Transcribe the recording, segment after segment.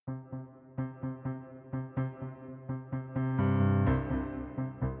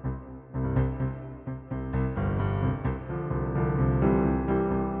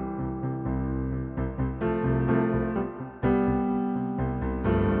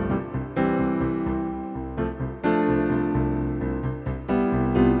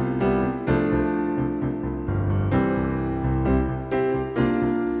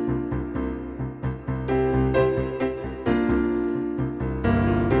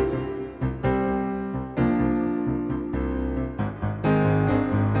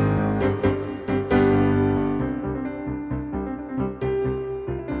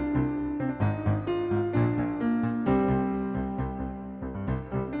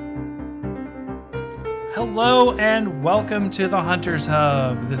Hello and welcome to the Hunter's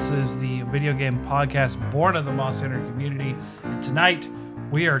Hub. This is the video game podcast born of the Moss Center community. And tonight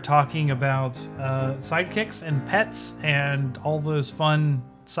we are talking about sidekicks and pets and all those fun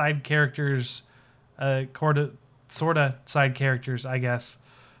side characters, sort of side characters, I guess,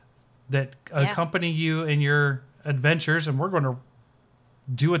 that accompany you in your adventures. And we're going to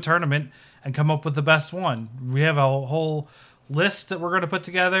do a tournament and come up with the best one. We have a whole list that we're going to put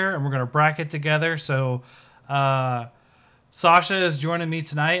together and we're going to bracket together. So Sasha is joining me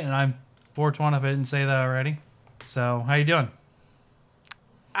tonight, and I'm Fortuan if I didn't say that already. So how you doing?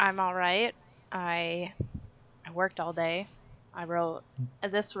 I'm all right. I worked all day. I wrote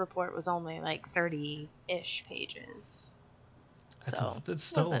this report was only like 30-ish pages, so it's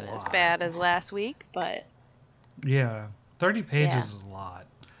still wasn't a lot. as bad as last week, but yeah, 30 pages is a lot.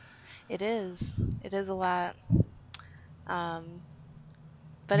 It is a lot.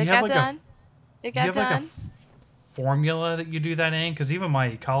 But it got done. It got done. Like a formula that you do that in? Because even my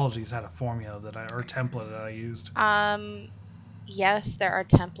ecologies had a formula or template that I used. Yes, there are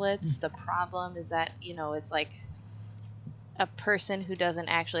templates. The problem is that, it's like a person who doesn't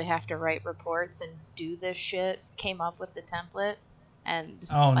actually have to write reports and do this shit came up with the template and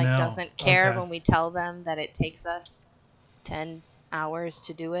doesn't care when we tell them that it takes us 10 hours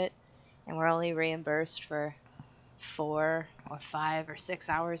to do it, and we're only reimbursed for 4 or 5 or 6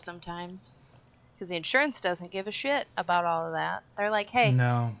 hours sometimes, because the insurance doesn't give a shit about all of that. They're like, hey,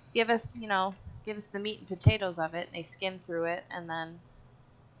 give us the meat and potatoes of it. And they skim through it, and then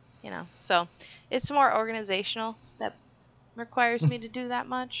so it's more organizational that requires me to do that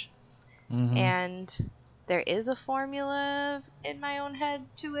much. Mm-hmm. And there is a formula in my own head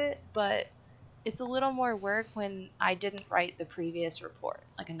to it, but it's a little more work when I didn't write the previous report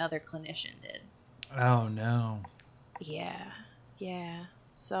like another clinician did. Oh no. Yeah.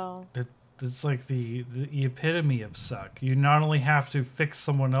 So it's like the epitome of suck. You not only have to fix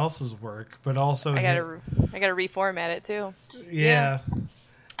someone else's work, but also I gotta reformat it too. Yeah.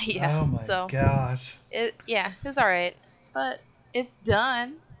 Oh my gosh. It's all right, but it's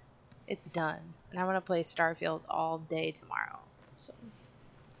done. It's done, and I'm gonna play Starfield all day tomorrow. So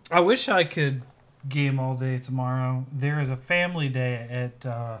I wish I could game all day tomorrow. There is a family day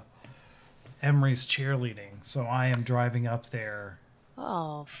at Emery's cheerleading, so I am driving up there.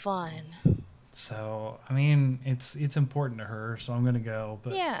 Oh, fun. So, I mean, it's important to her, so I'm going to go.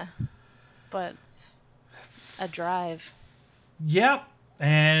 But yeah, but it's a drive. Yep,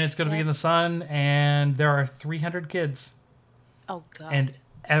 and it's going to be in the sun, and there are 300 kids. Oh, God. And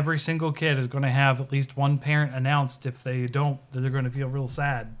every single kid is going to have at least one parent announced. If they don't, that they're going to feel real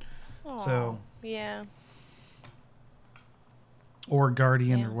sad. Aww, so yeah. Or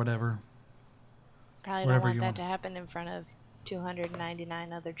guardian or whatever. Probably don't want that to happen in front of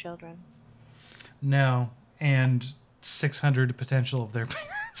 299 other children. No, and 600 potential of their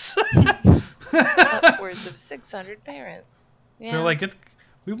parents. Upwards of 600 parents. Yeah. They're like,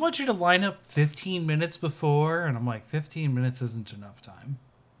 we want you to line up 15 minutes before, and I'm like, 15 minutes isn't enough time.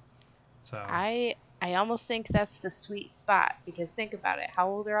 So I almost think that's the sweet spot, because think about it. How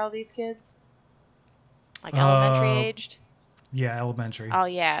old are all these kids? Like elementary aged? Yeah, elementary. Oh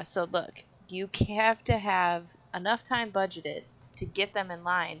yeah. So look, you have to have enough time budgeted to get them in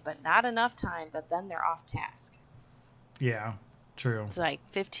line, but not enough time that then they're off task. Yeah, true. It's like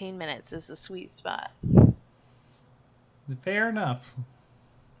 15 minutes is the sweet spot. Fair enough.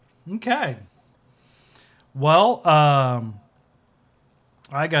 Okay. Well,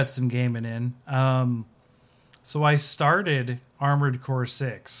 I got some gaming in. So I started Armored Core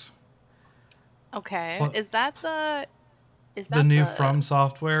 6. Okay. Is that the new From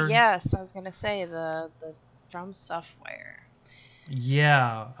software? Yes, I was going to say the From software.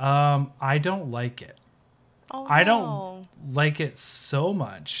 Yeah. I don't like it. Oh, I don't like it so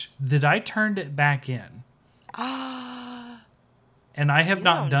much that I turned it back in. And I have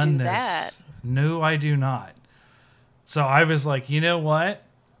not done this. That. No, I do not. So I was like, you know what?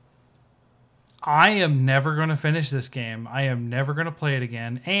 I am never going to finish this game. I am never going to play it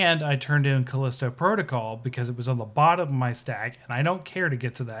again. And I turned in Callisto Protocol because it was on the bottom of my stack, and I don't care to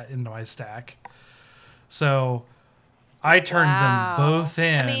get to that in my stack. So I turned them both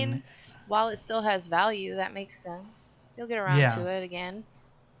in. I mean, while it still has value, that makes sense. You'll get around to it again.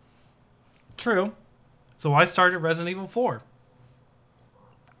 True. So I started Resident Evil 4.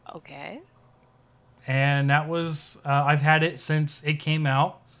 Okay. And that was, I've had it since it came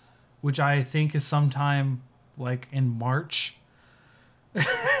out, which I think is sometime like in March. Do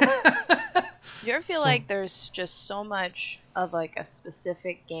you ever feel like there's just so much of like a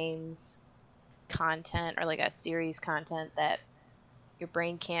specific game's content or like a series content that your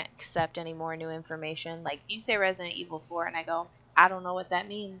brain can't accept any more new information. Like, you say Resident Evil 4, and I go, I don't know what that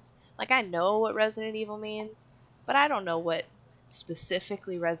means. Like, I know what Resident Evil means, but I don't know what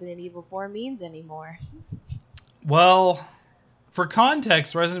specifically Resident Evil 4 means anymore. Well, for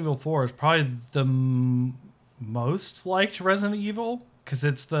context, Resident Evil 4 is probably the most liked Resident Evil because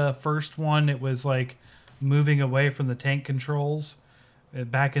it's the first one. It was like moving away from the tank controls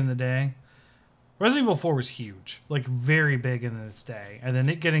back in the day. Resident Evil 4 was huge, like very big in its day. And then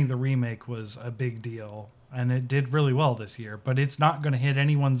it getting the remake was a big deal. And it did really well this year. But it's not going to hit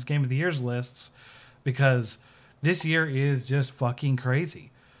anyone's Game of the Year's lists because this year is just fucking crazy.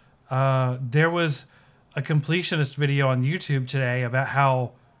 There was a completionist video on YouTube today about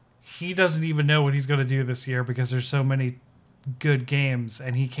how he doesn't even know what he's going to do this year because there's so many good games.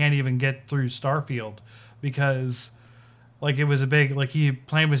 And he can't even get through Starfield because... like, it was a big, like, he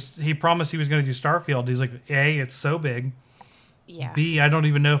promised he was going to do Starfield. He's like, A, it's so big. Yeah. B, I don't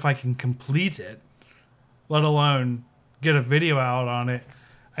even know if I can complete it, let alone get a video out on it.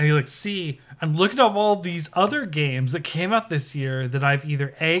 And he's like, C, I'm looking at all these other games that came out this year that I've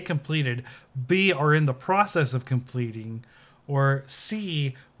either A, completed, B, are in the process of completing, or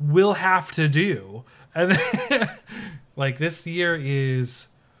C, will have to do. And then, like, this is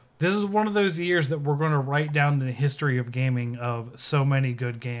one of those years that we're going to write down in the history of gaming of so many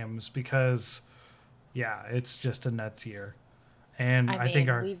good games because, yeah, it's just a nuts year. And I think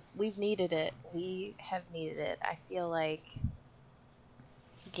we've needed it. We have needed it. I feel like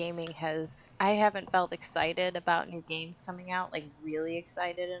gaming I haven't felt excited about new games coming out, like really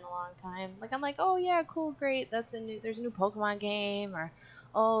excited in a long time. Like, I'm like, oh yeah, cool, great. There's a new Pokemon game, or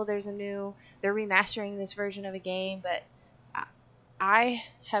oh, they're remastering this version of a game, but I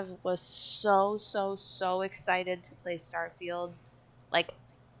was so excited to play Starfield. Like,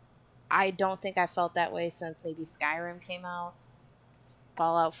 I don't think I felt that way since maybe Skyrim came out,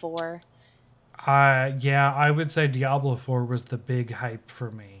 Fallout 4. Yeah, I would say Diablo 4 was the big hype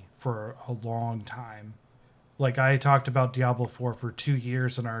for me for a long time. Like, I talked about Diablo 4 for 2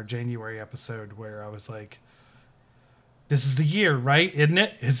 years in our January episode where I was like, this is the year, right? Isn't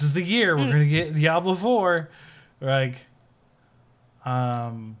it? This is the year. We're going to get Diablo 4. Like...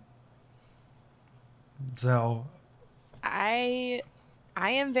 so I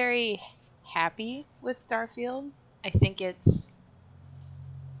am very happy with Starfield. I think it's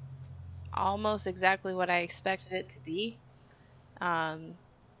almost exactly what I expected it to be.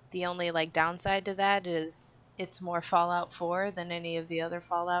 The only like downside to that is it's more Fallout 4 than any of the other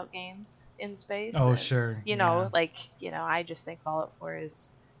Fallout games in space. Oh, and, sure. I just think Fallout 4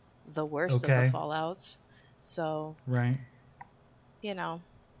 is the worst of the Fallouts. So, right.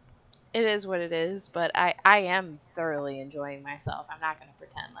 It is what it is, but I am thoroughly enjoying myself. I'm not going to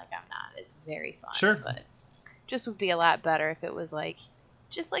pretend like I'm not. It's very fun. Sure. But just would be a lot better if it was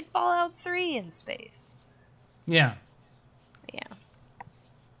just like Fallout 3 in space. Yeah. Yeah.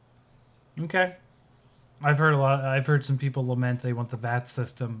 Okay. I've heard some people lament they want the VAT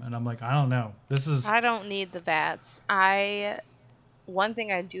system, and I'm like, I don't know. I don't need the VATs. One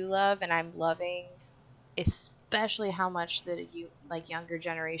thing I do love, and I'm loving, especially how much the younger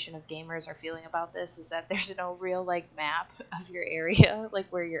generation of gamers are feeling about this, is that there's no real map of your area, like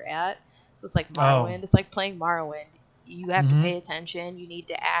where you're at. So it's like Morrowind. Oh. It's like playing Morrowind. You have to pay attention. You need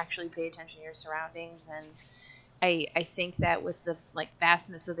to actually pay attention to your surroundings. And I think that with the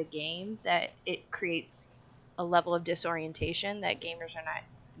vastness of the game, that it creates a level of disorientation that gamers are not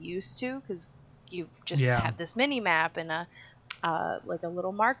used to, because you just have this mini map and a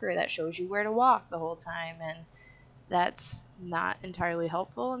little marker that shows you where to walk the whole time, and that's not entirely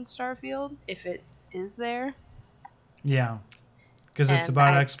helpful in Starfield if it is there. Yeah, because it's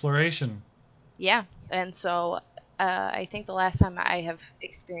about exploration. Yeah, and so I think the last time I have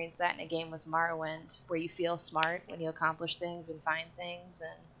experienced that in a game was Morrowind, where you feel smart when you accomplish things and find things,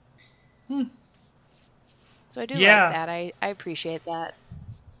 and so I do like that. I appreciate that.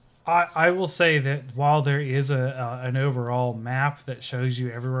 I will say that while there is an overall map that shows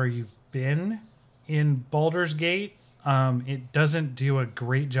you everywhere you've been in Baldur's Gate, it doesn't do a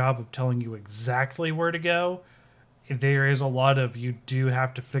great job of telling you exactly where to go. There is a lot of, you do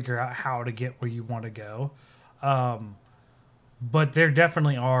have to figure out how to get where you want to go. But there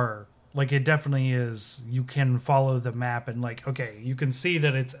definitely are, it definitely is, you can follow the map and okay, you can see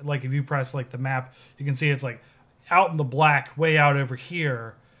that it's if you press the map, you can see it's out in the black, way out over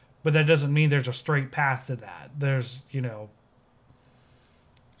here. But that doesn't mean there's a straight path to that. There's,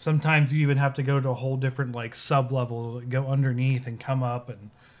 sometimes you even have to go to a whole different sub-level, go underneath and come up,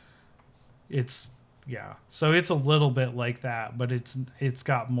 and it's, so it's a little bit like that, but it's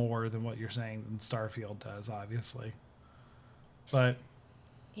got more than what you're saying than Starfield does, obviously. But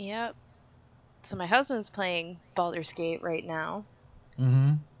Yep. So my husband's playing Baldur's Gate right now.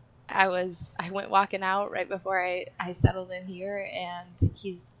 Mm-hmm. I went walking out right before I settled in here, and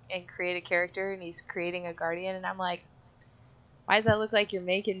he's and create a character, and he's creating a guardian, and I'm like, why does that look like you're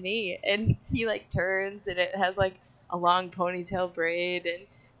making me? And he like turns, and it has like a long ponytail braid, and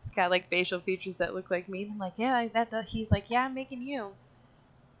it's got like facial features that look like me. And I'm like, yeah, that does. He's like, yeah, I'm making you.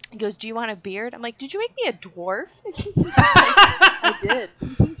 He goes, do you want a beard? I'm like, did you make me a dwarf? He's like, I did.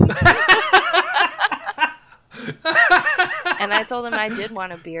 And I told him I did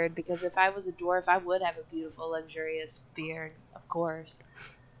want a beard, because if I was a dwarf, I would have a beautiful, luxurious beard, of course.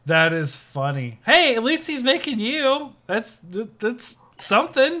 That is funny. Hey, at least he's making you. That's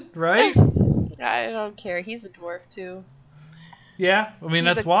something, right? I don't care. He's a dwarf too. Yeah, I mean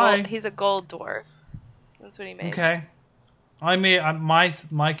that's why he's a gold dwarf. That's what he made. Okay, I mean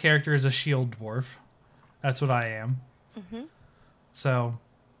my character is a shield dwarf. That's what I am. Mm-hmm. So,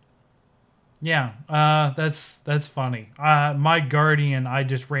 yeah, that's funny. My guardian, I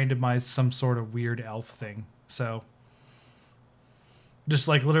just randomized some sort of weird elf thing. So, just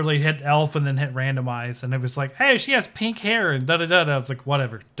like literally hit elf and then hit randomize, and it was like, hey, she has pink hair and da da da. I was like,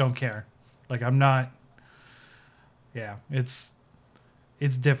 whatever, don't care. Like I'm not. Yeah, it's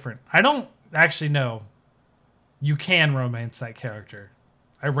different. I don't actually know. You can romance that character.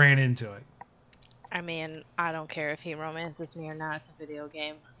 I ran into it. I mean, I don't care if he romances me or not. It's a video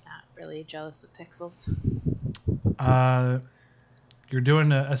game. I'm not really jealous of pixels. You're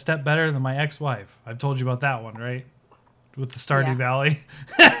doing a step better than my ex-wife. I've told you about that one, right? With the Stardew Valley.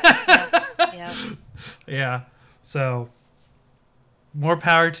 Yeah. Yeah. So, more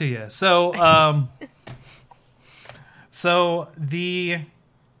power to you. So, so the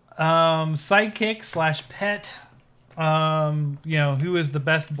sidekick / pet, who is the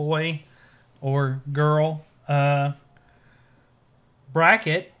best boy or girl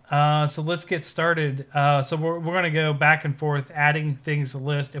bracket. So let's get started. So we're going to go back and forth, adding things to the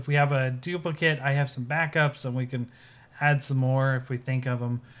list. If we have a duplicate, I have some backups, and we can add some more if we think of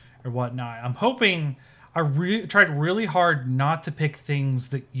them or whatnot. I'm hoping I tried really hard not to pick things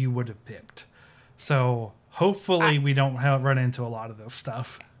that you would have picked. So hopefully we don't run into a lot of this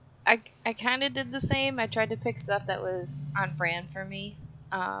stuff. I kind of did the same. I tried to pick stuff that was on brand for me.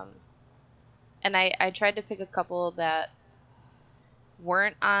 And I tried to pick a couple that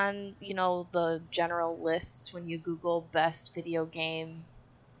weren't on, the general lists when you Google best video game.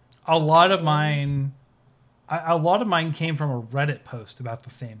 A lot of mine came from a Reddit post about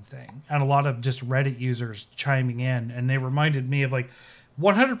the same thing, and a lot of just Reddit users chiming in, and they reminded me of like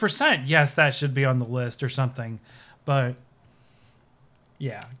 100%. Yes, that should be on the list or something, but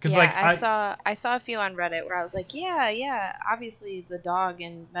yeah, because I saw a few on Reddit where I was like, yeah, obviously the dog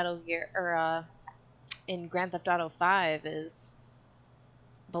in Metal Gear or in Grand Theft Auto 5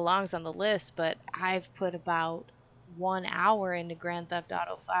 belongs on the list, but I've put about 1 hour into Grand Theft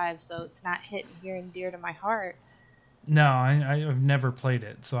Auto 5, so it's not hitting near and dear to my heart. No, I've never played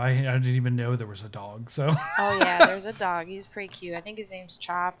it, so I didn't even know there was a dog. So oh yeah, there's a dog. He's pretty cute. I think his name's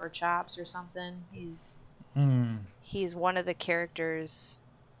Chop or Chops or something. He's one of the characters'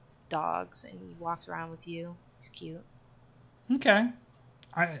 dogs, and he walks around with you. He's cute. Okay.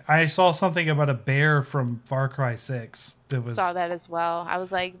 I saw something about a bear from Far Cry 6. Saw that as well. I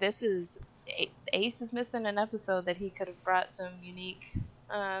was like, Ace is missing an episode that he could have brought some unique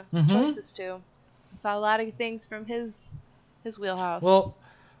choices to. So saw a lot of things from his wheelhouse.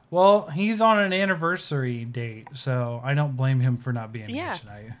 Well, he's on an anniversary date, so I don't blame him for not being here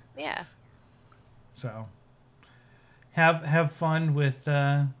tonight. Yeah. So have fun with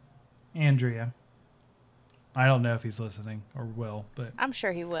Andrea. I don't know if he's listening or will, but I'm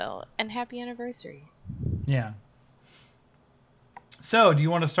sure he will. And happy anniversary. Yeah. So, do you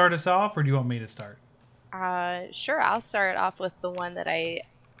want to start us off, or do you want me to start? Sure. I'll start off with the one that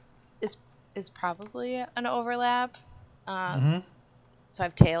is probably an overlap. So I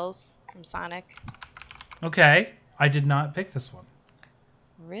have Tails from Sonic. Okay. I did not pick this one.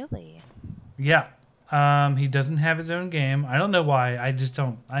 Really? Yeah. He doesn't have his own game. I don't know why.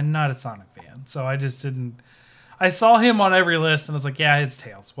 I'm not a Sonic fan, so I just didn't. I saw him on every list, and I was like, yeah, it's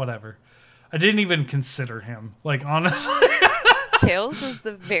Tails. Whatever. I didn't even consider him. Like, honestly. Tails was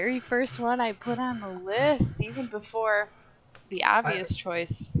the very first one I put on the list, even before the obvious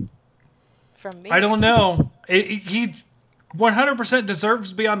choice from me. I don't know. He 100% deserves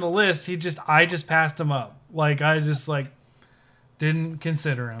to be on the list. I just passed him up. Like, I just, didn't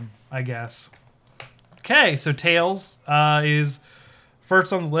consider him, I guess. Okay, so Tails is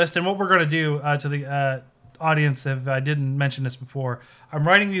first on the list. And what we're going to do to the audience, if I didn't mention this before, I'm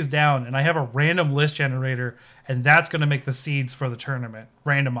writing these down, and I have a random list generator, and that's going to make the seeds for the tournament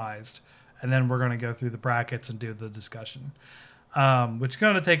randomized, and then we're going to go through the brackets and do the discussion, which is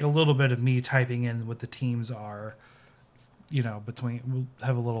going to take a little bit of me typing in what the teams are. Between we'll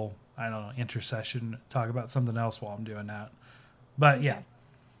have a little, I don't know, intercession, talk about something else while I'm doing that. But yeah.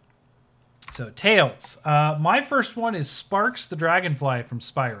 So Tails. My first one is Sparks the Dragonfly from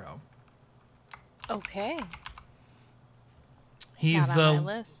Spyro. Okay. He's Not on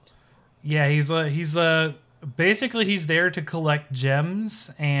my list. Yeah, he's basically he's there to collect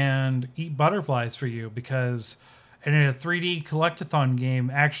gems and eat butterflies for you, because in a 3D collectathon game,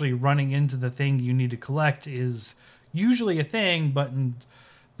 actually running into the thing you need to collect is usually a thing, but in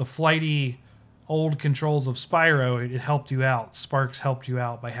the flighty old controls of Spyro, it helped you out. Sparks helped you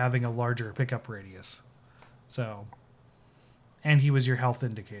out by having a larger pickup radius. So, and he was your health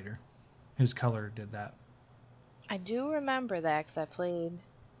indicator. His color did that. I do remember that because I played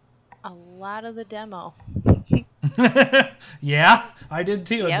a lot of the demo. Yeah, I did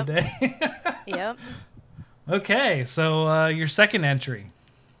too Yep. in the day. Yep. Okay, so your second entry.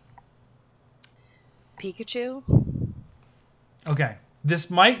 Pikachu. Okay, this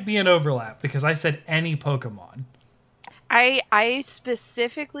might be an overlap because I said any Pokemon. I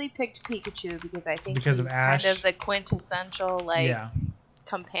specifically picked Pikachu because I think Because he's of Ash? kind of the quintessential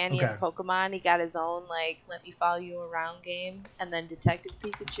companion Okay. Pokemon. He got his own let me follow you around game, and then Detective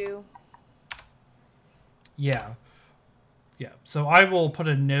Pikachu. Yeah. Yeah. So I will put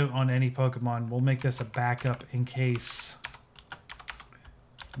a note on any Pokemon. We'll make this a backup in case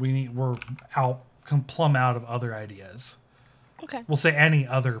we're plumb out of other ideas. Okay. We'll say any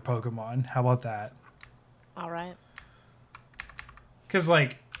other Pokemon. How about that? All right. Because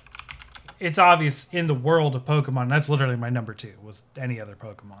it's obvious in the world of Pokemon. That's literally my number 2 was any other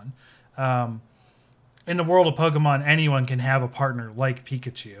Pokemon. In the world of Pokemon, anyone can have a partner like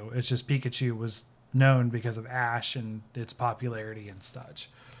Pikachu. It's just Pikachu was known because of Ash and its popularity and such.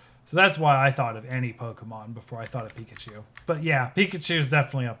 So that's why I thought of any Pokemon before I thought of Pikachu. But yeah, Pikachu is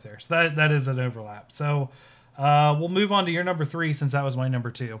definitely up there. So that is an overlap. So we'll move on to your number 3 since that was my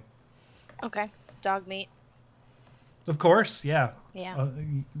number 2. Okay. Dog meat. Of course, yeah. Yeah.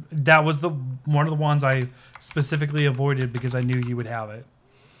 That was one of the ones I specifically avoided because I knew you would have it.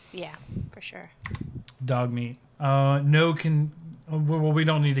 Yeah, for sure. Dog meat. Well, we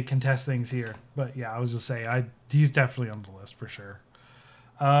don't need to contest things here, but yeah, I was just saying, he's definitely on the list for sure.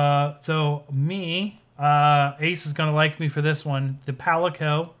 So me, Ace is gonna like me for this one. The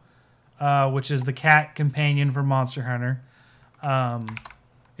Palico, which is the cat companion for Monster Hunter.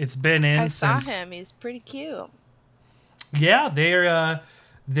 It's been in. I saw since him. He's pretty cute. Yeah,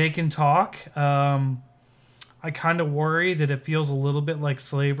 they can talk. I kind of worry that it feels a little bit like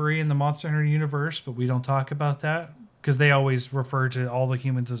slavery in the Monster Hunter universe, but we don't talk about that because they always refer to all the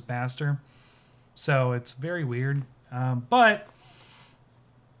humans as master. So it's very weird. But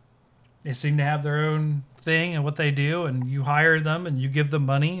they seem to have their own thing and what they do, and you hire them and you give them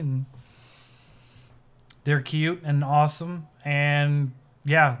money, and they're cute and awesome. And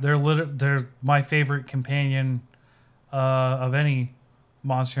yeah, they're my favorite companion of any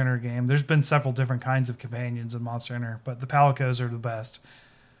Monster Hunter game. There's been several different kinds of companions in Monster Hunter, but the Palicos are the best.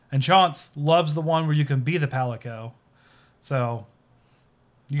 And Chance loves the one where you can be the Palico. So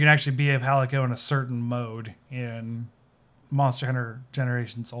you can actually be a Palico in a certain mode in Monster Hunter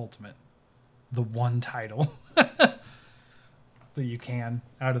Generations Ultimate. The one title that you can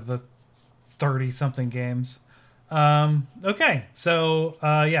out of the 30-something games. Okay, so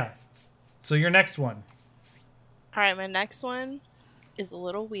yeah. So your next one. All right, my next one is a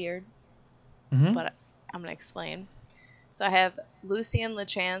little weird, but I'm going to explain. So I have Lucien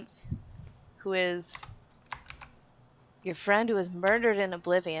LeChance, who is your friend who was murdered in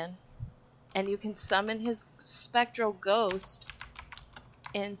Oblivion, and you can summon his spectral ghost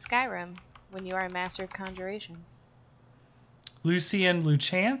in Skyrim when you are a master of conjuration. Lucien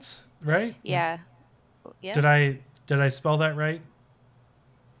LeChance, right? Yeah. Yeah. Did I spell that right?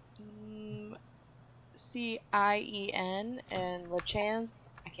 Cien and LeChance.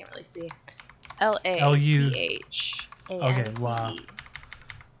 I can't really see. LACHANCE. Okay, wow.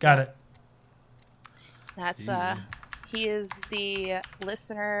 Got it. That's he is the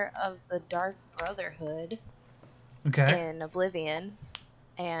listener of the Dark Brotherhood in Oblivion,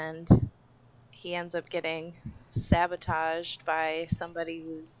 and he ends up getting sabotaged by somebody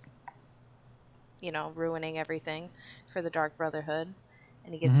who's, ruining everything for the Dark Brotherhood,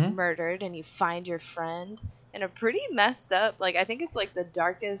 and he gets murdered, and you find your friend in a pretty messed up, I think it's the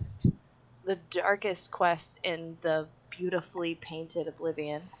darkest quest in the beautifully painted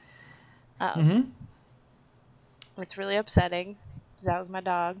Oblivion. It's really upsetting because that was my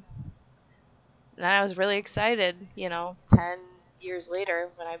dog. And then I was really excited, 10 years later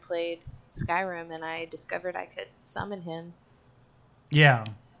when I played Skyrim and I discovered I could summon him. Yeah.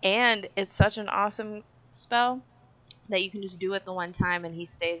 And it's such an awesome spell that you can just do it the one time and he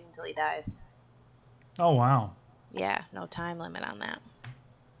stays until he dies. Oh, wow. Yeah, no time limit on that.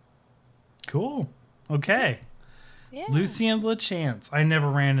 Cool. Okay. Yeah. Lucian LeChance. I never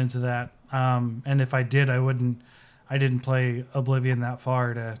ran into that. And if I did, I didn't play Oblivion that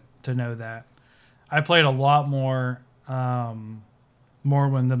far to know that. I played a lot more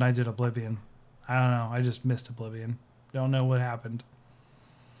Morrowind than I did Oblivion. I don't know. I just missed Oblivion. Don't know what happened.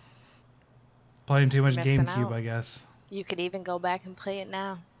 Playing too much GameCube, I guess. You could even go back and play it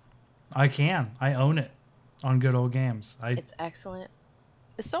now. I can. I own it on Good Old Games. It's excellent.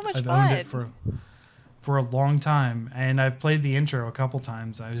 It's so much I've fun. Owned it for a long time, and I've played the intro a couple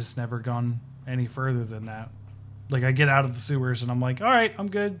times. I've just never gone any further than that. Like, I get out of the sewers, and I'm like, all right, I'm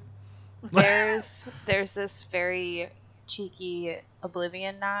good. There's this very cheeky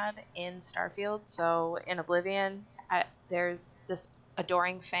Oblivion nod in Starfield. So in Oblivion, there's this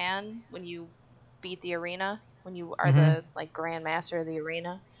adoring fan when you beat the arena, when you are the Grand Master of the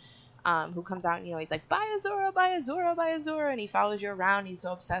arena, who comes out and he's like, buy Azora, buy Azora, buy Azora, and he follows you around. He's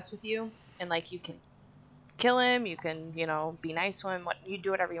so obsessed with you, and you can kill him, you can be nice to him, you do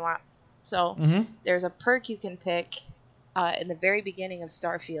whatever you want. So there's a perk you can pick in the very beginning of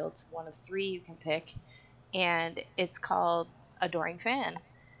Starfield, one of 3 you can pick, and it's called Adoring Fan.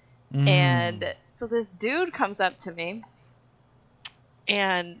 And so this dude comes up to me,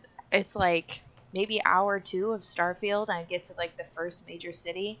 and it's maybe hour 2 of Starfield, and I get to the first major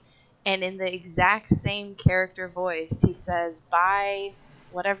city, and in the exact same character voice, he says, buy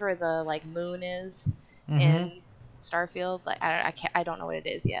whatever the moon is in Starfield. I don't know what it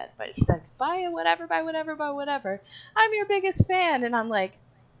is yet, but he says, buy whatever, buy whatever, buy whatever. I'm your biggest fan. And I'm like,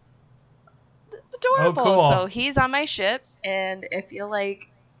 it's adorable. Oh, cool. So he's on my ship, and I feel like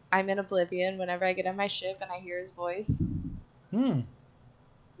I'm in Oblivion whenever I get on my ship and I hear his voice.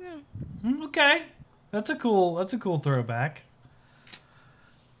 Okay. That's a cool throwback.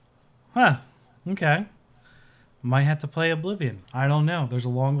 Huh. Okay. Might have to play Oblivion. I don't know. There's a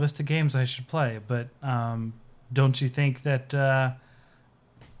long list of games I should play, but don't you think that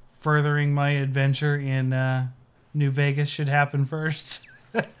furthering my adventure in New Vegas should happen first?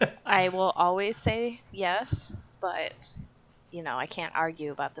 I will always say yes, but I can't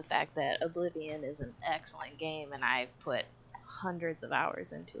argue about the fact that Oblivion is an excellent game, and I've put hundreds of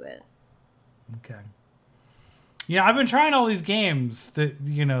hours into it. Okay. Yeah, I've been trying all these games that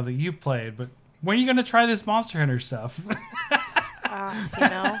that you've played, but when are you going to try this Monster Hunter stuff?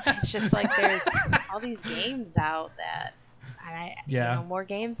 It's just there's all these games out that more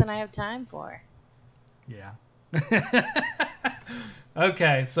games than I have time for. Yeah.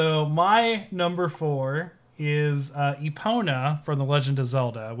 Okay, so my number 4 is Epona from The Legend of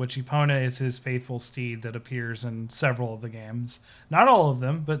Zelda, which Epona is his faithful steed that appears in several of the games. Not all of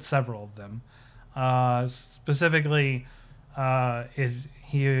them, but several of them. Specifically, Epona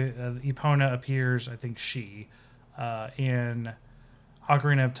appears, I think in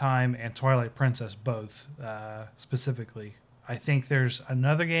Ocarina of Time and Twilight Princess, both specifically. I think there's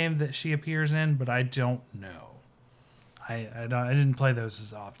another game that she appears in, but I don't know. I didn't play those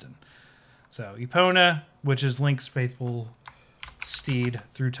as often. So Epona, which is Link's faithful steed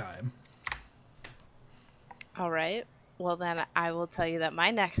through time. All right. Well, then I will tell you that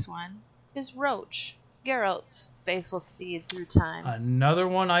my next one is Roach, Geralt's faithful steed through time. Another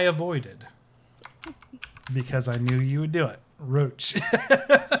one I avoided because I knew you would do it. Roach.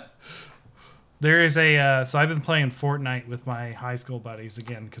 There is so I've been playing Fortnite with my high school buddies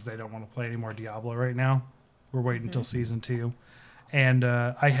again because they don't want to play any more Diablo right now. We're waiting until season 2. And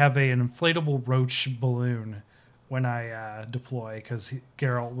I have an inflatable roach balloon when I deploy because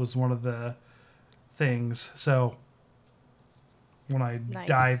Geralt was one of the things. So when I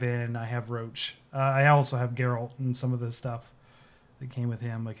dive in, I have Roach. I also have Geralt and some of the stuff that came with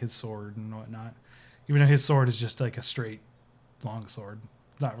him, like his sword and whatnot. Even though his sword is just a straight long sword.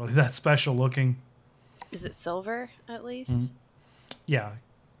 Not really that special looking. Is it silver, at least? Yeah.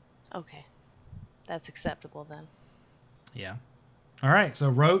 Okay. That's acceptable then. Yeah. All right, so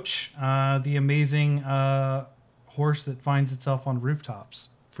Roach, the amazing horse that finds itself on rooftops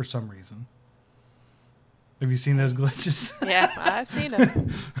for some reason. Have you seen those glitches? Yeah, I've seen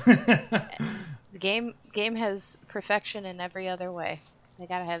them. The game has perfection in every other way. They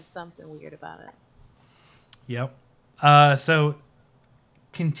gotta have something weird about it. Yep. So,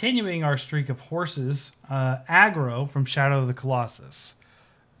 continuing our streak of horses, Agro from Shadow of the Colossus,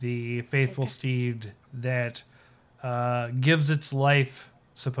 the faithful steed that gives its life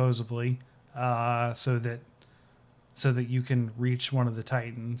supposedly, so that you can reach one of the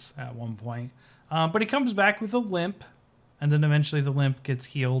Titans at one point. But he comes back with a limp, and then eventually the limp gets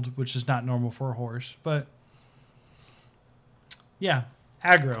healed, which is not normal for a horse. But yeah,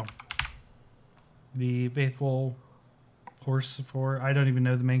 Aggro, the faithful horse for, I don't even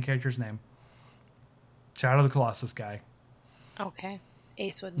know the main character's name. Shadow of the Colossus guy. Okay.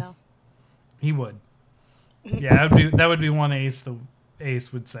 Ace would know. He would. Yeah, that would be one Ace. The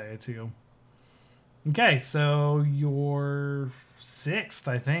Ace would say it too. Okay, so your 6th,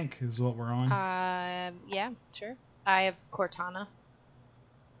 I think, is what we're on. Yeah, sure. I have Cortana.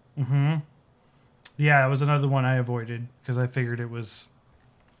 Mm-hmm. Yeah, it was another one I avoided because I figured it was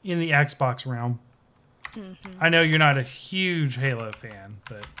in the Xbox realm. Mm-hmm. I know you're not a huge Halo fan,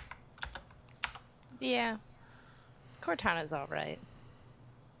 but yeah, Cortana's all right.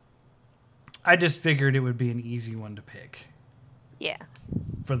 I just figured it would be an easy one to pick. Yeah.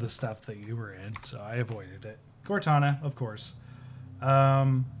 For the stuff that you were in, so I avoided it. Cortana, of course. Where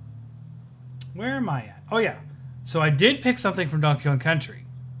am I at? Oh, yeah. So I did pick something from Donkey Kong Country,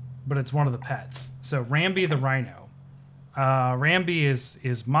 but it's one of the pets. So Rambi the Rhino. Rambi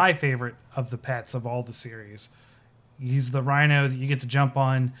is my favorite of the pets of all the series. He's the rhino that you get to jump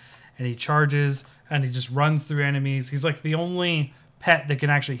on, and he charges, and he just runs through enemies. He's like the only pet that can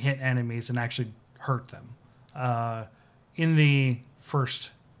actually hit enemies and actually hurt them. In the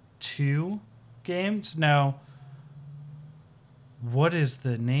first 2 games, no. What is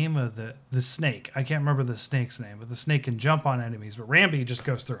the name of the snake? I can't remember the snake's name, but the snake can jump on enemies, but Rambi just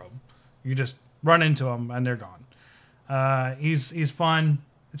goes through them. You just run into them and they're gone. He's fun.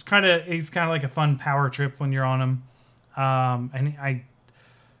 He's kind of like a fun power trip when you're on him.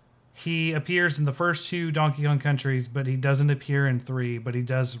 He appears in the first 2 Donkey Kong Countries, but he doesn't appear in 3, but he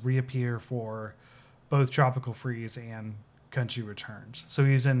does reappear for both Tropical Freeze and Country Returns. So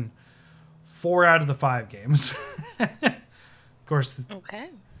he's in 4 out of the 5 games. Of course, okay.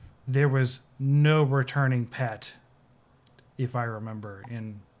 There was no returning pet, if I remember,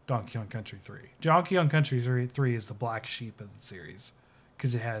 in Donkey Kong Country 3. Donkey Kong Country 3 is the black sheep of the series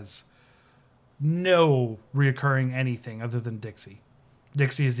because it has no reoccurring anything other than Dixie.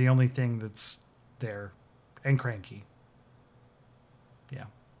 Dixie is the only thing that's there, and Cranky. Yeah.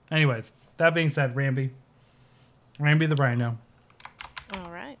 Anyways, that being said, Rambi the Rhino. All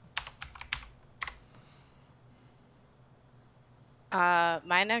right.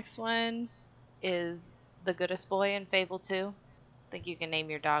 My next one is the goodest boy in Fable 2. I think you can name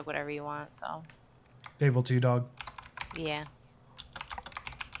your dog whatever you want, so. Fable 2 dog. Yeah.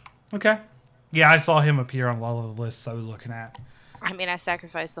 Okay. Yeah, I saw him appear on a lot of the lists I was looking at. I mean, I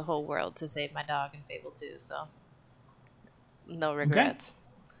sacrificed the whole world to save my dog in Fable 2, so no regrets.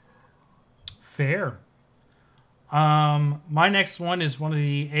 Okay. Fair. My next one is one of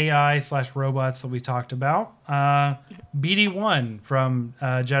the AI/robots that we talked about. BD1 from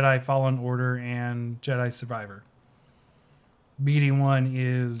Jedi Fallen Order and Jedi Survivor. BD1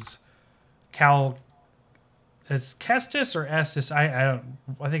 is it's Kestis or Estes. I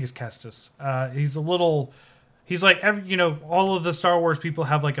think it's Kestis. He's like all of the Star Wars people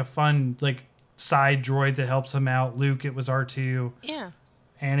have like a fun like side droid that helps him out. Luke, it was R2. Yeah.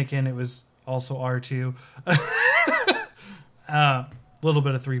 Anakin, it was also R2. Little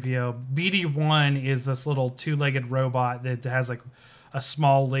bit of 3PO. BD1 is this little 2-legged robot that has like a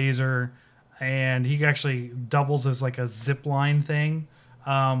small laser, and he actually doubles as like a zip line thing.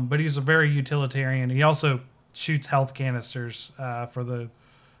 But he's a very utilitarian. He also shoots health canisters for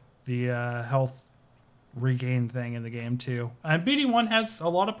the health regain thing in the game too. And BD1 has a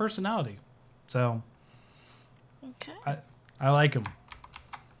lot of personality, so okay. I like him.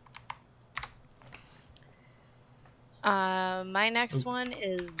 My next one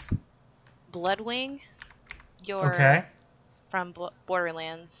is Bloodwing. Okay. From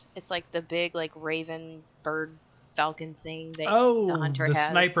Borderlands. It's like the big like raven bird falcon thing that the hunter the has.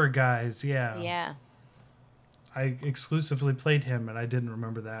 Sniper guys, yeah. Yeah. I exclusively played him, and I didn't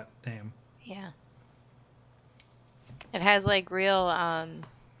remember that name. Yeah. It has like real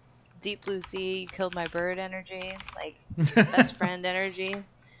deep blue sea, you killed my bird energy, like best friend energy.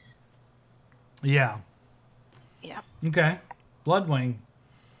 Yeah. Yeah. Okay. Bloodwing.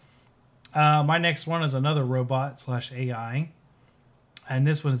 My next one is another robot/AI. And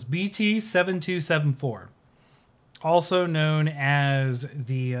this one is BT-7274. Also known as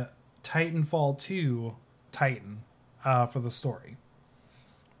the Titanfall 2 Titan for the story.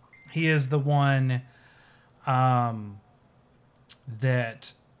 He is the one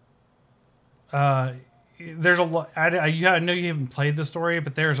that there's a lot. I know you haven't played the story,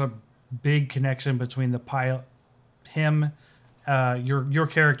 but there's a big connection between the pilot him, your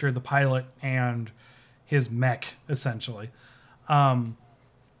character, the pilot, and his mech, essentially. And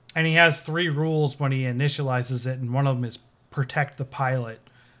he has 3 rules when he initializes it, and one of them is protect the pilot.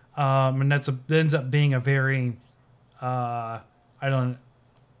 And that ends up being a very,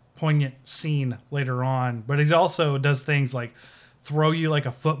 poignant scene later on. But he also does things like throw you like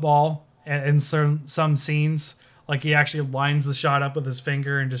a football in some scenes. Like he actually lines the shot up with his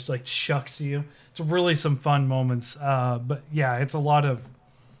finger and just like shucks you. It's really some fun moments. But yeah, it's a lot of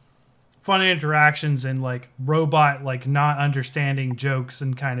fun interactions and like robot, like not understanding jokes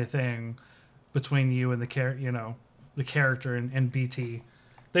and kind of thing between you and the character and BT.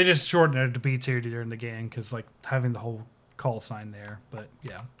 They just shortened it to BT during the game because like having the whole call sign there. But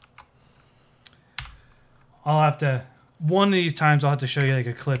yeah, I'll have to one of these times I'll have to show you like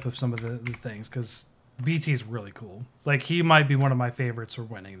a clip of some of the things because BT is really cool. Like he might be one of my favorites for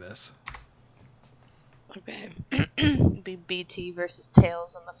winning this. Okay. It'd be BT versus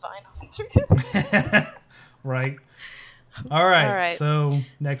Tails in the final. Right. All right. So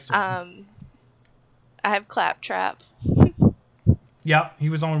next one. I have Claptrap. Yeah, he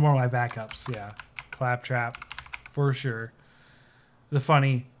was on one of my backups. Yeah, Claptrap for sure. The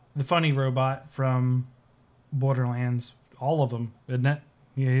funny robot from Borderlands. All of them, isn't it?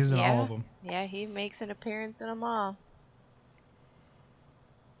 Yeah, he's in all of them. Yeah, he makes an appearance in them all.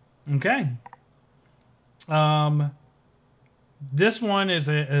 Okay. This one is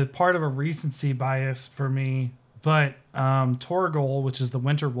a part of a recency bias for me, but Torgal, which is the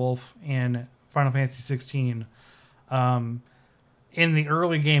Winter Wolf in Final Fantasy 16, in the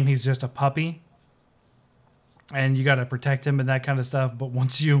early game he's just a puppy, and you got to protect him and that kind of stuff. But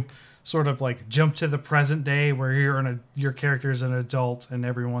once you sort of like jump to the present day where your character is an adult and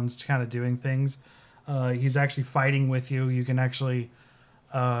everyone's kind of doing things, he's actually fighting with you. You can actually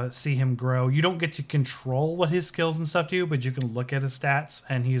see him grow. You don't get to control what his skills and stuff do, but you can look at his stats,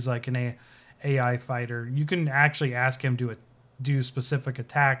 and he's like an AI fighter. You can actually ask him to do specific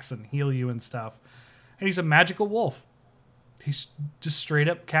attacks and heal you and stuff. And he's a magical wolf. He's just straight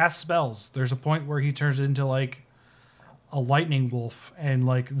up casts spells. There's a point where he turns into like a lightning wolf and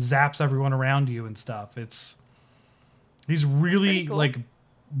like zaps everyone around you and stuff. He's really cool. Like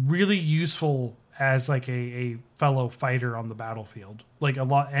really useful as like a fellow fighter on the battlefield. Like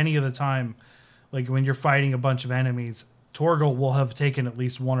any of the time, like when you're fighting a bunch of enemies, Torgal will have taken at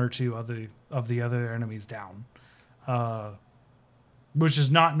least 1 or 2 of the other enemies down, which is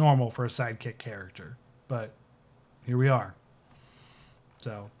not normal for a sidekick character. But here we are.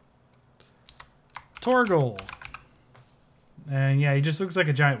 So Torgal, and yeah, he just looks like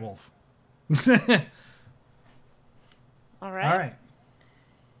a giant wolf. All right.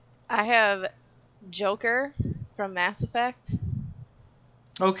 I have Joker from Mass Effect.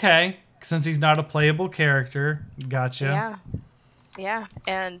 Okay, since he's not a playable character, gotcha. Yeah,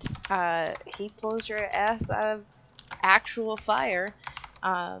 and he pulls your ass out of actual fire.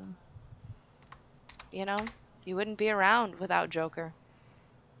 You wouldn't be around without Joker.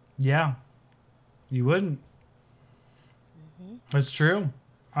 Yeah, you wouldn't. Mm-hmm. That's true.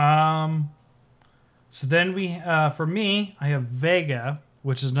 So then for me, I have Vega,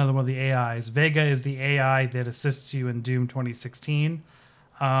 which is another one of the AIs. Vega is the AI that assists you in Doom 2016.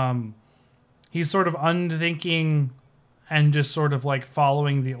 He's sort of unthinking and just sort of like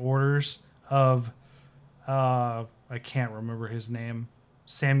following the orders of, I can't remember his name,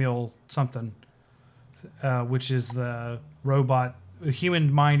 Samuel something, which is the robot, a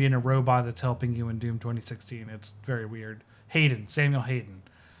human mind in a robot that's helping you in Doom 2016. It's very weird. Samuel Hayden.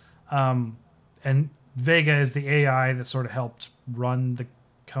 And Vega is the AI that sort of helped run the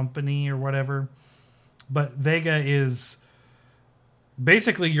company or whatever. But Vega is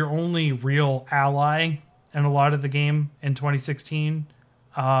basically your only real ally in a lot of the game in 2016.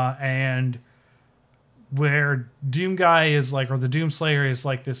 And where Doom Guy is like, or the Doom Slayer is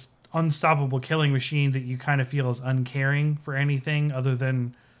like this unstoppable killing machine that you kind of feel is uncaring for anything other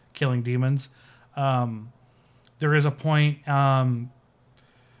than killing demons. There is a point,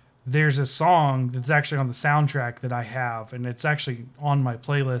 there's a song that's actually on the soundtrack that I have, and it's actually on my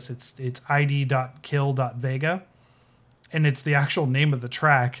playlist. It's id.kill.vega, and it's the actual name of the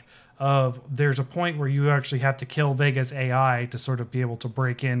track of there's a point where you actually have to kill Vega's AI to sort of be able to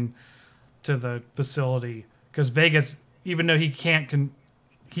break in to the facility. Because Vega's, even though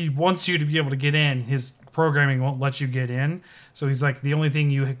he wants you to be able to get in, his programming won't let you get in. So he's like, the only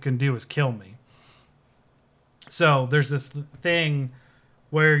thing you can do is kill me. So there's this thing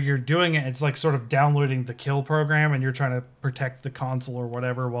where you're doing it, it's like sort of downloading the kill program and you're trying to protect the console or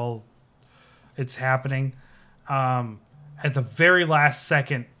whatever while it's happening. At the very last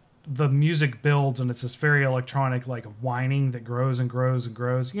second, the music builds and it's this very electronic like whining that grows and grows and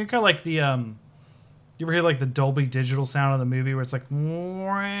grows. You know, kind of like the you ever hear like the Dolby Digital sound of the movie where it's like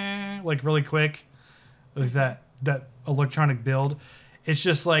really quick, like that electronic build. It's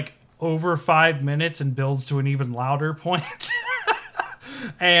just like over 5 minutes and builds to an even louder point.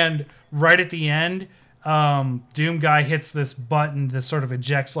 And right at the end, Doom Guy hits this button that sort of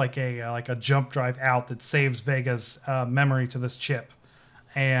ejects like a jump drive out that saves Vega's memory to this chip,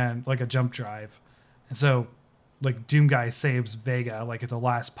 and like a jump drive. And so like Doom Guy saves Vega like at the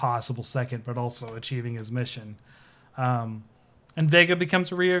last possible second, but also achieving his mission. And Vega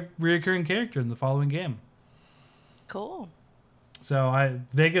becomes a reoccurring character in the following game. Cool. So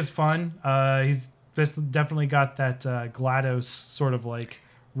Vega's fun. He's definitely got that GLaDOS sort of like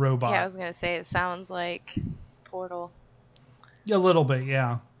robot. Yeah, I was gonna say it sounds like Portal. A little bit,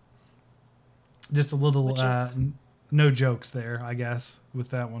 yeah. Just a little no jokes there, I guess, with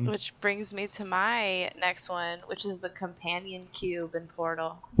that one. Which brings me to my next one, which is the companion cube in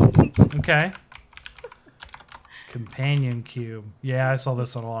Portal. Okay. Companion cube. Yeah, I saw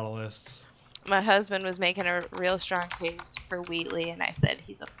this on a lot of lists. My husband was making a real strong case for Wheatley, and I said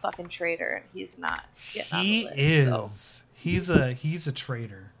he's a fucking traitor, and he's not getting on the list. He is. So. He's a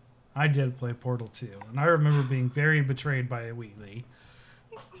traitor. I did play Portal 2, and I remember being very betrayed by a Wheatley.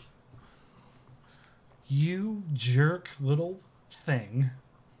 You jerk little thing.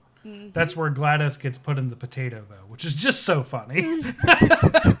 Mm-hmm. That's where GLaDOS gets put in the potato, though, which is just so funny.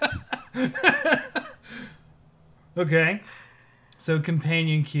 Okay. So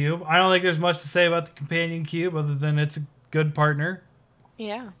companion cube. I don't think there's much to say about the companion cube other than it's a good partner.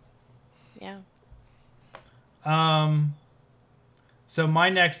 Yeah. Yeah. So my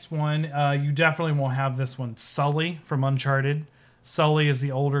next one, you definitely won't have this one. Sully from Uncharted. Sully is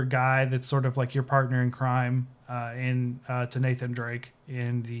the older guy that's sort of like your partner in crime to Nathan Drake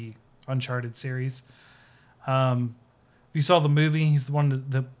in the Uncharted series. If you saw the movie, he's the one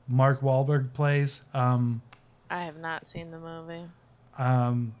that Mark Wahlberg plays. I have not seen the movie.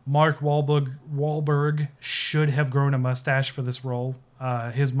 Mark Wahlberg should have grown a mustache for this role.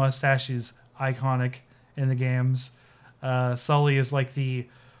 His mustache is iconic in the games. Sully is like the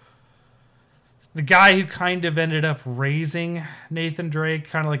guy who kind of ended up raising Nathan Drake,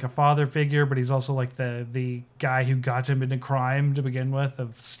 kind of like a father figure, but he's also like the guy who got him into crime to begin with,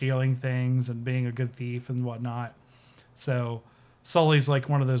 of stealing things and being a good thief and whatnot. So Sully's like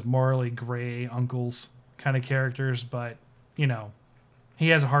one of those morally gray uncles kind of characters, but you know, he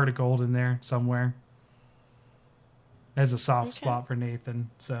has a heart of gold in there somewhere. Has a soft spot for Nathan.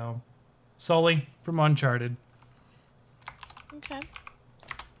 So Sully from Uncharted. Okay.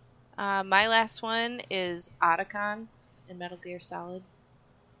 My last one is Otacon in Metal Gear Solid.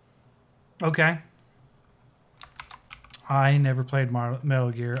 Okay. I never played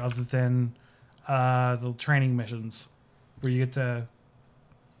Metal Gear other than the training missions where you get to...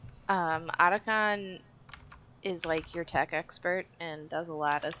 Otacon is like your tech expert and does a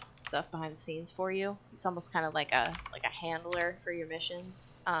lot of stuff behind the scenes for you. It's almost kind of like a handler for your missions.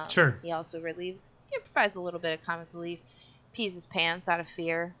 Sure. He also provides a little bit of comic relief. Pees his pants out of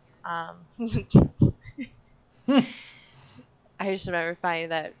fear. I just remember finding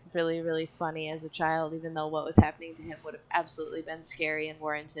that really, really funny as a child, even though what was happening to him would have absolutely been scary and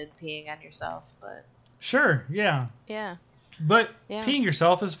warranted peeing on yourself. But sure, yeah. Yeah. But peeing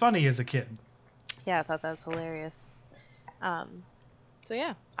yourself is funny as a kid. Yeah, I thought that was hilarious. So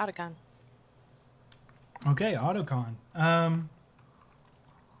yeah, Otacon. Okay, Otacon.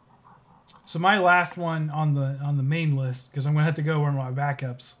 So my last one on the main list, because I'm gonna have to go over my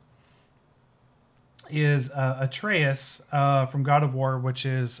backups, is Atreus from God of War, which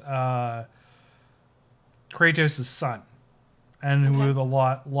is Kratos' son, and who the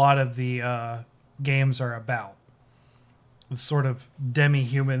lot of the games are about. The sort of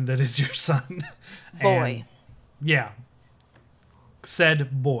demi-human that is your son. Boy. Yeah.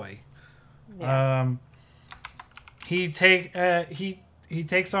 Said boy. Yeah. He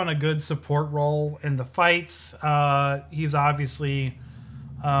takes on a good support role in the fights. He's obviously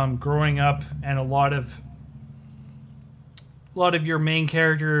growing up, and a lot of your main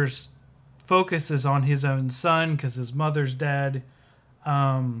characters' focus is on his own son because his mother's dead,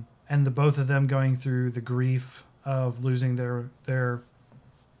 and the both of them going through the grief of losing their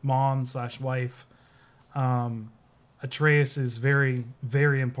mom/wife. Atreus is very,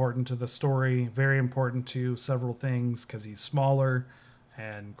 very important to the story, very important to several things because he's smaller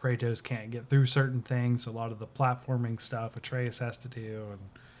and Kratos can't get through certain things. A lot of the platforming stuff Atreus has to do,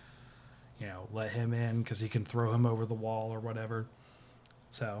 and let him in because he can throw him over the wall or whatever.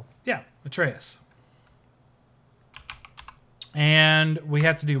 So yeah, Atreus. And we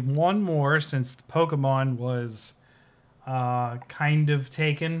have to do one more since the Pokemon was kind of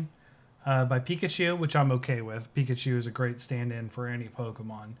taken by Pikachu, which I'm okay with. Pikachu is a great stand-in for any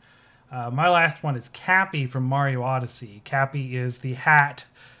Pokemon. My last one is Cappy from Mario Odyssey. Cappy is the hat,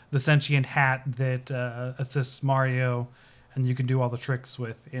 the sentient hat that assists Mario, and you can do all the tricks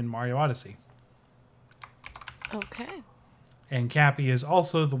with in Mario Odyssey. Okay. And Cappy is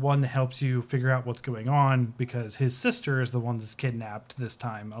also the one that helps you figure out what's going on because his sister is the one that's kidnapped this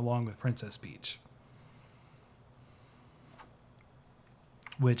time, along with Princess Peach.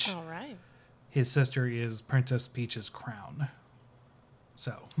 Which, all right. His sister is Princess Peach's crown.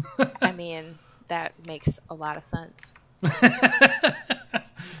 So. I mean, that makes a lot of sense.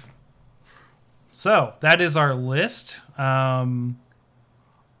 So, that is our list. I'm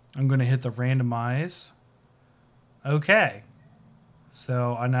going to hit the randomize. Okay.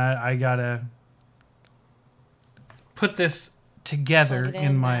 So, I got to put this together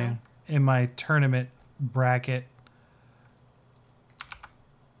in my tournament bracket.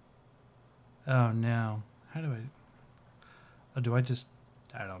 Oh, no. How do I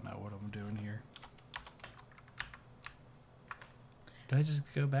don't know what I'm doing here. Do I just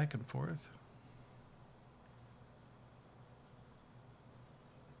go back and forth?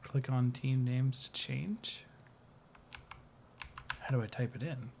 Click on team names to change. How do I type it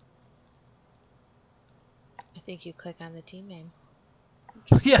in? I think you click on the team name.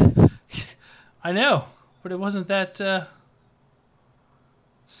 Yeah, I know, but it wasn't that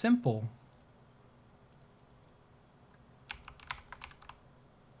simple.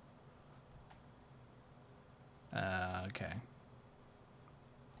 Okay.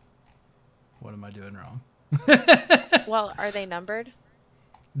 What am I doing wrong? Well, are they numbered?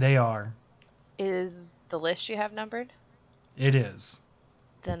 They are. Is the list you have numbered? It is.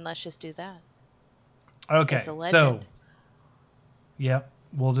 Then let's just do that. Okay, It's a legend. so, yep,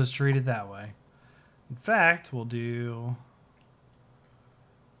 we'll just treat it that way. In fact, we'll do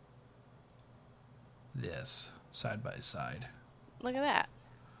this side by side. Look at that.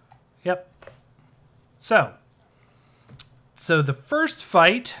 Yep. So the first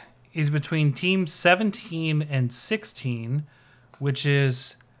fight is between Team 17 and 16, which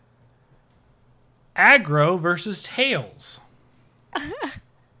is Aggro versus Tails.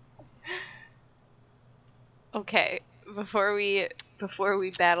 Okay, before we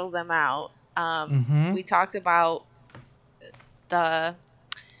battle them out, we talked about the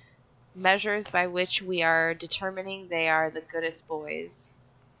measures by which we are determining they are the goodest boys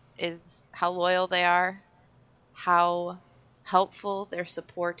is how loyal they are, how helpful their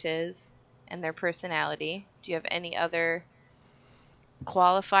support is, and their personality. Do you have any other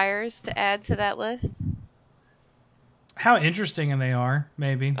qualifiers to add to that list? How interesting they are,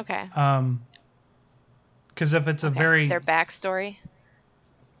 maybe. Okay. Because if it's their backstory,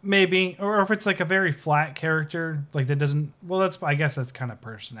 maybe, or if it's like a very flat character, like that doesn't. Well, I guess that's kind of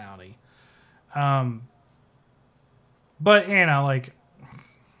personality. But like,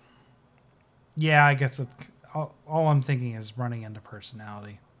 yeah, I guess all I'm thinking is running into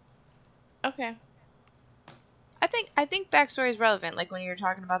personality. Okay. I think backstory is relevant. Like when you're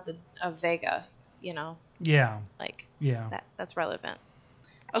talking about Vega, Yeah. Like yeah, that's relevant.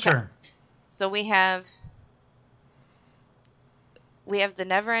 Okay. Sure. So we have the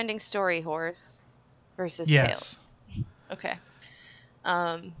never-ending story horse versus Tails. Okay.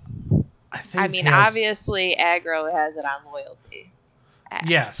 I mean, Tails... obviously, Aggro has it on loyalty.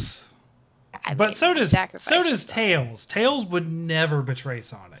 Yes. But so does Tails. Tails would never betray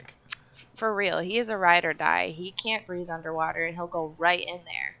Sonic. For real. He is a ride or die. He can't breathe underwater, and he'll go right in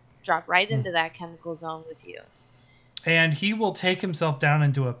there. Drop right into that chemical zone with you. And he will take himself down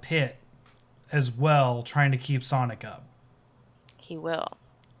into a pit as well, trying to keep Sonic up. He will.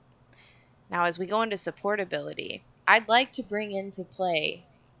 Now, as we go into supportability, I'd like to bring into play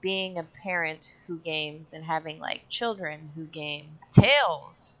being a parent who games and having, like, children who game.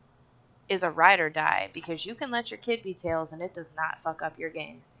 Tails is a ride or die because you can let your kid be Tails and it does not fuck up your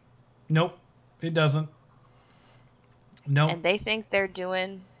game. Nope, it doesn't. Nope. And they think they're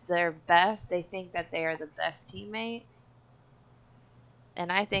doing their best. They think that they are the best teammate.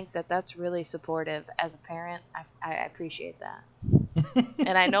 And I think that that's really supportive as a parent. I appreciate that.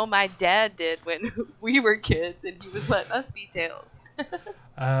 And I know my dad did when we were kids and he was letting us be Tails.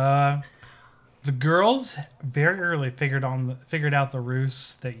 The girls very early figured out the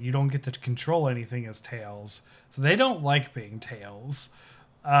ruse that you don't get to control anything as Tails. So they don't like being Tails.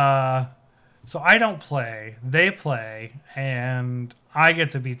 So I don't play. They play. And I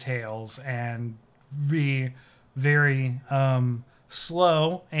get to be Tails and be very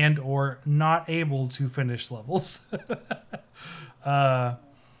slow and or not able to finish levels.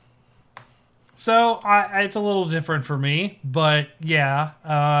 So it's a little different for me, but yeah,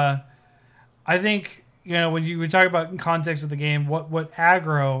 I think when we talk about context of the game, what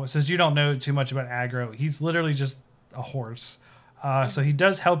aggro, since you don't know too much about aggro, he's literally just a horse. So he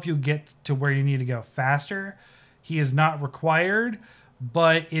does help you get to where you need to go faster. He is not required,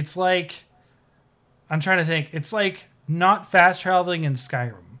 but it's like, I'm trying to think, it's like not fast traveling in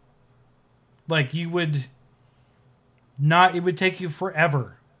Skyrim. Like it would take you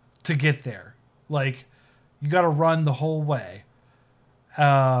forever to get there. Like you got to run the whole way.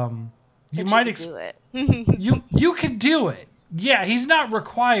 You might do it. you could do it. Yeah, he's not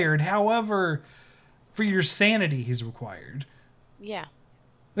required. However, for your sanity, he's required. Yeah.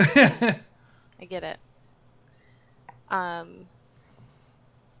 I get it.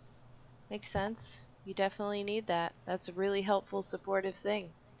 Makes sense. You definitely need that. That's a really helpful, supportive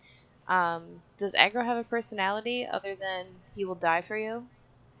thing. Does aggro have a personality other than he will die for you?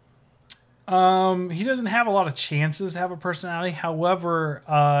 He doesn't have a lot of chances to have a personality. However,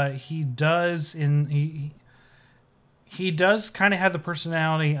 he does he does kind of have the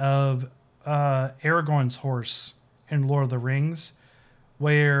personality of Aragorn's horse in Lord of the Rings,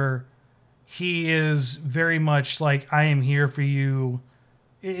 where he is very much like, I am here for you.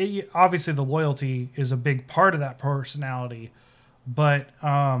 Obviously, the loyalty is a big part of that personality, but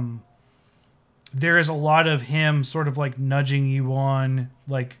there is a lot of him sort of like nudging you on.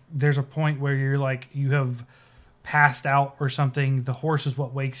 Like, there's a point where you're like, you have passed out or something. The horse is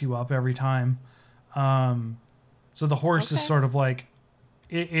what wakes you up every time. So the horse is sort of like,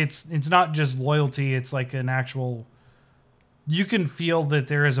 it's not just loyalty. It's like an actual, you can feel that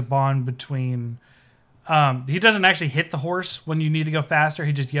there is a bond between, he doesn't actually hit the horse when you need to go faster.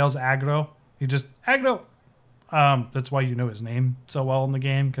 He just yells aggro. He just aggro. That's why you know his name so well in the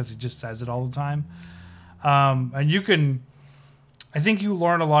game, because he just says it all the time. And I think you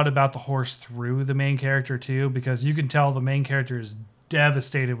learn a lot about the horse through the main character too, because you can tell the main character is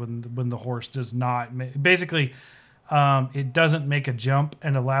devastated when the horse does not. Basically, it doesn't make a jump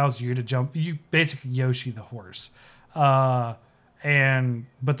and allows you to jump. You basically Yoshi the horse, but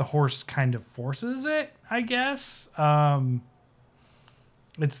the horse kind of forces it, I guess.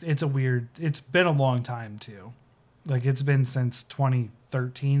 It's a weird. It's been a long time too. Like, it's been since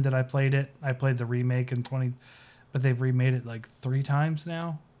 2013 that I played it. I played the remake but they've remade it like 3 times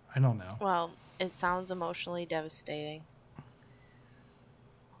now. I don't know. Well, it sounds emotionally devastating.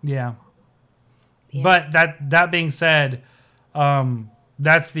 Yeah. But that being said,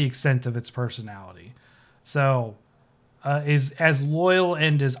 that's the extent of its personality. So, is as loyal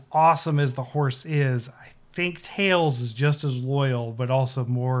and as awesome as the horse is, I think Tails is just as loyal, but also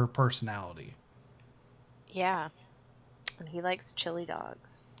more personality. Yeah. And he likes chili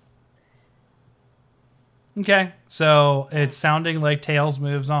dogs. Okay, so it's sounding like Tails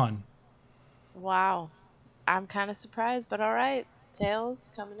moves on. Wow. I'm kind of surprised, but all right. Tails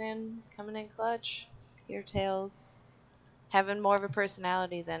coming in clutch. Here, Tails. Having more of a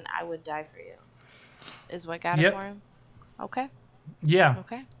personality than I would die for you is what got it for him. Okay. Yeah.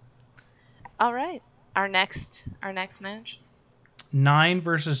 Okay. All right. Our next match. 9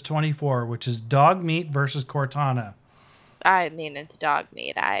 versus 24, which is Dog Meat versus Cortana. I mean, it's dog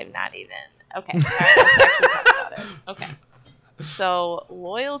meat. I'm not even... Okay. All right, let's actually talk about it. Okay. So,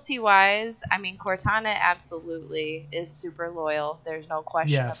 loyalty-wise, I mean, Cortana absolutely is super loyal. There's no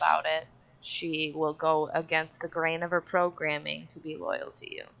question about it. She will go against the grain of her programming to be loyal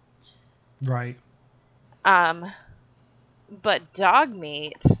to you. Right. But dog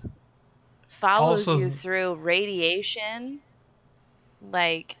meat follows you through radiation,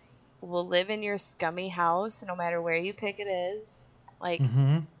 like, will live in your scummy house no matter where you pick it is. Like,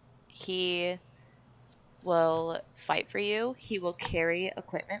 he will fight for you. He will carry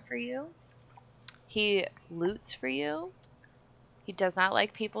equipment for you. He loots for you. He does not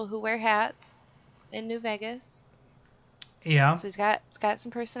like people who wear hats in New Vegas. Yeah. So he's got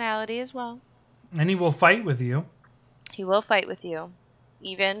some personality as well. And he will fight with you. He will fight with you.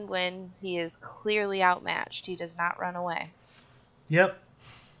 Even when he is clearly outmatched, he does not run away. Yep.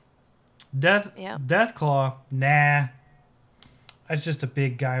 Deathclaw, nah. That's just a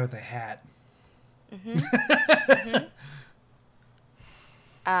big guy with a hat.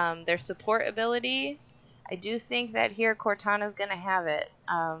 Their support ability, I do think that here Cortana's gonna have it.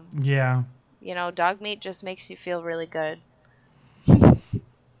 Yeah. You know, dog meat just makes you feel really good.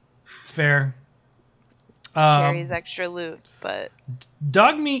 It's fair. Carries extra loot, but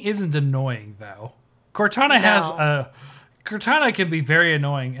dog meat isn't annoying though. Cortana Cortana can be very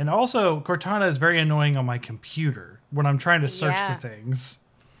annoying, and also Cortana is very annoying on my computer when I'm trying to search for things.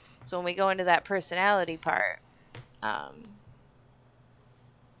 So when we go into that personality part,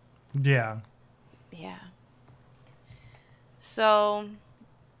 Yeah. Yeah. So,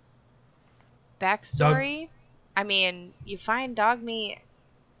 Dog. backstory. I mean, you find dog meat.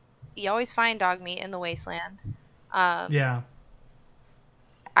 You always find dog meat in the wasteland. Um, Yeah.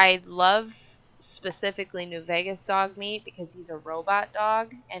 I love specifically New Vegas dog meat because he's a robot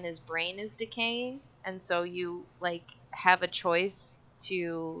dog and his brain is decaying, and so you like have a choice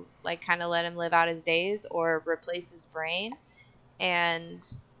to like kind of let him live out his days or replace his brain,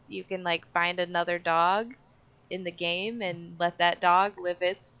 and you can like find another dog in the game and let that dog live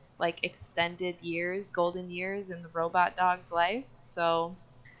its like extended years, golden years in the robot dog's life. So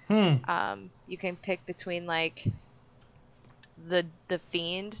Hmm. you can pick between like the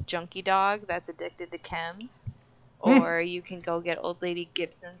fiend junkie dog that's addicted to chems, Hmm. or you can go get old lady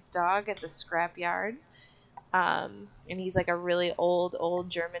Gibson's dog at the scrapyard. And he's like a really old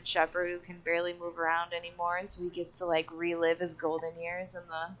German Shepherd who can barely move around anymore, and so he gets to like relive his golden years in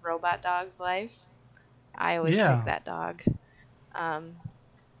the robot dog's life. I always pick Yeah. that dog. Um,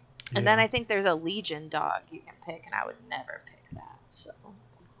 and then Yeah. I think there's a Legion dog you can pick, and I would never pick that.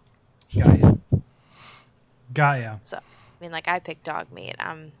 Got ya. Got ya. So I mean, like I pick dog meat.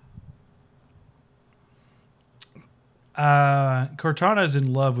 Cortana's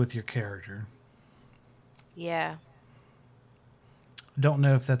in love with your character. Yeah. Don't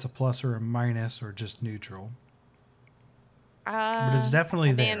know if that's a plus or a minus or just neutral. But it's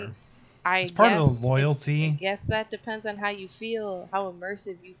definitely there. It's part of the loyalty. I guess that depends on how you feel, how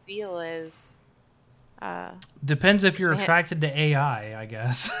immersive you feel is. Depends if you're attracted to AI, I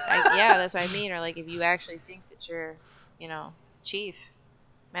guess. Yeah, that's what I mean. Or like if you actually think that you're,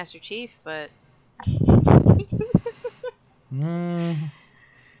 Master Chief, but.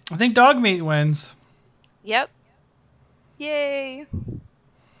 I think dog meat wins. Yep. Yay.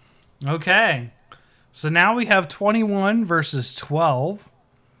 Okay. So now we have 21 versus 12.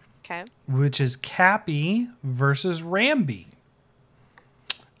 Okay. Which is Cappy versus Ramby.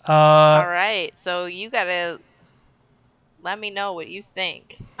 All right. So you got to let me know what you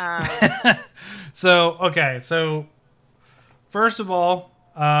think. So first of all,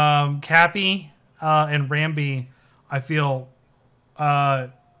 Cappy and Ramby, I feel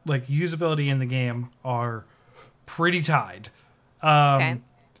like usability in the game are pretty tied. Okay.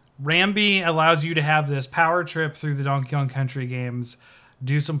 Ramby allows you to have this power trip through the Donkey Kong Country games,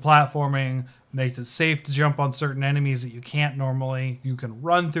 do some platforming, makes it safe to jump on certain enemies that you can't normally. You can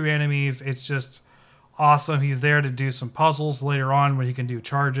run through enemies. It's just awesome. He's there to do some puzzles later on when he can do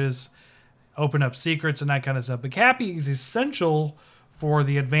charges, open up secrets and that kind of stuff. But Cappy is essential for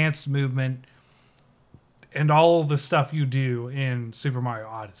the advanced movement and all the stuff you do in Super Mario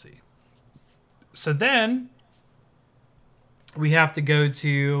Odyssey. So then we have to go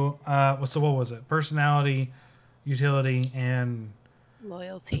to, so what was it? Personality, utility, and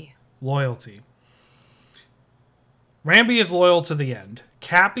Loyalty. Ramby is loyal to the end.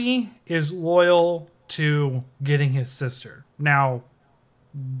 Cappy is loyal to getting his sister. Now,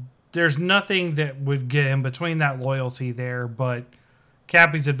 there's nothing that would get in between that loyalty there, but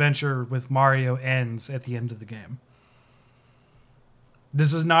Cappy's adventure with Mario ends at the end of the game.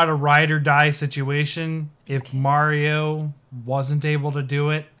 This is not a ride or die situation. If Mario wasn't able to do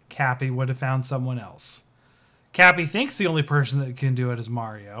it, Cappy would have found someone else. Cappy thinks the only person that can do it is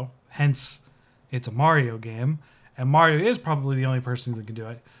Mario. Hence, it's a Mario game. And Mario is probably the only person that can do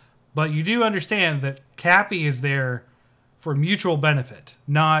it. But you do understand that Cappy is there for mutual benefit,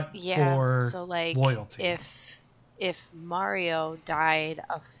 not for so like loyalty. If Mario died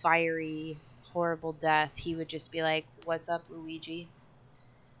a fiery, horrible death, he would just be like, "What's up, Luigi?"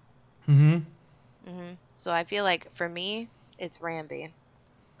 So I feel like for me, it's Ramby.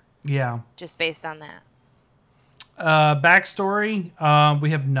 Yeah. Just based on that. Backstory, we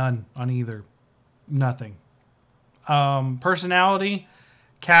have none on either. Nothing. Personality,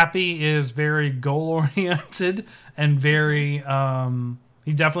 Cappy is very goal-oriented and very...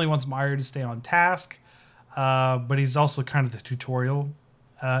 he definitely wants Mario to stay on task, but he's also kind of the tutorial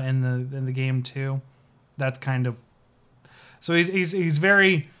in the game, too. That's kind of... So he's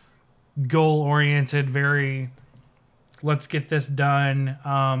very goal-oriented, very... Let's get this done.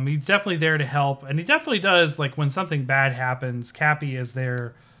 He's definitely there to help. And he definitely does, like, when something bad happens, Cappy is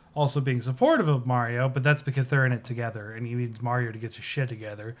there also being supportive of Mario, but that's because they're in it together. And he needs Mario to get his shit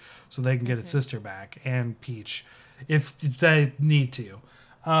together so they can get his sister back. And Peach, if they need to.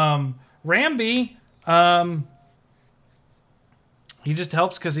 Ramby, he just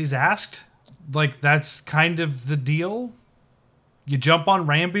helps because he's asked. Like, that's kind of the deal. You jump on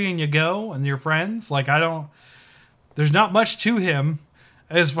Ramby and you go, and you're friends. Like, there's not much to him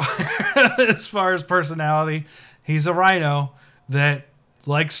as far as personality. He's a rhino that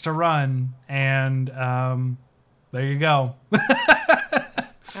likes to run, and there you go.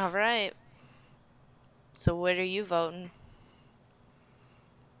 All right. So what are you voting?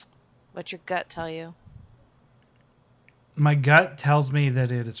 What's your gut tell you? My gut tells me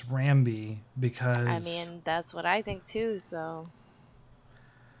that it is Ramby because I mean, that's what I think too, so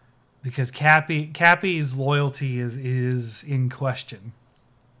because Cappy's loyalty is in question.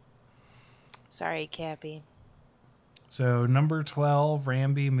 sorry, Cappy. So number 12,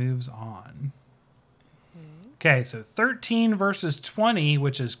 Ramby moves on. Okay, so 13 versus 20,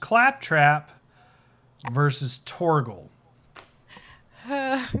 which is Claptrap versus Torgal.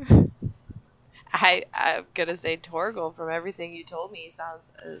 I'm gonna say Torgal. From everything you told me,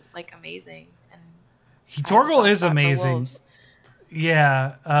 sounds like amazing. And Torgal is amazing.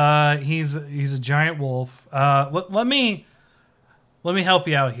 Yeah, he's a giant wolf. Let me help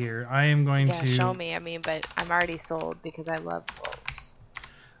you out here. I am going to show me. I mean, but I'm already sold because I love wolves.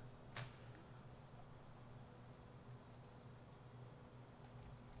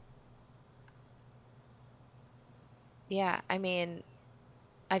 Yeah, I mean,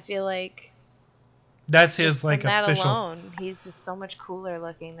 I feel like that's his like that official. Alone, he's just so much cooler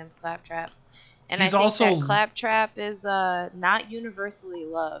looking than Claptrap, and He's I think also that Claptrap is not universally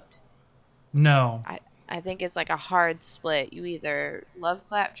loved. No, I think it's like a hard split. You either love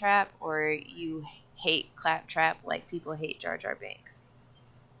Claptrap or you hate Claptrap, like people hate Jar Jar Binks.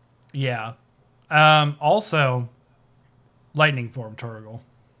 Yeah. Also, lightning form Torgal.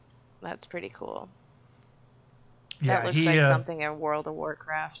 That's pretty cool. Yeah, that looks like something in World of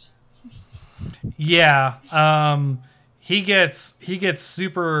Warcraft. Yeah. He gets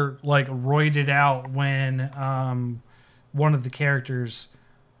super like roided out when one of the characters.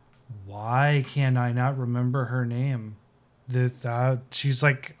 Why can I not remember her name? She's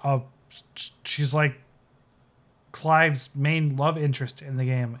like Clive's main love interest in the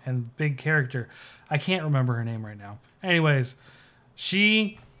game and big character. I can't remember her name right now. Anyways,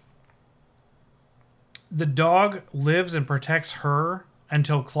 the dog lives and protects her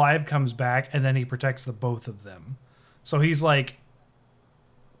until Clive comes back, and then he protects the both of them. So he's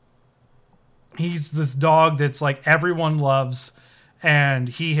this dog that's like everyone loves, and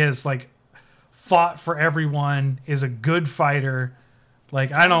he has like fought for everyone, is a good fighter.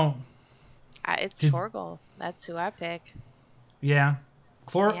 Like it's Torgal. That's who I pick. Yeah.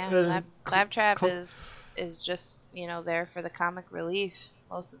 Claptrap is just, there for the comic relief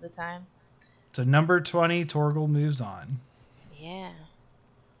most of the time. So number 20, Torgal moves on. Yeah.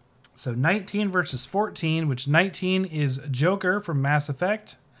 So 19 versus 14, which 19 is Joker from Mass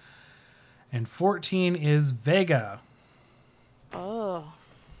Effect, and 14 is Vega. Oh,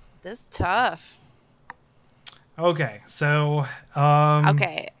 this is tough. Okay, so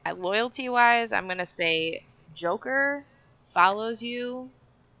loyalty-wise, I'm gonna say Joker follows you.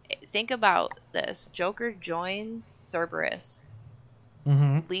 Think about this: Joker joins Cerberus,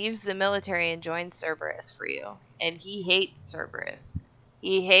 leaves the military and joins Cerberus for you, and he hates Cerberus.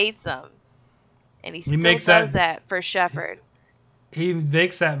 He hates him, and he still does that for Shepard. He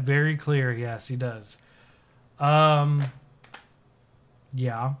makes that very clear. Yes, he does. Yeah,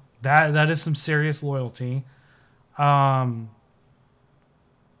 that is some serious loyalty. The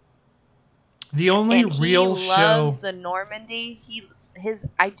only real show. He loves the Normandy.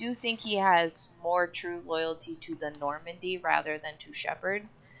 I do think he has more true loyalty to the Normandy rather than to Shepard.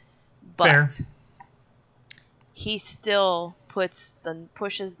 But fair. He still pushes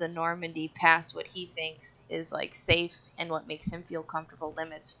the Normandy past what he thinks is like safe and what makes him feel comfortable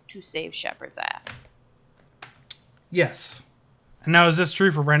limits to save Shepard's ass. Yes. Now, is this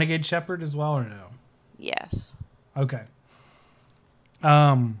true for Renegade Shepard as well, or no? Yes. Okay.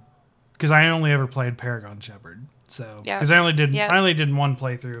 Because I only ever played Paragon Shepard, so because I only did one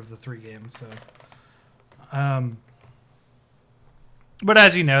playthrough of the 3 games, so. But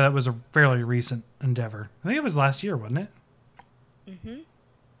as you know, that was a fairly recent endeavor. I think it was last year, wasn't it? Mm-hmm.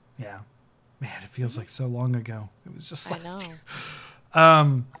 Yeah. Man, it feels like so long ago. It was just last year.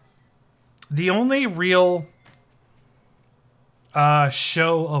 The only real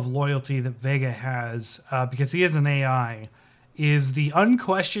show of loyalty that Vega has, because he is an AI, is the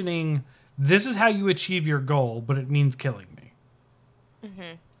unquestioning, this is how you achieve your goal, but it means killing me.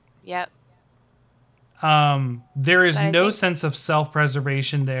 Mm-hmm. Yep. There is no sense of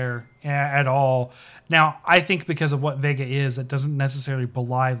self-preservation there at all. Now, I think because of what Vega is, it doesn't necessarily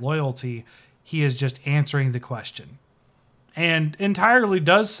belie loyalty. He is just answering the question. And entirely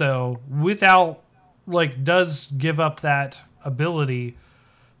does so without, does give up that ability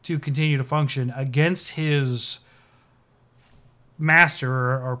to continue to function against his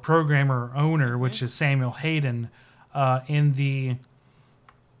master or programmer or owner, which is Samuel Hayden, in the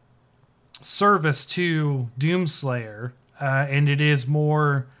service to Doomslayer, and it is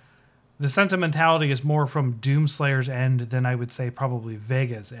more. The sentimentality is more from Doomslayer's end than I would say probably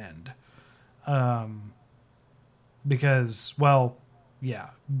Vega's end. Because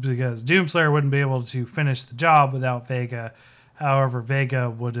Doomslayer wouldn't be able to finish the job without Vega. However, Vega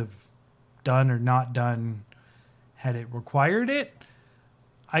would have done or not done had it required it,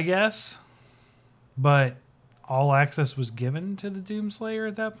 I guess. But all access was given to the Doomslayer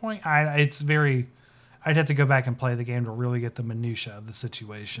at that point. I'd have to go back and play the game to really get the minutia of the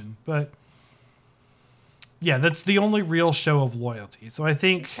situation. But yeah, that's the only real show of loyalty. So I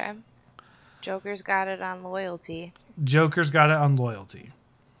think Joker's got it on loyalty.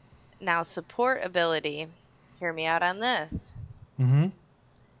 Now, support ability. Hear me out on this. Mm-hmm.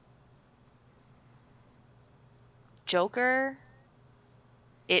 Joker,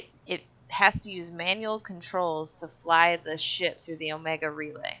 it has to use manual controls to fly the ship through the Omega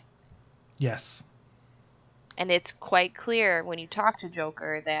Relay. Yes. And it's quite clear when you talk to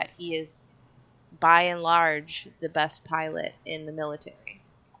Joker that he is, by and large, the best pilot in the military.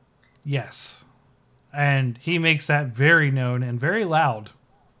 Yes. And he makes that very known and very loud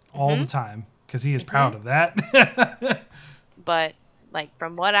all the time because he is proud of that. But, like,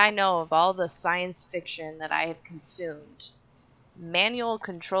 from what I know of all the science fiction that I have consumed, manual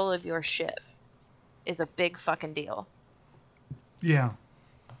control of your ship is a big fucking deal. Yeah.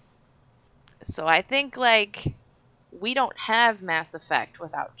 So I think, like, we don't have Mass Effect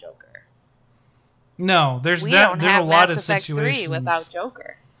without Joker. No, there's a lot Mass of Effect situations 3 without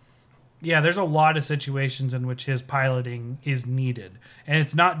Joker. Yeah, there's a lot of situations in which his piloting is needed. And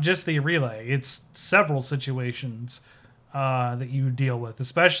it's not just the relay. It's several situations that you deal with,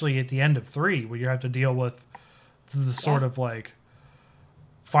 especially at the end of 3, where you have to deal with the sort of, like,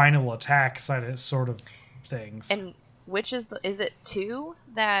 final attack sort of things. And which is it 2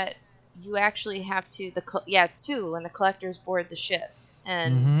 that you actually have to... it's 2 when the collectors board the ship.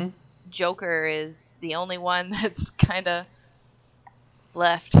 And Joker is the only one that's kind of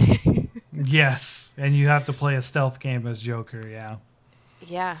left. Yes, and you have to play a stealth game as Joker, yeah.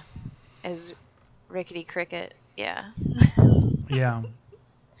 Yeah, as Rickety Cricket, yeah. Yeah.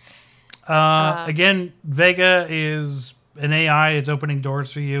 Again, Vega is an AI. It's opening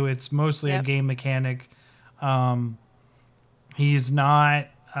doors for you. It's mostly a game mechanic. He's not...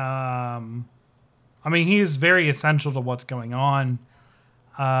 he is very essential to what's going on.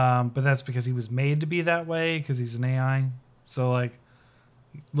 But that's because he was made to be that way, because he's an AI. So, like,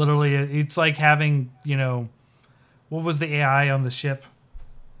 literally, it's like having, what was the AI on the ship?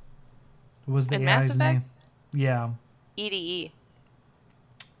 What was the In AI's Mass Effect? name? Yeah. EDE.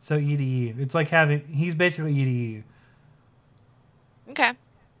 So EDE. It's like he's basically EDE. Okay.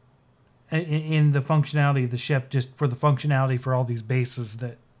 In the functionality of the ship, just for the functionality for all these bases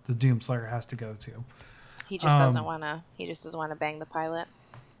that the Doomslayer has to go to. He just doesn't want to. He just doesn't want to bang the pilot.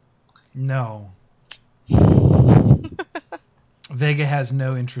 No. Vega has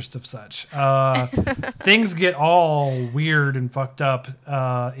no interest of such. Things get all weird and fucked up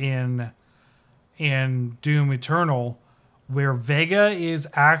in Doom Eternal, where Vega is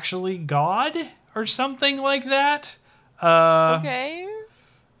actually God or something like that. Okay.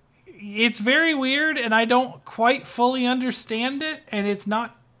 It's very weird, and I don't quite fully understand it, and it's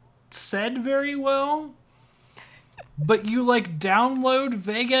not said very well. But you, like, download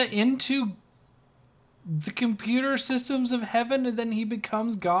Vega into the computer systems of heaven, and then he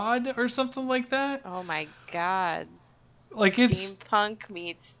becomes God or something like that. Oh my god. Like, it's steampunk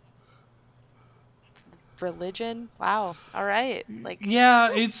meets religion. Wow. All right. Like,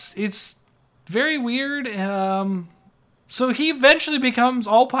 yeah, it's very weird. So he eventually becomes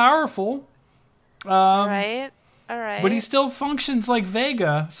all powerful. all right. But he still functions like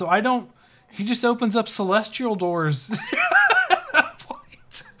Vega, so he just opens up celestial doors. At that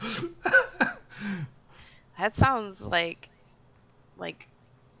point. That sounds like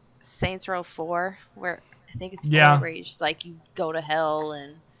Saints Row 4, where I think it's 4, where you just, like, you go to hell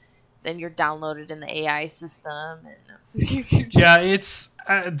and then you're downloaded in the AI system. And yeah, it's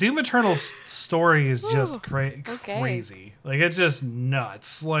Doom Eternal's story is just crazy. Like, it's just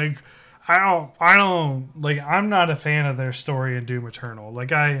nuts. Like, I don't like. I'm not a fan of their story in Doom Eternal.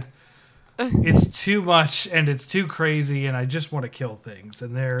 Like, it's too much and it's too crazy, and I just want to kill things.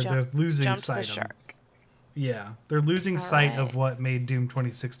 And they're losing sight of it. Yeah, they're losing sight of what made Doom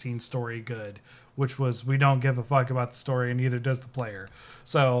 2016 story good, which was we don't give a fuck about the story, and neither does the player.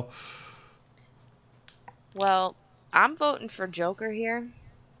 So, well, I'm voting for Joker here.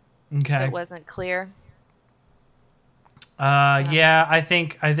 Okay, it wasn't clear. Yeah, I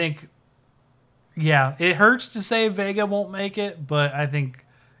think. Yeah, it hurts to say Vega won't make it, but I think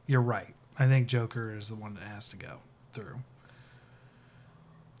you're right. I think Joker is the one that has to go through.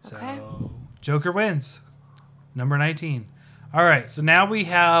 So Okay. Joker wins. Number 19. All right. So now we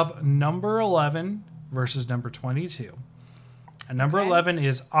have number 11 versus number 22. And number 11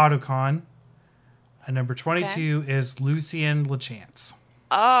 is Otacon. And number 22 is Lucien LeChance.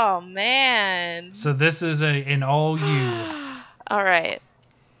 Oh, man. So this is an all you. All right.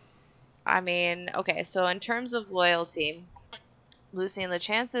 I mean, okay, so in terms of loyalty, Lucien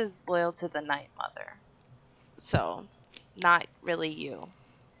LeChance is loyal to the Night Mother. So, not really you.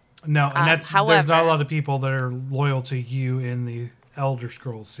 No, and however, there's not a lot of people that are loyal to you in the Elder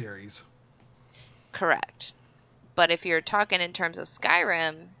Scrolls series. Correct. But if you're talking in terms of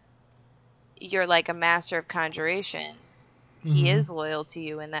Skyrim, you're like a master of conjuration. Mm-hmm. He is loyal to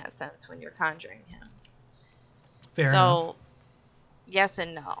you in that sense when you're conjuring him. Fair enough. Yes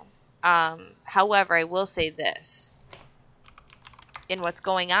and no. However, I will say this. In what's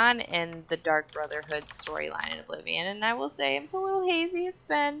going on in the Dark Brotherhood storyline in Oblivion, and I will say it's a little hazy. It's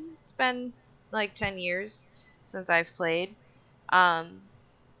been like 10 years since I've played.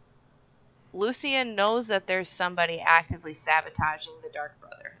 Lucien knows that there's somebody actively sabotaging the Dark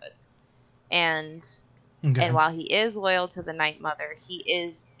Brotherhood. And while he is loyal to the Night Mother, he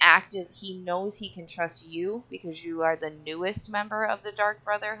is active. He knows he can trust you because you are the newest member of the Dark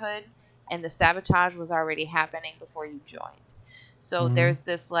Brotherhood, and the sabotage was already happening before you joined. So there's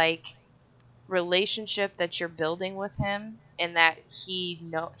this like relationship that you're building with him, and that he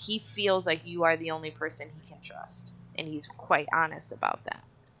feels like you are the only person he can trust, and he's quite honest about that.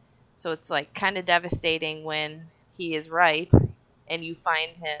 So it's like kind of devastating when he is right and you find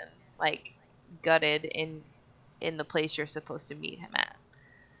him like gutted in the place you're supposed to meet him at.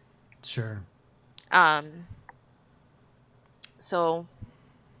 Sure. So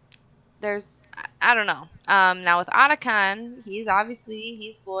there's, I don't know. Now with Otacon, he's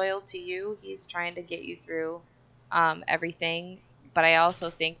loyal to you. He's trying to get you through everything. But I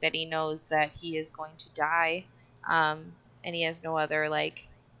also think that he knows that he is going to die. And he has no other like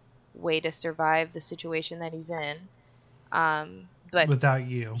way to survive the situation that he's in. But without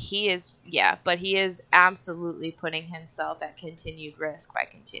you, but he is absolutely putting himself at continued risk by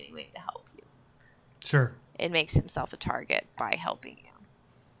continuing to help you. Sure. It makes himself a target by helping you.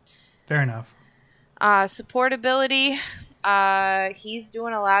 Fair enough. Supportability. Otacon's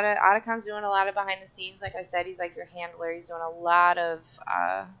doing a lot of behind the scenes. Like I said, he's like your handler. He's doing a lot of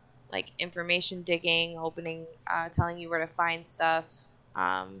like information digging, telling you where to find stuff,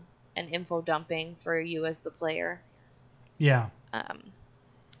 and info dumping for you as the player. Yeah.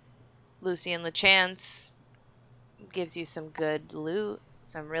 Lucien LeChance gives you some good loot,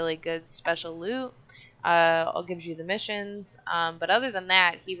 some really good special loot. Gives you the missions. But other than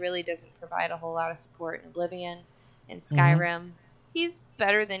that, he really doesn't provide a whole lot of support in Oblivion. In Skyrim, he's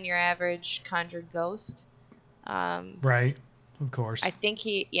better than your average conjured ghost. Right, of course. I think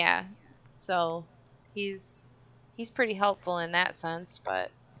so he's pretty helpful in that sense, but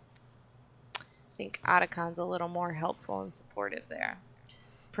I think Otacon's a little more helpful and supportive there.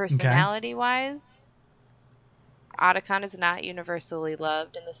 Personality-wise, Otacon is not universally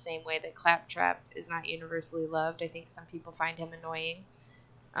loved in the same way that Claptrap is not universally loved. I think some people find him annoying.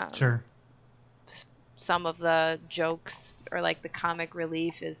 Sure. Some of the jokes or like the comic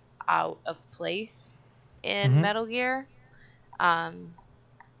relief is out of place in Metal Gear. And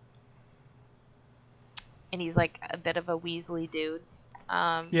he's like a bit of a Weasley dude.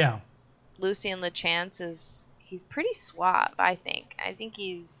 Yeah. Lucien LeChance he's pretty suave, I think. I think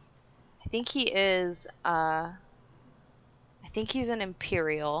he's an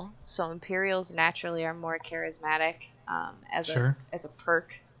Imperial. So Imperials naturally are more charismatic as a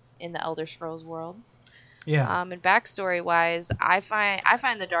perk in the Elder Scrolls world. Yeah. And backstory wise, I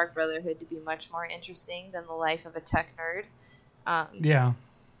find the Dark Brotherhood to be much more interesting than the life of a tech nerd. Yeah.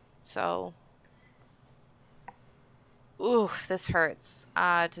 So, this hurts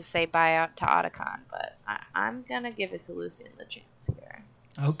to say bye to Otacon, but I'm gonna give it to Lucien LeChance here.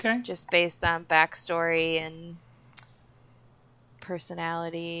 Okay. Just based on backstory and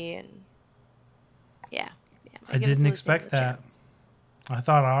personality, and yeah. I didn't expect that. I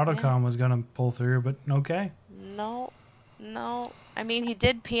thought Otacon was going to pull through, but okay. No. I mean, he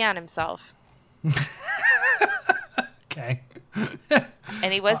did pee on himself. Okay.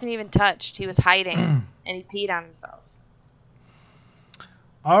 And he wasn't even touched. He was hiding, and he peed on himself.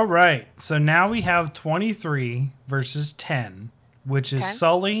 All right. So now we have 23 versus 10, which is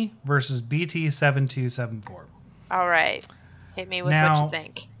Sully versus BT7274. All right. Hit me with what you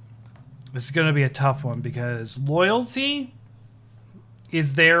think. This is going to be a tough one because loyalty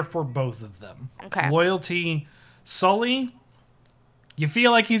is there for both of them. Okay. Loyalty, Sully You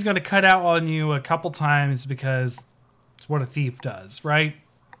feel like he's going to cut out on you a couple times because it's what a thief does, right?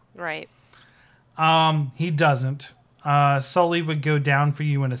 Right. He doesn't. Sully would go down for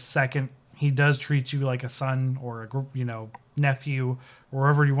you in a second. He does treat you like a son or a nephew, or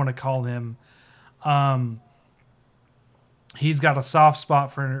whatever you want to call him. He's got a soft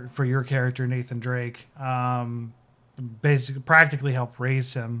spot for your character, Nathan Drake. Basically, practically helped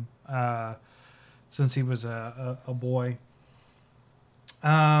raise him since he was a boy.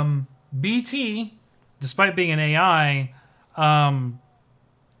 BT, despite being an AI,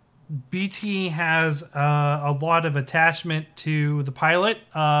 BT has a lot of attachment to the pilot.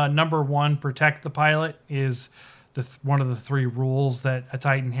 Number one, protect the pilot is one of the 3 rules that a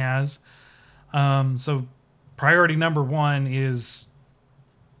Titan has. So priority number 1 is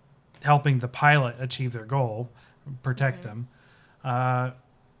helping the pilot achieve their goal, protect them. I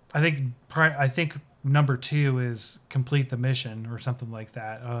think number 2 is complete the mission or something like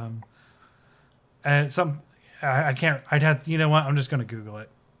that. I can't. I'd have. You know what? I'm just going to Google it.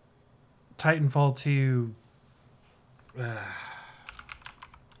 Titanfall 2.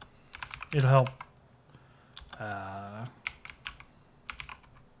 It'll help.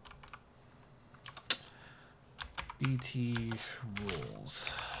 BT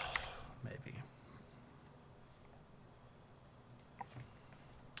rules. Maybe.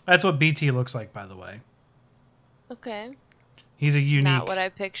 That's what BT looks like, by the way. Okay. He's a unique. Not what I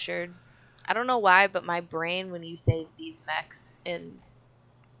pictured. I don't know why, but my brain, when you say these mechs in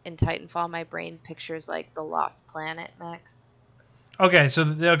Titanfall, my brain pictures like the Lost Planet mechs. Okay,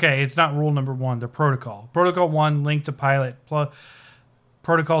 it's not rule number 1. The protocol. Protocol 1, link to pilot.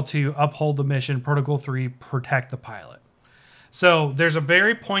 Protocol 2, uphold the mission. Protocol 3, protect the pilot. So there's a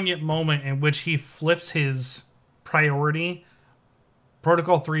very poignant moment in which he flips his priority.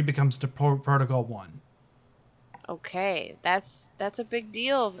 Protocol 3 becomes to Protocol 1. Okay, that's a big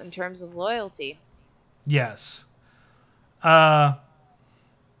deal in terms of loyalty. Yes. This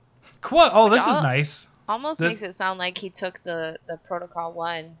is nice. Almost makes it sound like he took the Protocol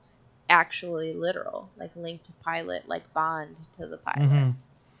 1 actually literal, like link to pilot, like bond to the pilot. Mm-hmm.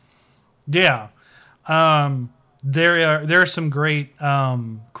 Yeah. There are some great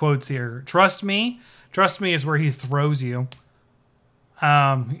quotes here. Trust me is where he throws you.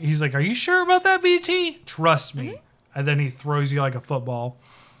 He's like, "Are you sure about that, BT? Trust me." Mm-hmm. And then he throws you like a football.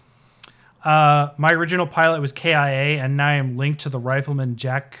 My original pilot was KIA, and now I am linked to the rifleman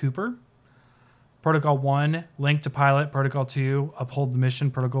Jack Cooper. Protocol 1, link to pilot. Protocol 2, uphold the mission.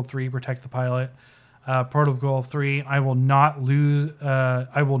 Protocol 3, protect the pilot. Protocol 3, I will not lose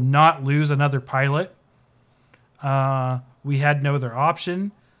another pilot. We had no other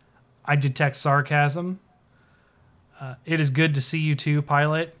option. I detect sarcasm. It is good to see you too,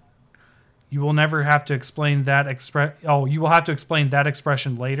 pilot. You will never have to explain that you will have to explain that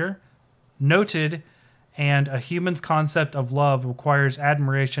expression later. Noted, and a human's concept of love requires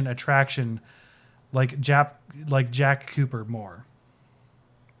admiration, attraction, like Jack Cooper more.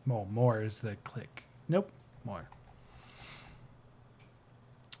 Well, more is the click. Nope, more.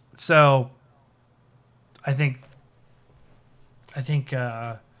 So, I think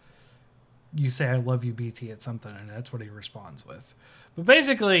you say "I love you, BT" at something, and that's what he responds with. But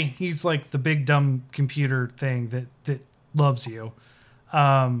basically, he's like the big dumb computer thing that loves you,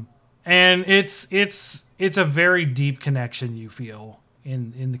 and it's a very deep connection you feel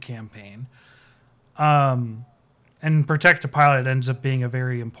in the campaign. And protect a pilot ends up being a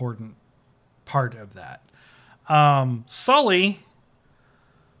very important part of that. Sully,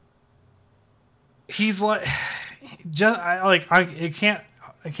 he's like, I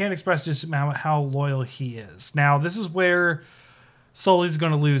can't express just how loyal he is. Now, this is where Sully's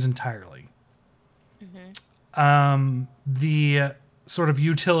going to lose entirely. Mm-hmm. The sort of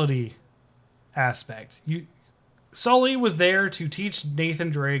utility aspect. Sully was there to teach Nathan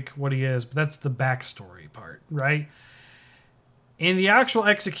Drake what he is, but that's the backstory part, right? In the actual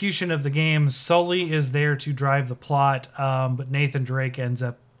execution of the game, Sully is there to drive the plot, but Nathan Drake ends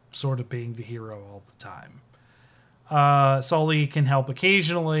up sort of being the hero all the time. Sully can help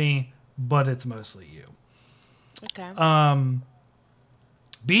occasionally, but it's mostly you. Okay.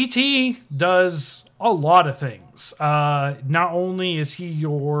 BT does a lot of things. Not only is he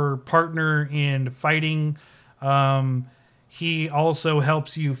your partner in fighting, he also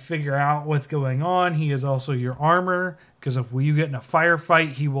helps you figure out what's going on. He is also your armor, because if you get in a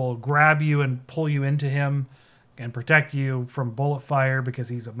firefight, he will grab you and pull you into him and protect you from bullet fire because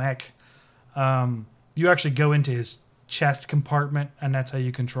he's a mech. You actually go into his chest compartment, and that's how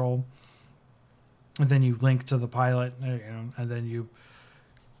you control. And then you link to the pilot, and then you,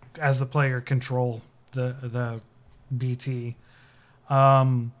 as the player, control the BT.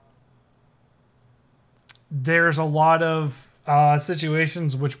 There's a lot of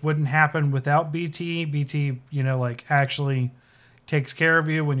situations which wouldn't happen without BT. BT, like actually takes care of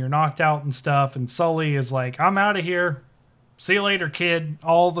you when you're knocked out and stuff. And Sully is like, I'm out of here. See you later, kid.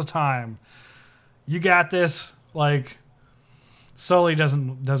 All the time. You got this. Like, Sully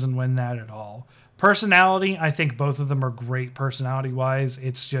doesn't win that at all. Personality, I think both of them are great personality-wise.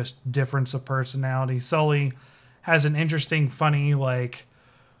 It's just difference of personality. Sully has an interesting, funny, like,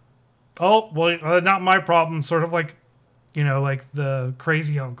 oh, well, not my problem. Sort of like, like the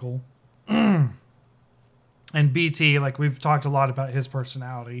crazy uncle. And BT, like we've talked a lot about his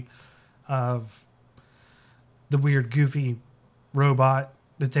personality of the weird, goofy robot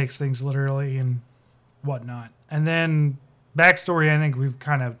that takes things literally and whatnot. And then backstory, I think we've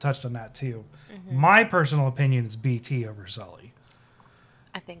kind of touched on that too. Mm-hmm. My personal opinion is BT over Sully.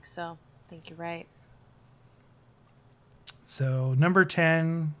 I think so. I think you're right. So number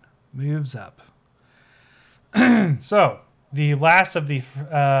 10 moves up. So the last of the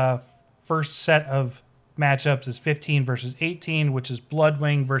first set of matchups is 15 versus 18, which is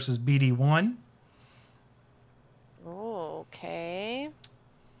Bloodwing versus BD1. Okay.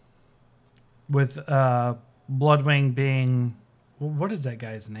 With Bloodwing being, what is that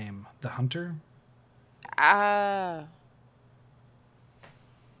guy's name? The hunter? Because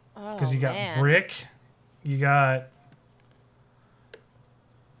you got Brick, you got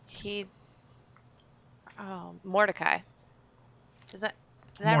Mordecai. Is that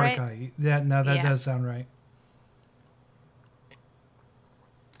Mordecai. right? That does sound right.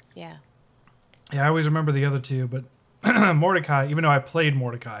 Yeah. Yeah, I always remember the other two, but Mordecai, even though I played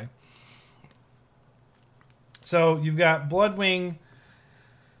Mordecai. So you've got Bloodwing,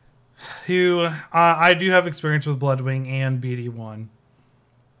 who I do have experience with Bloodwing and BD1.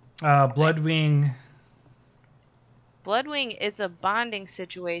 Bloodwing, it's a bonding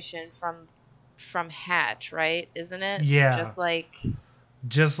situation from Hatch, right? Isn't it? Yeah.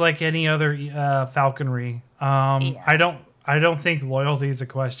 Just like any other falconry. Yeah. I don't think loyalty is a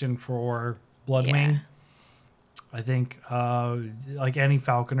question for Bloodwing. Yeah. I think like any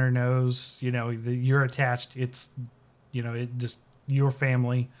falconer knows, you're attached. It's, it just your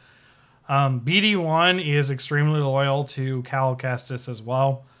family. BD1 is extremely loyal to Cal Kestis as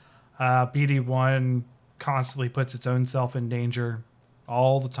well. BD1 constantly puts its own self in danger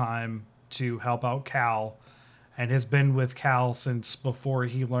all the time to help out Cal, and has been with Cal since before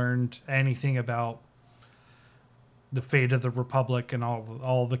he learned anything about the fate of the Republic and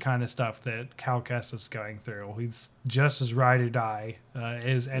all the kind of stuff that Cal Kestis is going through. He's just as ride or die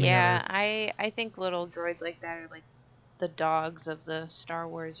as any other. Yeah, I think little droids like that are like the dogs of the Star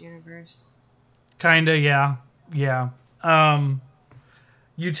Wars universe. Kinda, yeah. Yeah.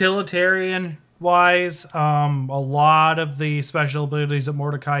 Utilitarian wise, a lot of the special abilities that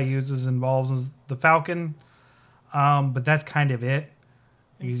Mordecai uses involves the Falcon, but that's kind of it.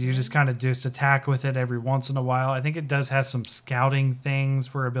 You just kind of just attack with it every once in a while. I think it does have some scouting things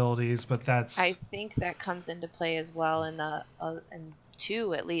for abilities, but I think that comes into play as well in in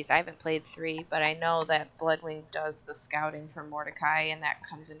 2 at least. I haven't played 3, but I know that Bloodwing does the scouting for Mordecai, and that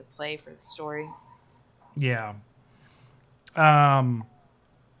comes into play for the story. Yeah.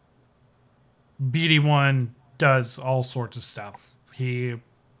 BD1 does all sorts of stuff. He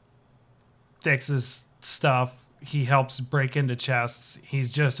fixes stuff. He helps break into chests. He's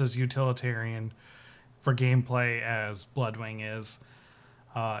just as utilitarian for gameplay as Bloodwing is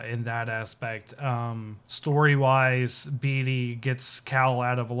in that aspect. Story-wise, BD gets Cal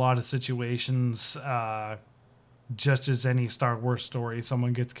out of a lot of situations, just as any Star Wars story.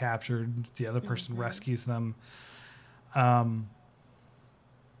 Someone gets captured, the other person rescues them.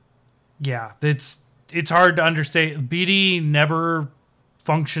 Yeah, it's hard to understand. BD never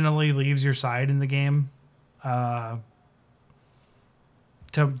functionally leaves your side in the game. To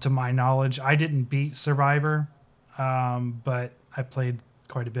my knowledge, I didn't beat Survivor, but I played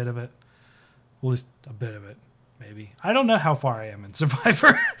quite a bit of it. At least a bit of it, maybe. I don't know how far I am in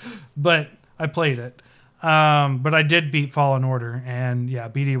Survivor, but I played it. But I did beat Fallen Order, and yeah,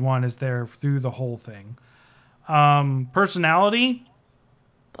 BD1 is there through the whole thing. Personality?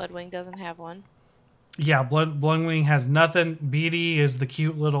 Bloodwing doesn't have one. Yeah, Bloodwing has nothing. BD is the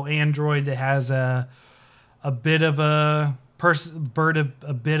cute little android that has a bit of a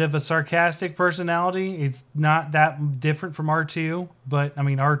bit of a sarcastic personality. It's not that different from R2, but I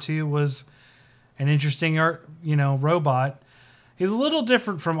mean R2 was an interesting robot. He's a little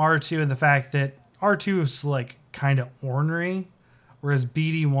different from R2 in the fact that R2 is like kind of ornery, whereas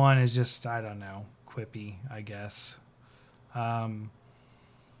BD1 is just, I don't know, quippy, I guess.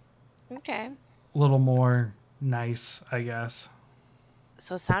 Okay. A little more nice, I guess.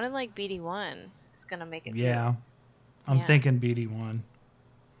 So it sounded like BD1 is going to make it Yeah. through. I'm thinking BD1.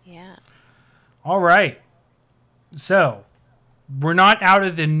 Yeah. All right. So, we're not out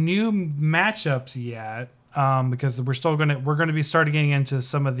of the new matchups yet because we're going to be starting getting into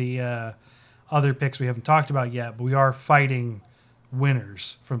some of the other picks we haven't talked about yet, but we are fighting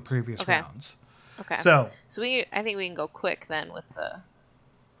winners from previous rounds. Okay. So I think we can go quick then with the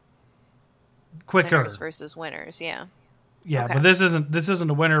quicker winners versus winners. Yeah. Yeah, okay. But this isn't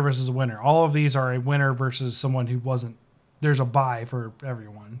a winner versus a winner. All of these are a winner versus someone who wasn't. There's a bye for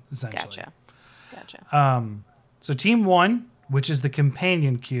everyone essentially. Gotcha. So team 1, which is the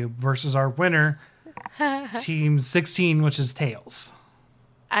companion cube, versus our winner, team 16, which is tails.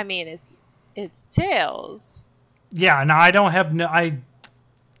 I mean, it's tails. Yeah, no, I don't have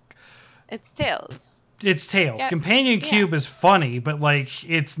It's tails. It's tails. Yeah. Companion cube is funny, but like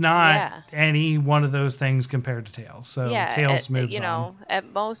it's not any one of those things compared to tails. So tails moves on.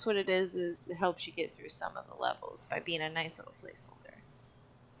 At most, what it is it helps you get through some of the levels by being a nice little placeholder.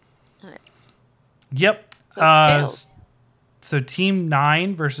 Yep. So it's tails. So team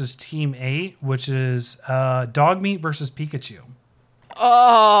 9 versus team 8, which is dog meat versus Pikachu.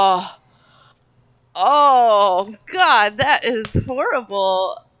 Oh God, that is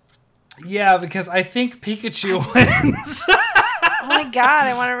horrible. Yeah, because I think Pikachu wins. Oh my God,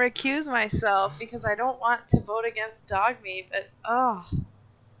 I want to recuse myself because I don't want to vote against dog meat, but now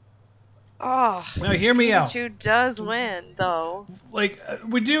hear me out. Pikachu does win, though. Like,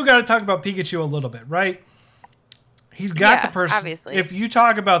 we do got to talk about Pikachu a little bit, right? He's got the person. Obviously. If you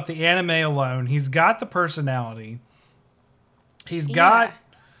talk about the anime alone, he's got the personality. He's got.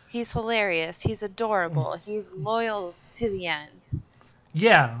 He's hilarious. He's adorable. He's loyal to the end.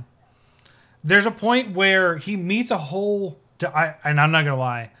 Yeah. There's a point where he meets a whole. And I'm not gonna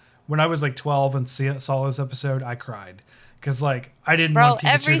lie. When I was like 12 and saw this episode, I cried because like I didn't want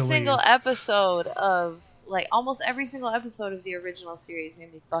Pikachu every to single leave. episode of almost every single episode of the original series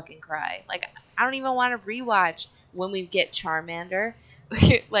made me fucking cry. Like I don't even want to rewatch when we get Charmander.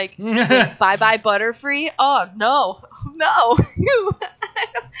 Like bye bye Butterfree. Oh no.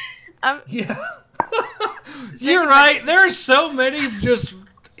 Yeah. You're right. There are so many just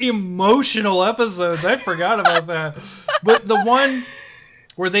emotional episodes. I forgot about that. But the one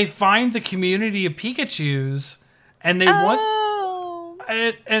where they find the community of Pikachus and they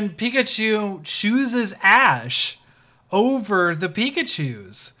and Pikachu chooses Ash over the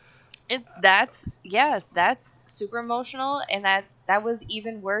Pikachus. That's super emotional, and that was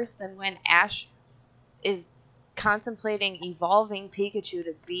even worse than when Ash is contemplating evolving Pikachu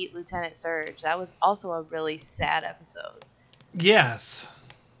to beat Lieutenant Surge. That was also a really sad episode. Yes.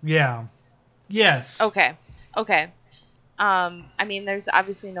 Yeah. Yes. Okay. I mean, there's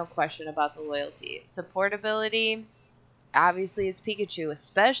obviously no question about the loyalty. Supportability, obviously it's Pikachu,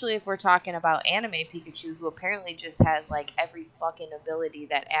 especially if we're talking about anime Pikachu, who apparently just has like every fucking ability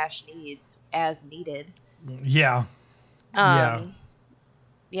that Ash needs as needed. Yeah.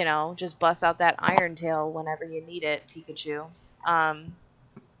 Just bust out that Iron Tail whenever you need it, Pikachu.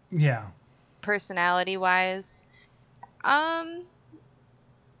 Yeah. Personality wise, I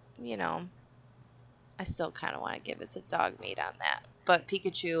still kind of want to give it to dog meat on that. But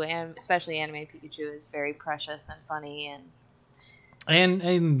Pikachu, and especially anime Pikachu, is very precious and funny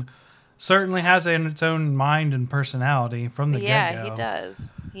and certainly has its own mind and personality from the get-go. Yeah,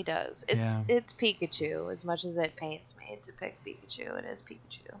 he does. It's Pikachu. As much as it pains me to pick Pikachu, it is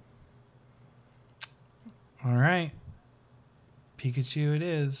Pikachu. All right. Pikachu it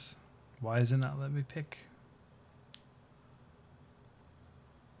is. Why does it not let me pick?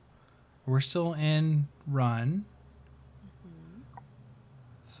 We're still in run. Mm-hmm.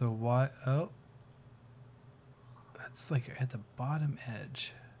 So what? Oh. That's like at the bottom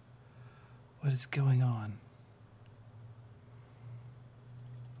edge. What is going on?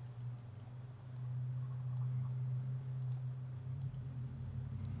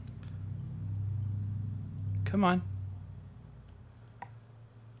 Come on.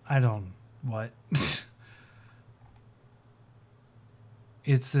 I don't. What?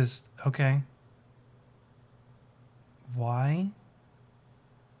 It's this. Okay. Why?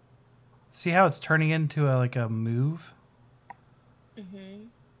 See how it's turning into a move? Mm-hmm.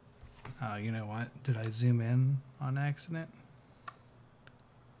 Oh, you know what? Did I zoom in on accident?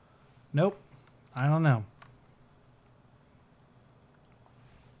 Nope. I don't know.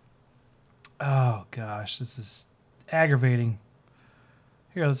 Oh, gosh. This is aggravating.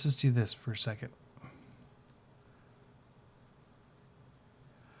 Here, let's just do this for a second.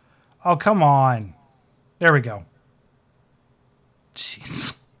 Oh, come on. There we go.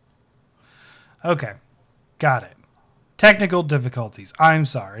 Jeez. Okay. Got it. Technical difficulties. I'm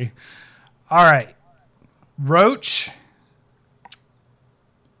sorry. All right. Roach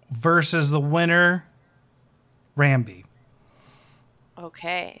versus the winner, Ramby.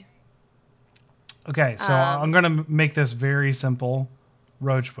 Okay. Okay, so I'm going to make this very simple.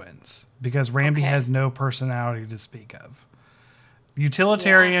 Roach wins because Ramby has no personality to speak of.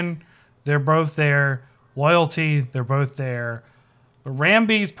 Utilitarian, they're both there. Loyalty, they're both there. But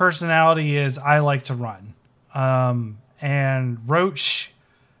Ramby's personality is I like to run. And Roach,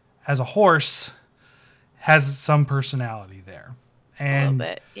 as a horse, has some personality there. And a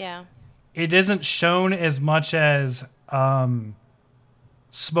little bit, yeah. It isn't shown as much as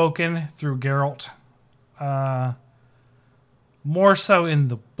spoken through Geralt. More so in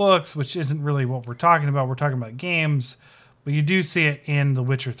the books, which isn't really what we're talking about. We're talking about games. But you do see it in The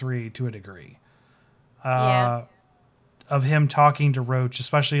Witcher 3 to a degree. Of him talking to Roach,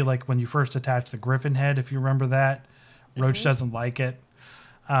 especially like when you first attach the griffin head, if you remember that. Roach doesn't like it.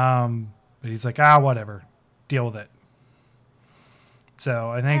 But he's like, whatever. Deal with it. So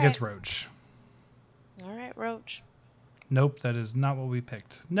I think it's Roach. All right, Roach. Nope, that is not what we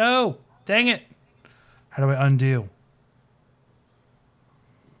picked. No! Dang it! How do I undo?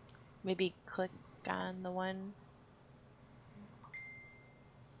 Maybe click on the one.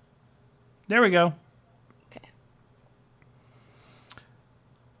 There we go. Okay.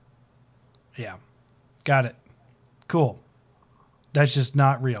 Yeah. Got it. Cool. That's just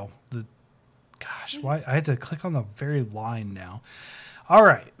not real. Why? I had to click on the very line now. All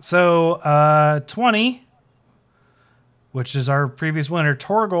right. So 20, which is our previous winner,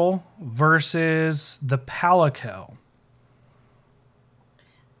 Torgal versus the Palico.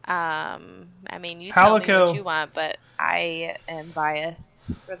 I mean, you tell me what you want, but I am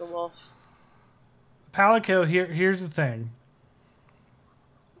biased for the wolf. Palico, here's the thing.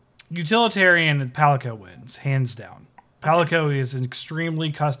 Utilitarian and Palico wins, hands down. Palico is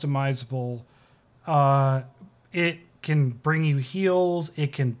extremely customizable. It can bring you heals.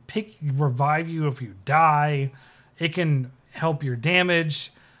 It can revive you if you die. It can help your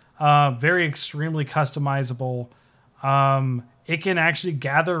damage. Very extremely customizable. It can actually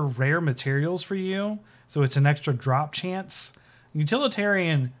gather rare materials for you, so it's an extra drop chance.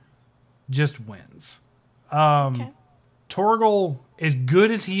 Utilitarian just wins. Torgal, as good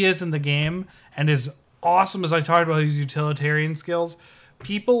as he is in the game, and as awesome as I talked about his utilitarian skills,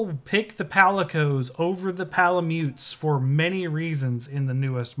 people pick the Palicos over the Palamutes for many reasons in the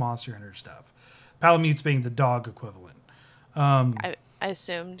newest Monster Hunter stuff. Palamutes being the dog equivalent. I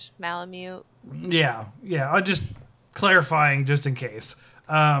assumed Malamute. Yeah. I'm just clarifying just in case.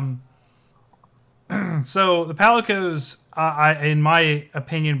 So the Palicos, in my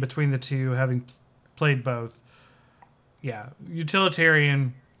opinion, between the two, having played both,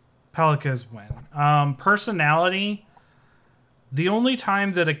 utilitarian, Palicos win. Personality, the only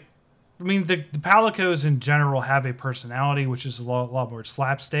time that the Palicos in general have a personality, which is a lot more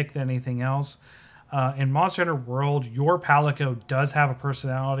slapstick than anything else. In Monster Hunter World, your Palico does have a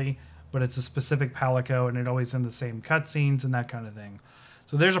personality, but it's a specific Palico, and it always in the same cutscenes and that kind of thing.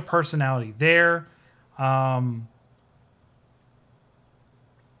 So there's a personality there.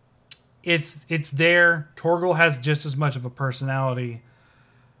 It's there. Torgal has just as much of a personality.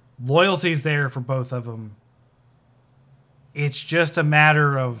 Loyalty's there for both of them. It's just a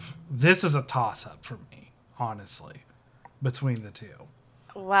matter of, this is a toss-up for me, honestly, between the two.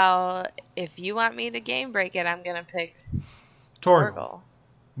 Well, if you want me to game break it, I'm going to pick Torgal.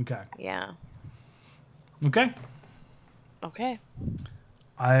 Okay. Yeah. Okay.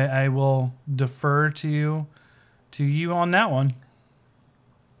 I will defer to you on that one.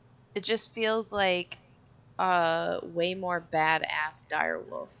 It just feels like a way more badass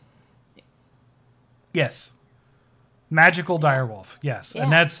direwolf. Yes. Magical direwolf. Yes. Yeah.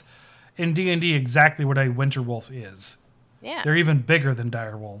 And that's in D&D exactly what a winter wolf is. Yeah. They're even bigger than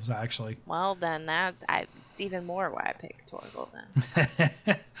direwolves, actually. Well, then it's even more why I picked Torgal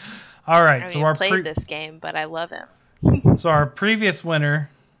then. All right. I played this game, but I love him. So our previous winner,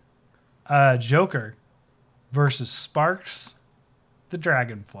 Joker versus Sparks the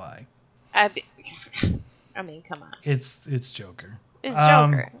Dragonfly. I mean, come on. It's Joker. It's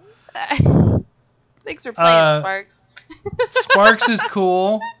Joker. Thanks for playing, Sparks. Sparks is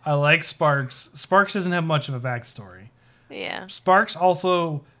cool. I like Sparks. Sparks doesn't have much of a backstory. Yeah. Sparks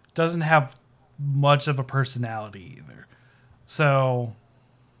also doesn't have much of a personality either. So,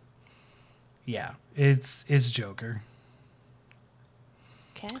 yeah, it's Joker.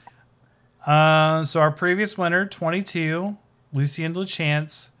 Okay. So our previous winner, 22, Lucien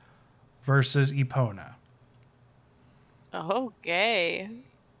LeChance versus Epona. Okay.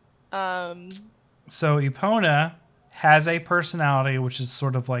 So Epona has a personality, which is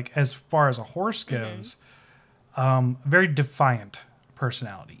sort of like, as far as a horse goes, very defiant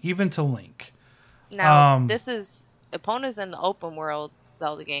personality, even to Link. Now, Epona's in the open world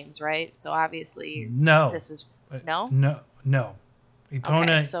Zelda games, right? So obviously, no, this is no. Epona.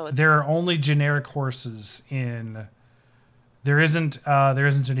 Okay, so there are only generic horses in. There isn't an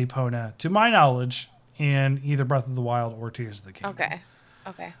Epona, to my knowledge, in either Breath of the Wild or Tears of the Kingdom.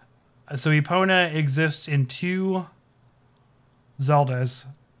 Okay. So Epona exists in 2 Zeldas,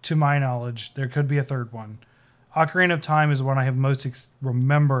 to my knowledge. There could be a third one. Ocarina of Time is the one I have most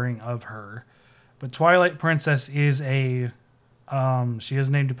remembering of her. But Twilight Princess is she is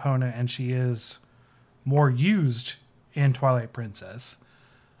named Epona, and she is more used in Twilight Princess.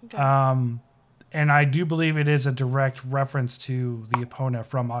 Okay. And I do believe it is a direct reference to the Epona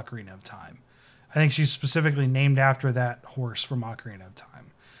from Ocarina of Time. I think she's specifically named after that horse from Ocarina of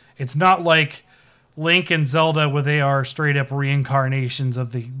Time. It's not like Link and Zelda where they are straight up reincarnations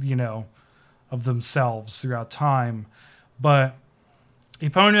of of themselves throughout time. But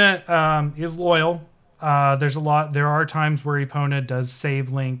Epona is loyal. There are times where Epona does save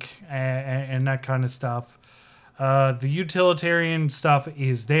Link and that kind of stuff. The utilitarian stuff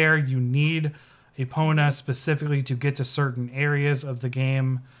is there. You need Epona specifically to get to certain areas of the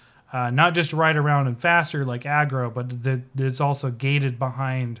game. Not just ride around and faster like aggro, but it's also gated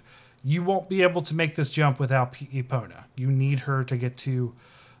behind. You won't be able to make this jump without Epona. You need her to get to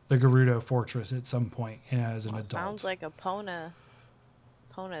the Gerudo Fortress at some point as an adult. Sounds like Epona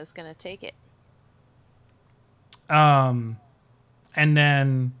is going to take it. And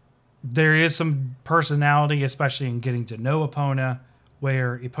then there is some personality, especially in getting to know Epona,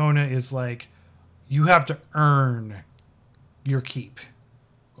 where Epona is like, you have to earn your keep.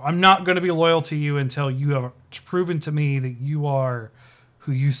 I'm not going to be loyal to you until you have proven to me that you are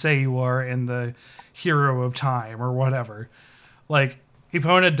who you say you are and the hero of time or whatever. Like,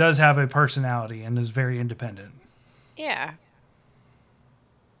 Epona does have a personality and is very independent. Yeah.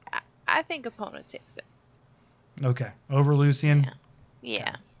 I think Epona takes it. Okay. Over Lucian?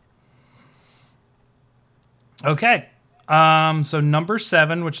 Yeah. Okay. So number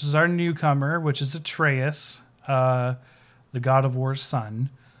 7, which is our newcomer, which is Atreus, the God of War's son,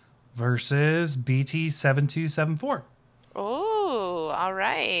 versus BT7274. Oh, all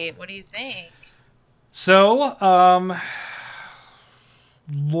right. What do you think? So,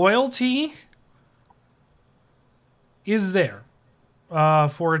 loyalty is there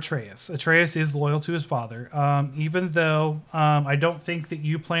for Atreus. Atreus is loyal to his father, even though I don't think that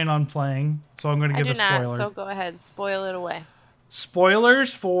you plan on playing. So I'm going to give a spoiler. I do not, so go ahead. Spoil it away.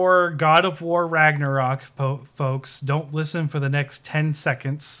 Spoilers for God of War Ragnarok, folks. Don't listen for the next 10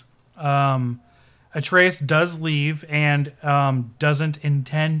 seconds. Atreus does leave and doesn't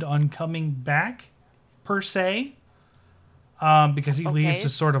intend on coming back, per se, because he leaves to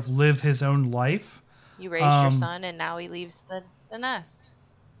sort of live his own life. You raised your son, and now he leaves the nest.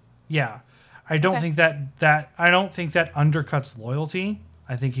 Yeah, I don't think that undercuts loyalty.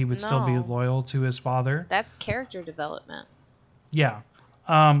 I think he would still be loyal to his father. That's character development. Yeah,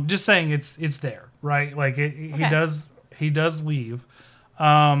 just saying it's there, right? Like he does leave.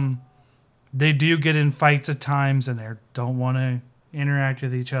 They do get in fights at times, and they don't want to interact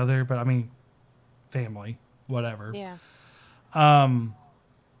with each other. But I mean, family, whatever. Yeah. I mean,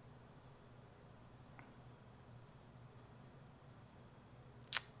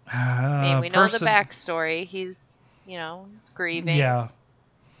 we know the backstory. He's, it's grieving. Yeah.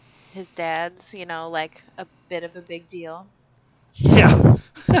 His dad's, like a bit of a big deal. Yeah.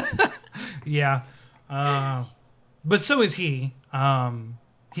 Yeah. But so is he.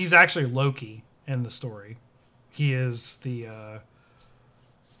 He's actually Loki in the story. He is the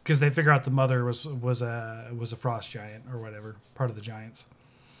because they figure out the mother was a frost giant or whatever, part of the giants.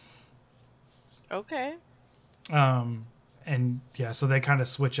 Okay. And yeah, so they kind of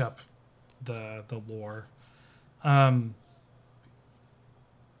switch up the lore.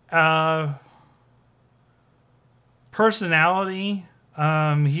 Personality.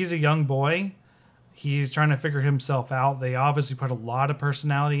 He's a young boy. He's trying to figure himself out. They obviously put a lot of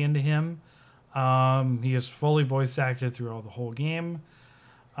personality into him. He is fully voice acted through the whole game.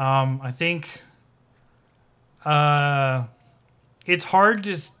 I think it's hard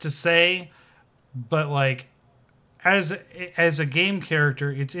to say, but like as a game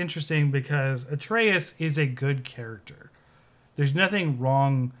character, it's interesting because Atreus is a good character. There's nothing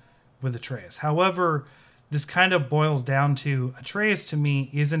wrong with Atreus. However, this kind of boils down to Atreus to me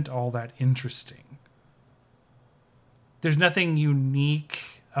isn't all that interesting. There's nothing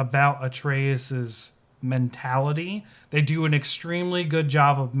unique about Atreus's mentality. They do an extremely good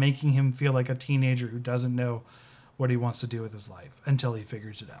job of making him feel like a teenager who doesn't know what he wants to do with his life until he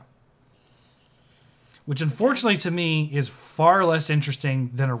figures it out. Which, unfortunately, to me, is far less interesting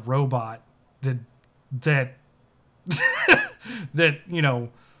than a robot that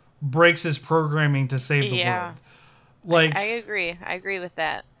breaks his programming to save the world. Like, I agree. I agree with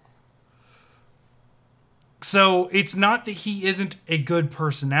that. So it's not that he isn't a good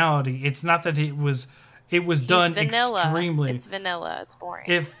personality. It's not that it was done vanilla. Extremely. It's vanilla. It's boring.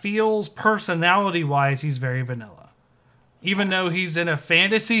 It feels personality-wise, he's very vanilla. Even though he's in a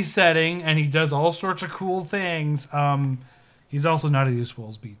fantasy setting and he does all sorts of cool things, he's also not as useful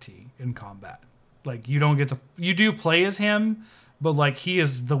as BT in combat. Like, you do play as him, but like, he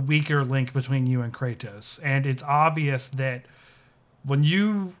is the weaker link between you and Kratos. And it's obvious that when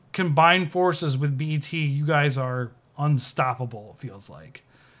you combine forces with BT, you guys are unstoppable, it feels like.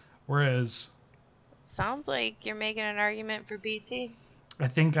 Whereas... Sounds like you're making an argument for BT. I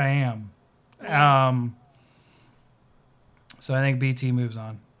think I am. Yeah. So I think BT moves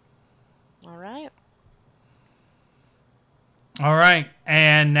on. All right. All right.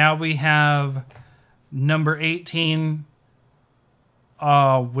 And now we have number 18,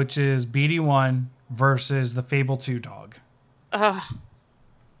 which is BD1 versus the Fable 2 dog.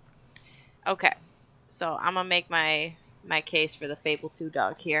 Okay. So I'm going to make my case for the Fable 2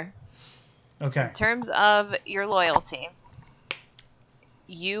 dog here. Okay. In terms of your loyalty,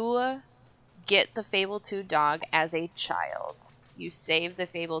 you get the Fable 2 dog as a child. You save the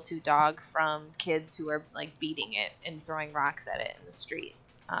Fable 2 dog from kids who are like beating it and throwing rocks at it in the street.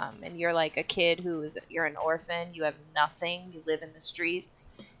 And you're like a kid you're an orphan. You have nothing. You live in the streets,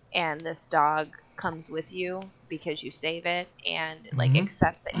 and this dog comes with you because you save it and like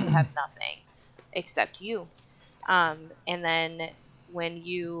accepts that you have nothing except you. And then when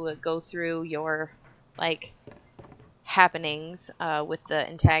you go through your like happenings with the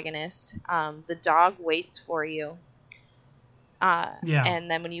antagonist, the dog waits for you.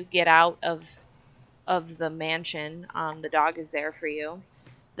 And then when you get out of the mansion, the dog is there for you.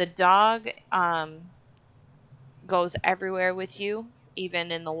 The dog goes everywhere with you,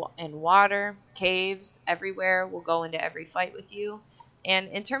 even in water, caves, everywhere. Will go into every fight with you. And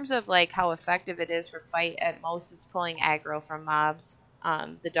in terms of like how effective it is for fight, at most it's pulling aggro from mobs.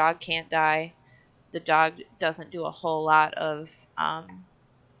 The dog can't die. The dog doesn't do a whole lot of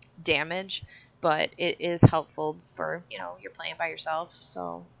damage, but it is helpful for, you're playing by yourself.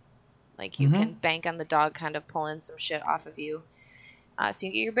 So like you can bank on the dog kind of pulling some shit off of you. So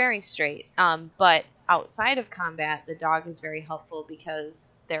you get your bearings straight. But outside of combat, the dog is very helpful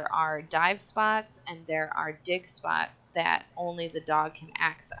because there are dive spots and there are dig spots that only the dog can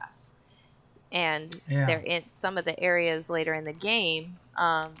access. And they're in some of the areas later in the game,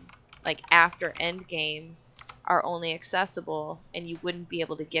 like after end game, are only accessible, and you wouldn't be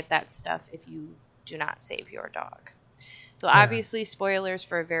able to get that stuff if you do not save your dog. So obviously, spoilers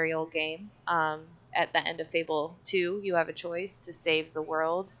for a very old game. At the end of Fable 2, you have a choice to save the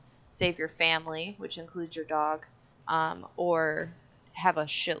world, save your family, which includes your dog, or have a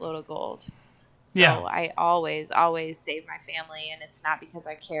shitload of gold. So I always save my family, and it's not because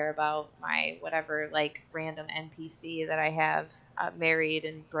I care about my whatever like random NPC that I have married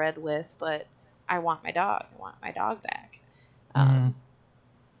and bred with, but I want my dog. I want my dog back.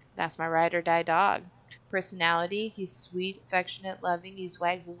 That's my ride or die dog. Personality, he's sweet, affectionate, loving. He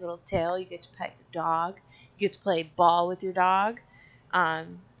wags his little tail. You get to pet your dog. You get to play ball with your dog.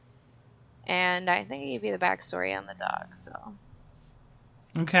 And I think I gave you the backstory on the dog. So.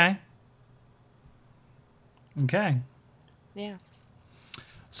 Okay. Yeah.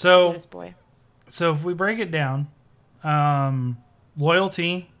 So boy. So if we break it down,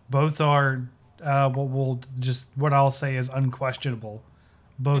 loyalty, both are what I'll say is unquestionable,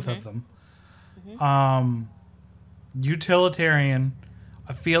 both of them. Utilitarian,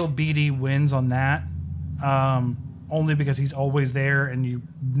 I feel BD wins on that, only because he's always there and you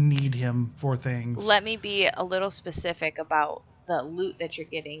need him for things. Let me be a little specific about the loot that you're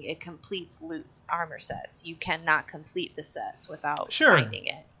getting. It completes loot armor sets. You cannot complete the sets without finding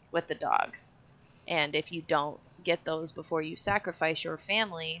it with the dog. And if you don't get those before you sacrifice your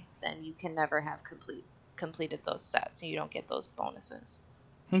family, then you can never have completed those sets, and you don't get those bonuses.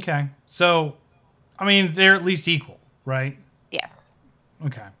 Okay. So, I mean, they're at least equal, right? Yes.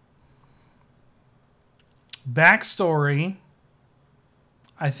 Okay. Backstory,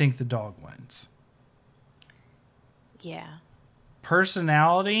 I think the dog wins. Yeah.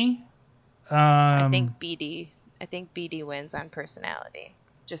 Personality, I think BD wins on personality,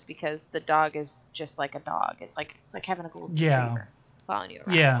 just because the dog is just like a dog. It's like having a golden retriever following you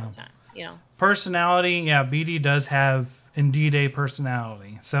around all the time. Personality, BD does have indeed a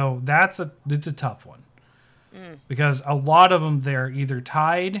personality, so it's a tough one. because a lot of them they're either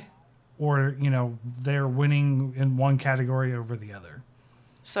tied or they're winning in one category over the other.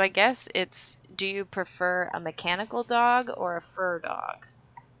 So I guess it's, do you prefer a mechanical dog or a fur dog?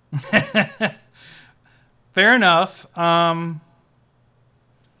 Fair enough. The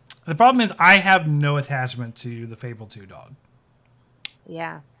problem is I have no attachment to the Fable 2 dog.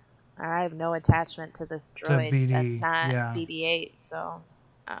 Yeah. I have no attachment to this droid that's not BD-8, so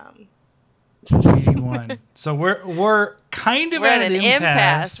BD-1. So we're kind of at an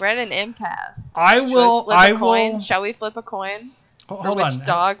impasse. We're at an impasse. Shall we flip a coin? Hold which on.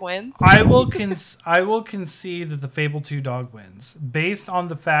 Dog wins? I will concede that the Fable 2 dog wins based on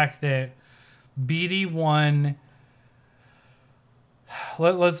the fact that BD-1.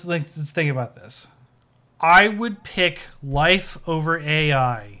 Let's think about this. I would pick life over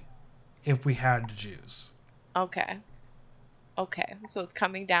AI if we had to choose. Okay. So it's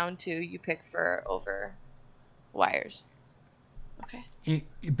coming down to you pick fur over wires. Okay.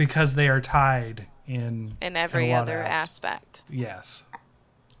 Because they are tied in every other aspect. Yes.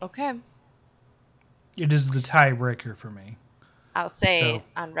 Okay. It is the tiebreaker for me. I'll say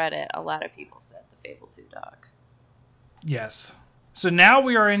on Reddit, a lot of people said the Fable 2 dog. Yes. So now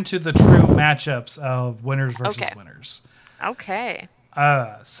we are into the true matchups of winners versus winners. Okay.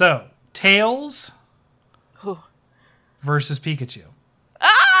 So Tails versus Pikachu.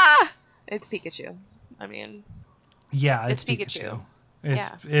 Ah! It's Pikachu. I mean, yeah, it's Pikachu.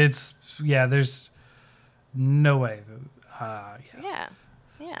 It's there's no way. Yeah.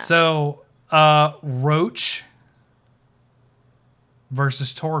 So, Roach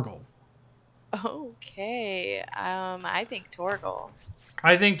versus Torgal. Okay. I think Torgal.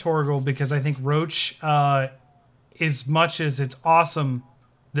 I think Torgal because I think Roach, as much as it's awesome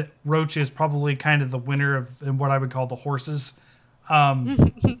that Roach is probably kind of the winner of what I would call the horses. We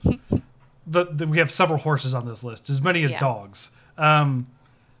have several horses on this list, as many as dogs.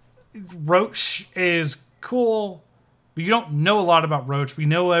 Roach is cool, but you don't know a lot about Roach. We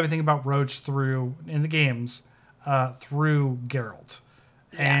know everything about Roach in the games through Geralt.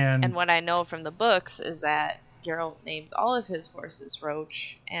 Yeah. And what I know from the books is that Geralt names all of his horses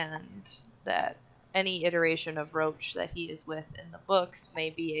Roach, and that any iteration of Roach that he is with in the books may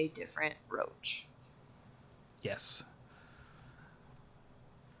be a different Roach. Yes.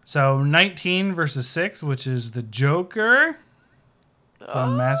 So 19 versus 6, which is the Joker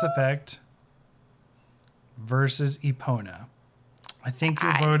from Mass Effect versus Epona. I think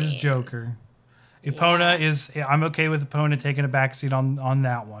your vote is Joker. Epona is... I'm okay with Epona taking a backseat on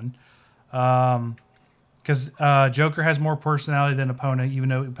that one. Because Joker has more personality than Epona, even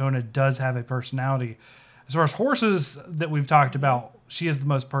though Epona does have a personality. As far as horses that we've talked about, she has the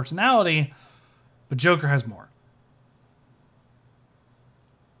most personality, but Joker has more.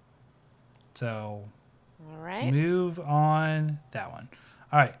 So, all right. Move on that one.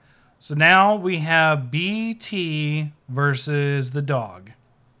 All right. So now we have BT versus the dog.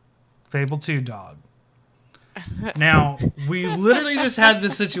 Fable 2 dog. Now, we literally just had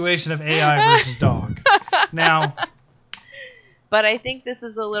this situation of AI versus dog. Now, but I think this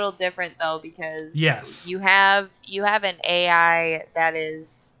is a little different though, because you have an AI that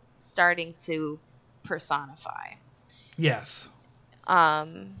is starting to personify. Yes.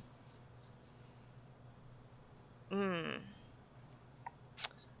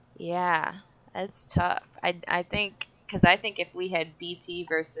 Yeah, that's tough. I think if we had BT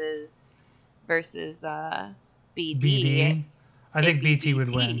versus BD, I think BT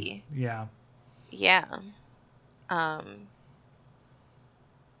would win. Yeah. Yeah. And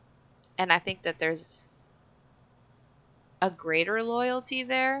I think that there's a greater loyalty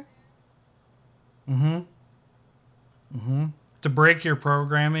there. To break your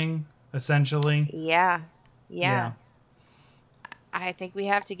programming, essentially. Yeah. I think we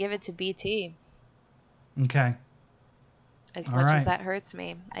have to give it to BT. Okay. As much as that hurts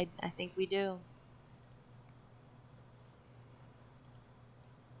me, I think we do.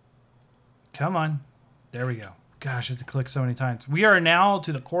 Come on. There we go. Gosh, I had to click so many times. We are now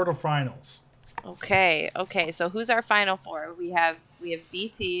to the quarterfinals. Okay. So who's our final four? We have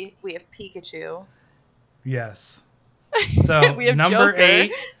BT. We have Pikachu. Yes. So we have number Joker.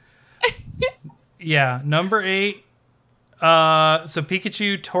 8. Yeah, number 8. So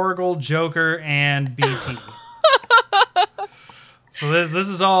Pikachu, Torgal, Joker, and BT. So this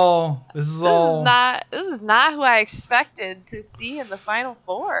is all. This is not who I expected to see in the final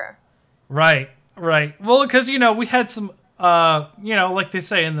four. Right. Well, because we had some, like they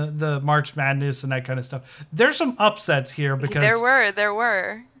say in the March Madness and that kind of stuff. There's some upsets here because there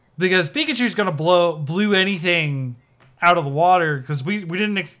were. Because Pikachu's gonna blew anything out of the water because we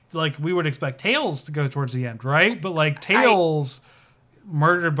didn't we would expect Tails to go towards the end, right? But like Tails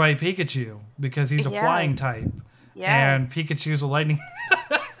murdered by Pikachu because he's a flying type, and Pikachu's a lightning.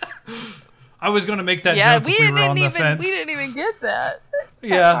 I was going to make that joke if we were on the fence. We didn't even get that.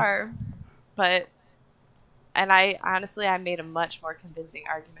 Yeah, far. But I made a much more convincing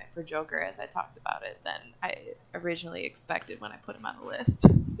argument for Joker as I talked about it than I originally expected when I put him on the list.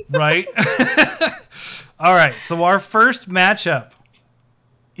 Right. All right. So our first matchup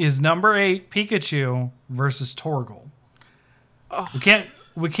is number 8 Pikachu versus Torgal. Oh.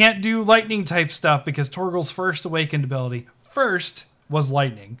 We can't do lightning type stuff because Torgal's first awakened ability was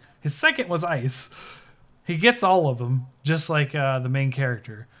lightning. His second was ice. He gets all of them, just like the main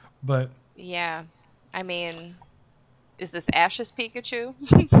character. But yeah, I mean, is this Ash's Pikachu?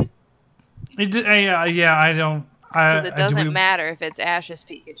 I don't. Because it doesn't matter if it's Ash's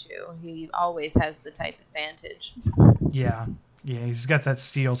Pikachu. He always has the type advantage. Yeah, he's got that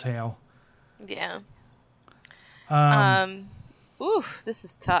steel tail. Yeah. This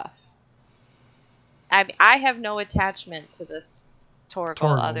is tough. I have no attachment to this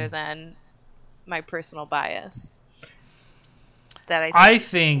Torgal other than my personal bias. That I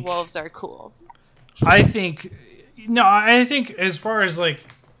think wolves are cool. I think as far as like,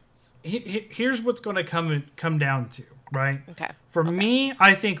 here's what's going to come down to, right? Okay. For me,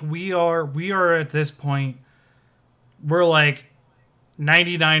 I think we are at this point, we're like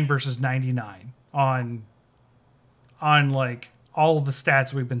 99 versus 99 on like all of the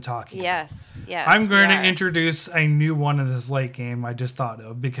stats we've been talking about. Yes. I'm going to introduce a new one in this late game I just thought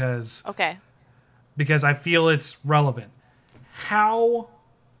of because I feel it's relevant. How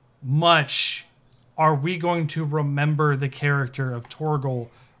much are we going to remember the character of Torgal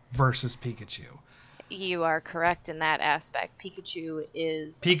versus Pikachu? You are correct in that aspect. Pikachu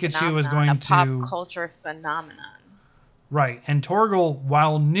is going a to pop culture phenomenon. Right. And Torgal,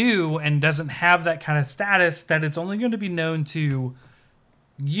 while new and doesn't have that kind of status, that it's only going to be known to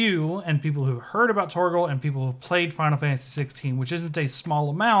you and people who heard about Torgal and people who played Final Fantasy 16, which isn't a small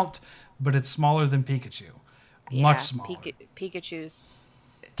amount, but it's smaller than Pikachu. Yeah, much smaller. Pikachu's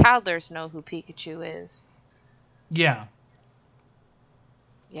toddlers know who Pikachu is. Yeah.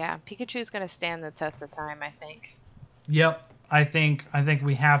 Yeah, Pikachu's going to stand the test of time, I think. Yep. I think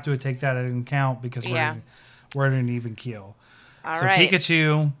we have to take that into account because we're at an even keel. All so right.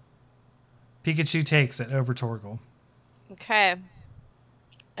 Pikachu takes it over Torgal. Okay.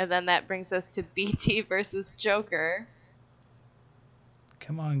 And then that brings us to BT versus Joker.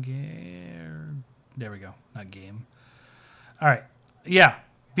 Come on, game. There we go. Not game. All right. Yeah.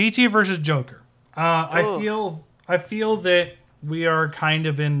 BT versus Joker. I feel that we are kind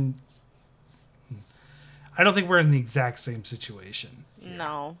of in... I don't think we're in the exact same situation.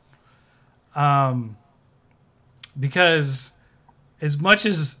 No. Because as much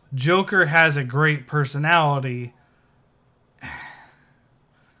as Joker has a great personality,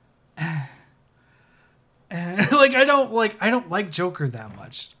 I don't like Joker that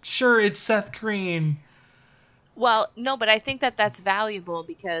much. Sure, it's Seth Green. Well, no, but I think that's valuable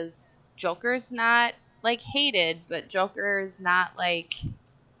because Joker's not hated, but Joker's not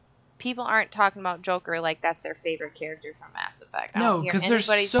people aren't talking about Joker like that's their favorite character from Mass Effect. No, because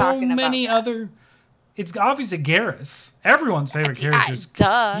there's so many other. It's obviously Garrus. Everyone's favorite character.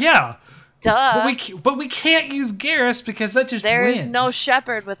 Duh. Yeah. Duh. But we can't use Garrus because that just there wins. is no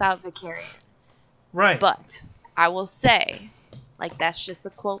Shepard without Vicarian. Right. But I will say, that's just a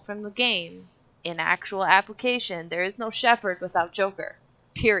quote from the game. In actual application, there is no Shepard without Joker.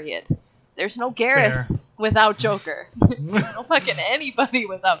 Period. There's no Garrus without Joker. There's no fucking anybody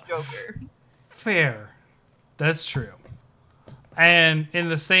without Joker. Fair. That's true. And on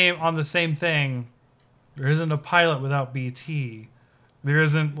the same thing, there isn't a pilot without BT. There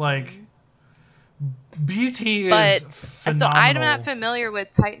isn't BT is phenomenal. So I'm not familiar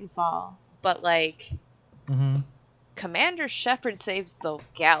with Titanfall, but Commander Shepard saves the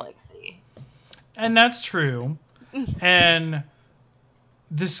galaxy. And that's true. And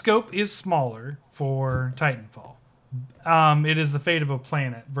the scope is smaller for Titanfall. It is the fate of a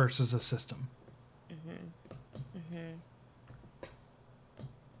planet versus a system.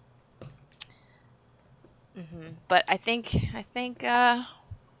 But I think I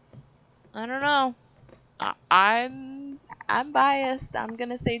don't know. I'm biased. I'm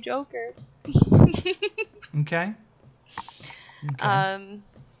gonna say Joker. Okay.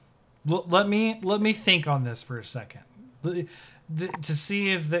 Let me think on this for a second to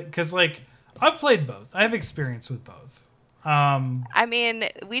see if that, because I've played both. I have experience with both. I mean,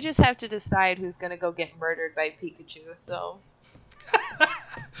 we just have to decide who's gonna go get murdered by Pikachu. So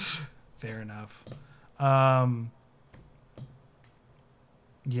fair enough.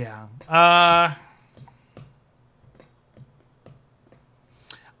 Yeah.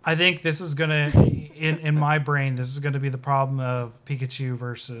 I think this is gonna, in my brain, this is gonna be the problem of Pikachu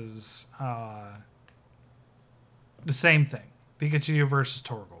versus the same thing. Pikachu versus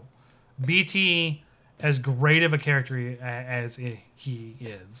Torgal. BT, as great of a character as he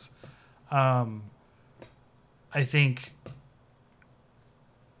is, I think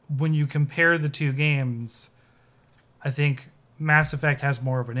when you compare the two games, I think Mass Effect has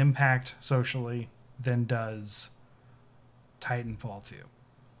more of an impact socially than does Titanfall 2.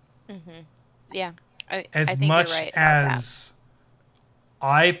 Mm-hmm. Yeah. I As think much you're right as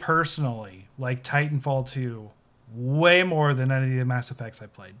I personally like Titanfall 2 way more than any of the Mass Effects I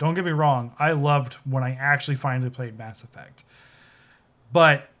played. Don't get me wrong, I loved when I actually finally played Mass Effect.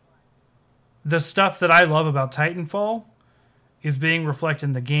 But the stuff that I love about Titanfall is being reflected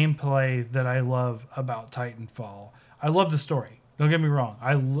in the gameplay that I love about Titanfall. I love the story. Don't get me wrong.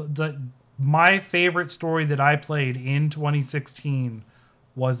 My favorite story that I played in 2016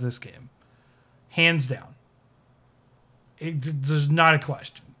 was this game. Hands down. There's not a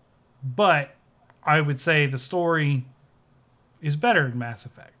question. But I would say the story is better in Mass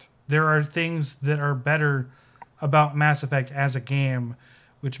Effect. There are things that are better about Mass Effect as a game,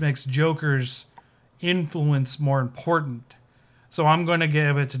 which makes Joker's influence more important. So I'm going to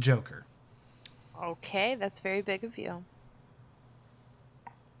give it to Joker. Okay, that's very big of you.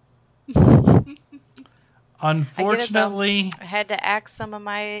 Unfortunately, I had to axe some of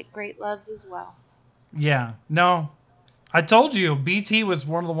my great loves as well. Yeah. No. I told you, BT was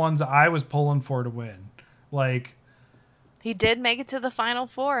one of the ones that I was pulling for to win. Like, He did make it to the final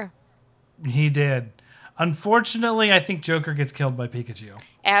four. he did. Unfortunately, I think Joker gets killed by Pikachu.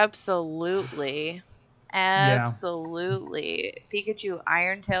 Absolutely. Absolutely. Yeah. Pikachu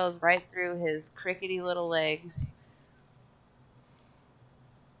Iron Tails right through his crickety little legs.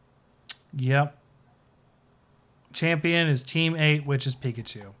 Yep. Champion is Team 8, which is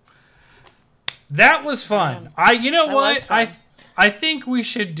Pikachu. That was fun. I think we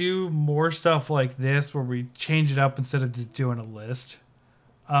should do more stuff like this where we change it up instead of just doing a list.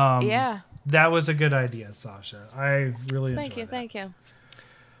 Yeah. That was a good idea, Sasha. I really enjoyed it. Thank you.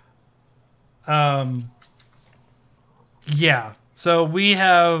 Yeah. So we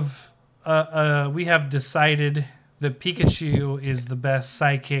have decided that Pikachu is the best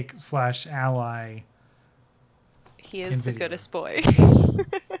sidekick / ally. He is the goodest boy.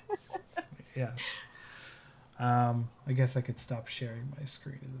 Yes. I guess I could stop sharing my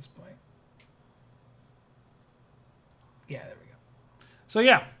screen at this point. Yeah, there we go. So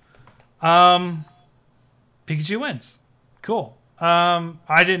yeah. Pikachu wins. Cool.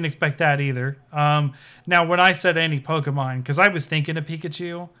 I didn't expect that either. Now, when I said any Pokemon, because I was thinking of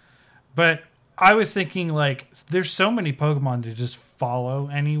Pikachu, but I was thinking, like, there's so many Pokemon to just follow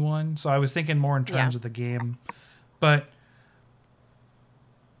anyone. So I was thinking more in terms of the game. But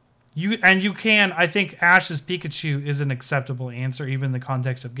I think Ash's Pikachu is an acceptable answer, even in the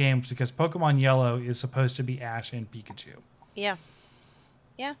context of games, because Pokemon Yellow is supposed to be Ash and Pikachu. Yeah.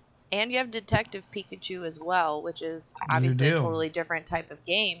 Yeah. And you have Detective Pikachu as well, which is obviously a totally different type of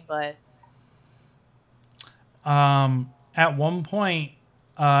game, but... At one point,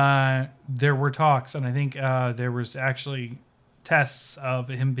 there were talks, and I think there was actually tests of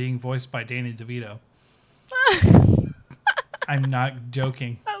him being voiced by Danny DeVito. I'm not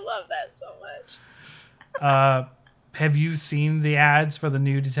joking. I love that so much. Have you seen the ads for the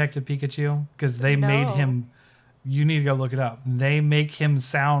new Detective Pikachu? Because they made him... You need to go look it up. They make him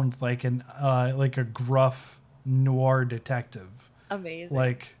sound like a gruff noir detective. Amazing.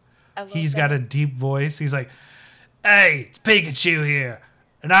 Like, he's got a deep voice. He's like, "Hey, it's Pikachu here,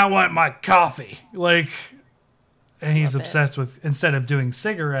 and I want my coffee." Like, and he's obsessed with, instead of doing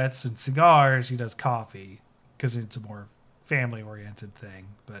cigarettes and cigars, he does coffee because it's a more family-oriented thing.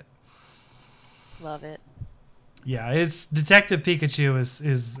 But love it. Yeah, it's Detective Pikachu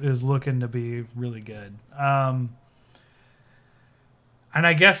is looking to be really good. And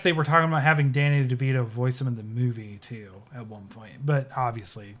I guess they were talking about having Danny DeVito voice him in the movie too at one point, but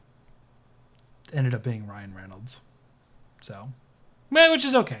obviously ended up being Ryan Reynolds. So, which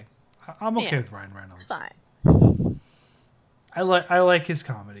is okay. I'm okay with Ryan Reynolds. It's fine. I like his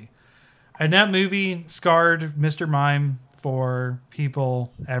comedy. And that movie scarred Mr. Mime for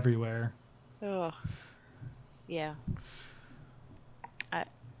people everywhere. Oh. Yeah. I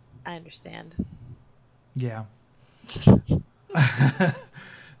understand. Yeah.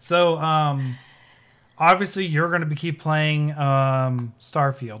 So, obviously you're going to keep playing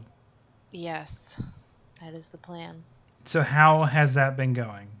Starfield. Yes. That is the plan. So how has that been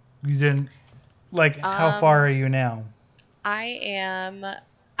going? You didn't, how far are you now? I am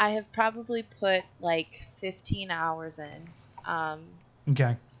I have probably put like 15 hours in.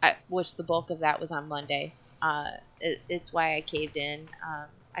 Okay. Which the bulk of that was on Monday. It's why I caved in.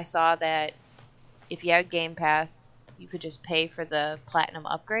 I saw that if you had Game Pass, you could just pay for the platinum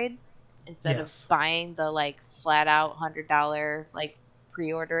upgrade instead of Yes. buying the like flat out $100 like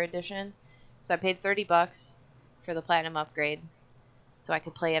pre-order edition. So I paid $30 for the platinum upgrade so I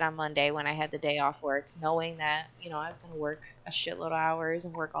could play it on Monday when I had the day off work, knowing that, I was going to work a shitload of hours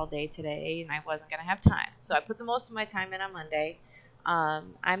and work all day today and I wasn't going to have time. So I put the most of my time in on Monday.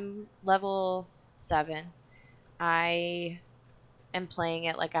 I'm level 7. I am playing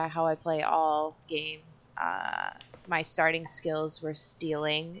it like how I play all games. My starting skills were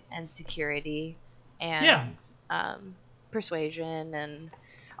stealing and security and persuasion and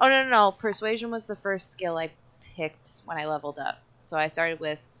no, persuasion was the first skill I picked when I leveled up. So I started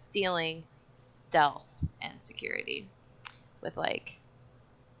with stealing, stealth, and security with like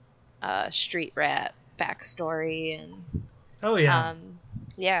street rat backstory and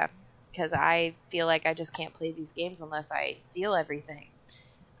yeah, because I feel like I just can't play these games unless I steal everything.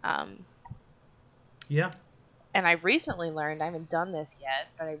 And I recently learned, I haven't done this yet,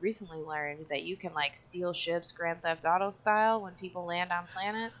 but I recently learned that you can like steal ships Grand Theft Auto style when people land on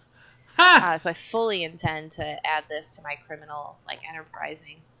planets. So I fully intend to add this to my criminal like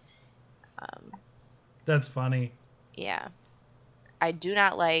enterprising. That's funny. Yeah. I do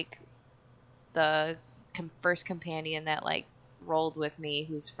not like the first companion that like rolled with me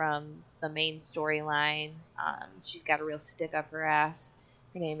who's from the main storyline. She's got a real stick up her ass.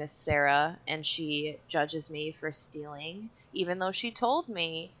 Her name is Sarah, and she judges me for stealing, even though she told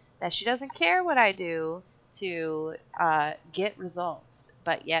me that she doesn't care what I do to get results,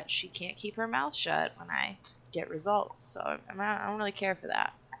 but yet she can't keep her mouth shut when I get results. So I don't really care for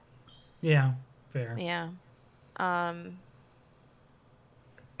that. Yeah, fair. Yeah. I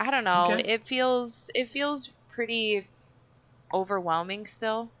don't know. Okay. It feels pretty overwhelming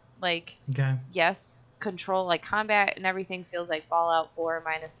still. Like, yes, control, like combat and everything feels like Fallout 4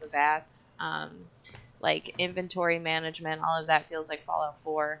 minus the VATS. Like inventory management, all of that feels like Fallout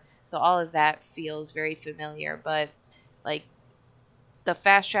 4. So all of that feels very familiar, but like the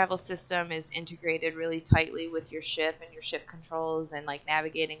fast travel system is integrated really tightly with your ship and your ship controls and like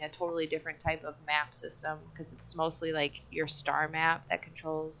navigating a totally different type of map system because it's mostly like your star map that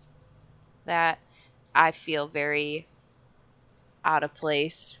controls that. I feel very out of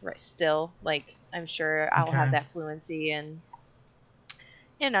place right still. Like I'm sure I will have that fluency in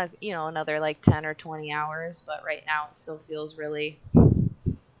another like 10 or 20 hours, but right now it still feels really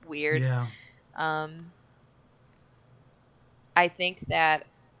weird. Yeah. I think that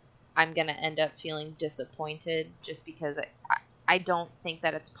I'm going to end up feeling disappointed just because I don't think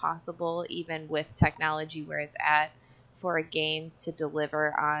that it's possible, even with technology where it's at, for a game to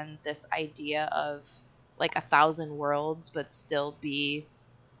deliver on this idea of like 1,000 worlds, but still be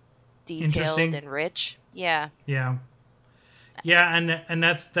detailed and rich. Yeah. Yeah. Yeah. And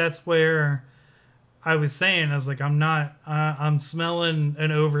that's where I was saying, I was like, I'm smelling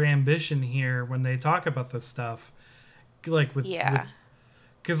an over ambition here when they talk about this stuff. Like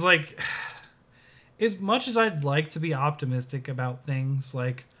because like as much as I'd like to be optimistic about things,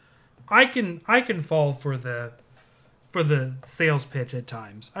 like I can fall for the sales pitch at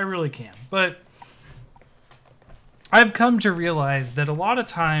times. I really can. But I've come to realize that a lot of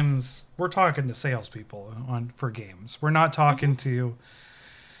times we're talking to salespeople for games. We're not talking to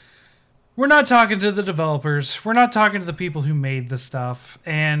the developers. We're not talking to the people who made the stuff.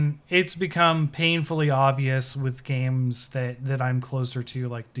 And it's become painfully obvious with games that I'm closer to,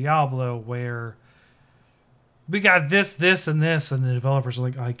 like Diablo, where we got this, and this, and the developers are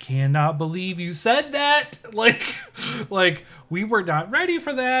like, I cannot believe you said that. Like we were not ready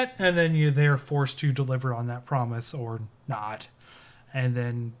for that. And then they're forced to deliver on that promise or not. And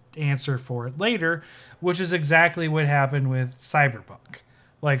then answer for it later, which is exactly what happened with Cyberpunk.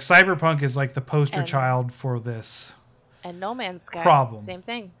 Like, Cyberpunk is like the poster child for this. And No Man's Sky. Problem. Same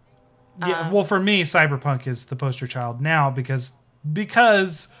thing. Yeah, well, for me, Cyberpunk is the poster child now because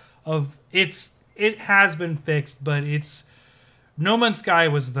of it has been fixed, but No Man's Sky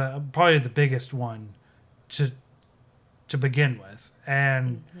was probably the biggest one to begin with.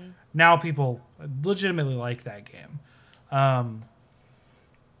 And now people legitimately like that game.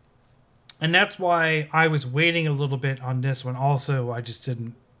 And that's why I was waiting a little bit on this one. Also, I just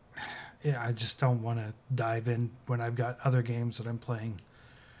don't want to dive in when I've got other games that I'm playing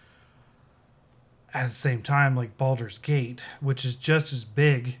at the same time, like Baldur's Gate, which is just as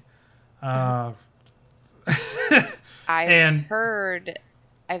big. I've heard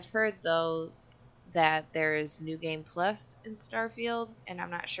though that there's New Game Plus in Starfield, and I'm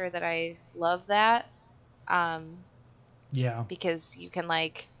not sure that I love that. Yeah. Because you can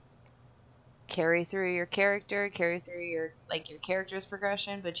like carry through your character, carry through your character's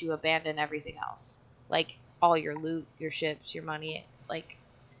progression, but you abandon everything else. Like all your loot, your ships, your money, like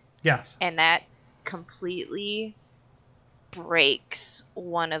Yes. and that completely breaks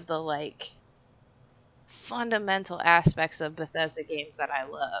one of the like fundamental aspects of Bethesda games that I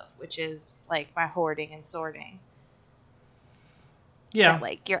love, which is like my hoarding and sorting. Yeah. That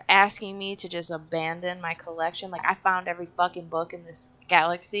like you're asking me to just abandon my collection. Like I found every fucking book in this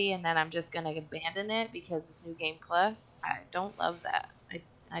galaxy and then I'm just gonna abandon it because it's New Game Plus. I don't love that.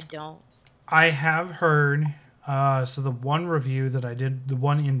 I don't. I have heard so the one review that I did, the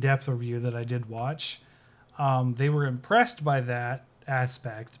one in-depth review that I did watch, they were impressed by that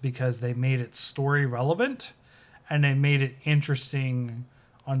aspect because they made it story relevant and they made it interesting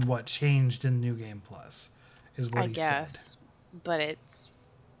on what changed in New Game Plus, is what he said. But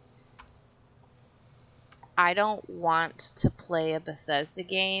I don't want to play a Bethesda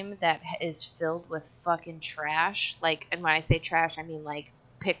game that is filled with fucking trash. Like, and when I say trash, I mean like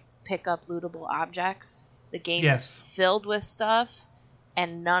pick up lootable objects. The game is filled with stuff,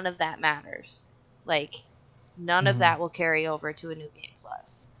 and none of that matters. Like, none of that will carry over to a New Game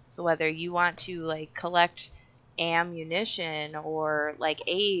Plus. So whether you want to like collect ammunition or like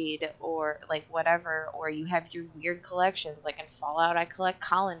aid or like whatever, or you have your weird collections, like in Fallout I collect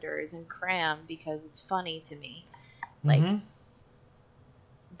colanders and cram because it's funny to me, like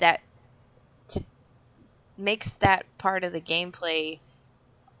that makes that part of the gameplay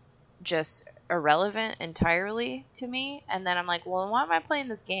just irrelevant entirely to me. And then I'm like, well, why am I playing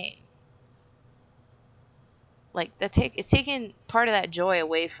this game? Like it's taking part of that joy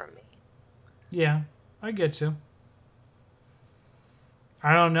away from me. Yeah, I get you.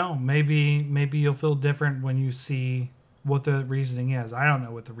 I don't know. Maybe you'll feel different when you see what the reasoning is. I don't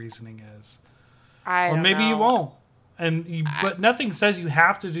know what the reasoning is. Or maybe you won't. But nothing says you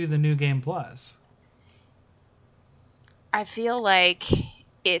have to do the New Game Plus. I feel like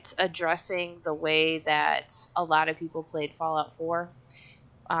it's addressing the way that a lot of people played Fallout 4,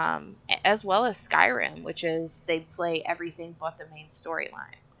 as well as Skyrim, which is they play everything but the main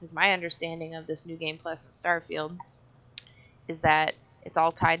storyline. Because my understanding of this New Game Plus in Starfield is that it's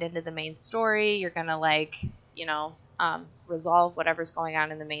all tied into the main story. You're going to resolve whatever's going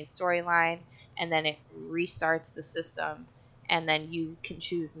on in the main storyline, and then it restarts the system, and then you can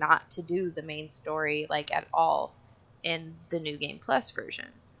choose not to do the main story like at all in the New Game Plus version.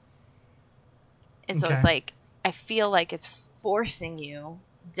 And so it's like, I feel like it's forcing you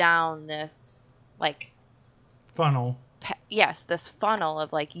down this like funnel. Yes, this funnel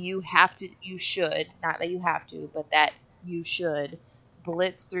of like you should, not that you have to, but that you should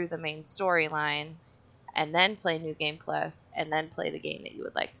blitz through the main storyline and then play New Game Plus and then play the game that you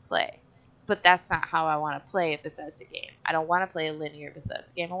would like to play. But that's not how I want to play a Bethesda game. I don't want to play a linear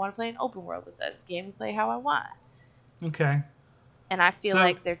Bethesda game. I want to play an open world Bethesda game and play how I want. Okay. And I feel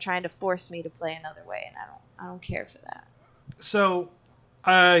like they're trying to force me to play another way, and I don't care for that. So,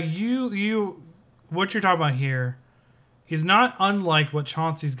 you what you're talking about here is not unlike what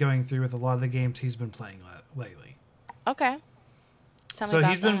Chauncey's going through with a lot of the games he's been playing lately. Okay. Tell me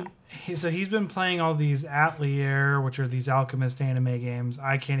about that. He's been playing all these Atelier, which are these alchemist anime games.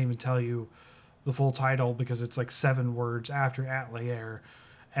 I can't even tell you the full title because it's like 7 words after Atelier,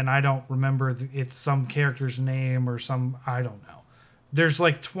 and I don't remember it's some character's name or I don't know. There's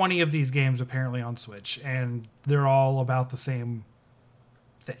like 20 of these games apparently on Switch, and they're all about the same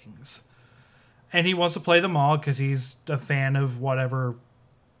things. And he wants to play them all because he's a fan of whatever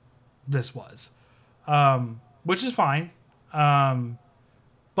this was, which is fine.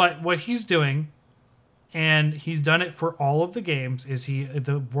 But what he's doing, and he's done it for all of the games, is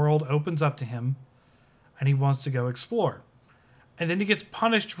the world opens up to him, and he wants to go explore. And then he gets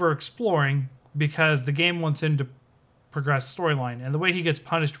punished for exploring because the game wants him to progress storyline. And the way he gets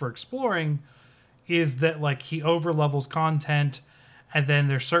punished for exploring is that like he overlevels content, and then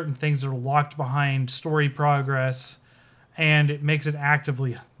there's certain things that are locked behind story progress, and it makes it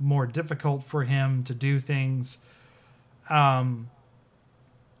actively more difficult for him to do things.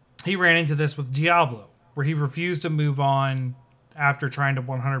 He ran into this with Diablo, where he refused to move on after trying to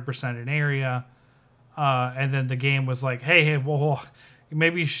 100% an area. And then the game was like, hey, well,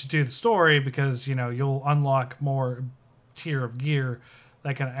 maybe you should do the story because, you'll unlock more tier of gear.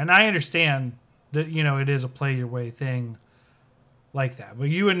 And I understand that, it is a play your way thing like that. But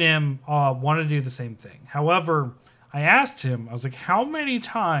you and him want to do the same thing. However, I asked him, I was like, how many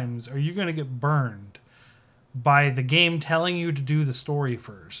times are you going to get burned by the game telling you to do the story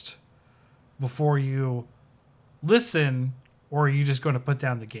first before you listen, or are you just going to put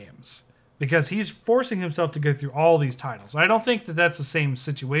down the games? Because he's forcing himself to go through all these titles. I don't think that that's the same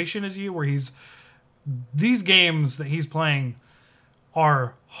situation as you, where these games that he's playing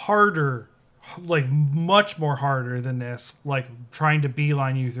are harder, like much more harder than this, like trying to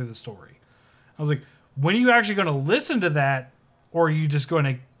beeline you through the story. I was like, when are you actually going to listen to that, or are you just going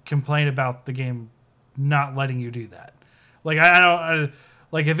to complain about the game not letting you do that? Like,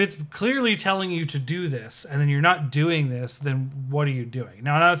 like, if it's clearly telling you to do this and then you're not doing this, then what are you doing?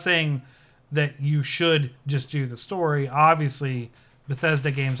 Now, I'm not saying that you should just do the story. Obviously,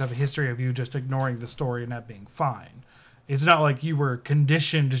 Bethesda games have a history of you just ignoring the story and that being fine. It's not like you were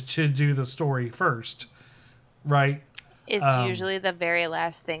conditioned to do the story first, right? It's usually the very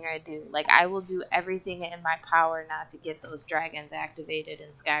last thing I do. Like, I will do everything in my power not to get those dragons activated in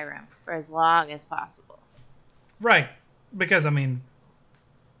Skyrim for as long as possible. Right. Because, I mean,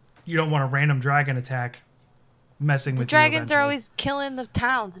 you don't want a random dragon attack messing with you. The dragons are always killing the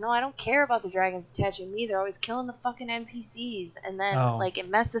towns. No, I don't care about the dragons attaching me. They're always killing the fucking NPCs. And then, like, it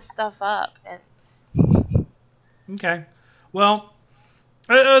messes stuff up. Okay. Well,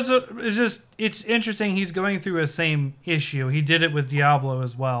 it's interesting. He's going through a same issue. He did it with Diablo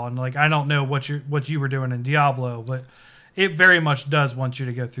as well. And, like, I don't know what you were doing in Diablo, but it very much does want you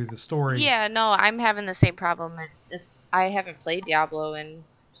to go through the story. Yeah, no, I'm having the same problem. I haven't played Diablo in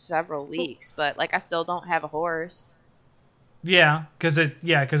several weeks, but like I still don't have a horse. Yeah, because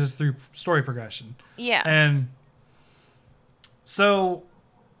it's through story progression. Yeah. And so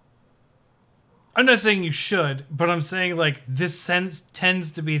I'm not saying you should, but I'm saying like this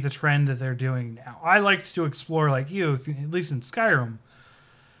tends to be the trend that they're doing now. I like to explore like you, at least in Skyrim.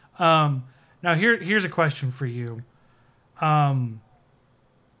 Now here's a question for you.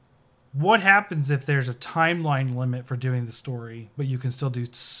 What happens if there's a timeline limit for doing the story, but you can still do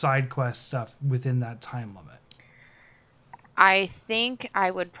side quest stuff within that time limit? I think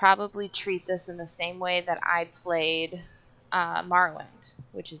I would probably treat this in the same way that I played Morrowind,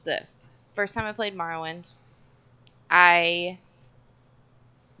 which is this. First time I played Morrowind, I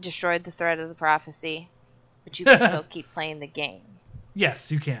destroyed the thread of the prophecy, but you can still keep playing the game. Yes,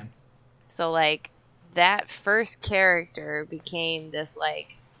 you can. So, like, that first character became this,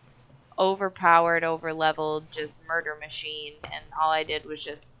 like, overpowered, overleveled, just murder machine, and all I did was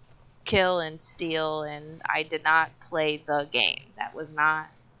just kill and steal, and I did not play the game. That was not,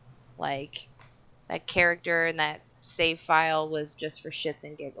 like, that character and that save file was just for shits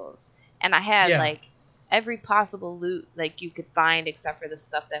and giggles. And I had, like, every possible loot, like, you could find except for the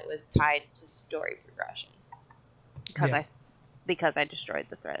stuff that was tied to story progression. Because I destroyed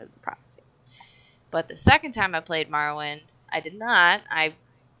the thread of the prophecy. But the second time I played Morrowind, I did not. I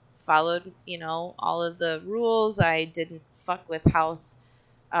followed, all of the rules. I didn't fuck with House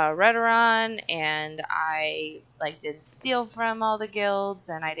Redoran, and I, like, didn't steal from all the guilds,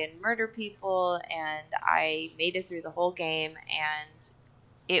 and I didn't murder people, and I made it through the whole game, and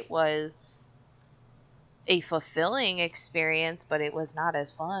it was a fulfilling experience, but it was not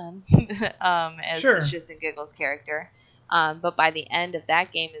as fun as the Shits and Giggles character. But by the end of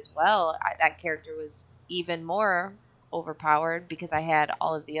that game as well, that character was even more overpowered because I had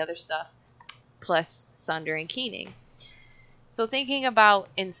all of the other stuff plus Sunder and Keening. So thinking about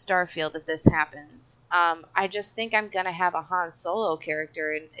in Starfield, if this happens, I just think I'm going to have a Han Solo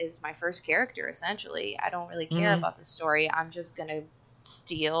character is my first character, essentially. I don't really care about the story. I'm just going to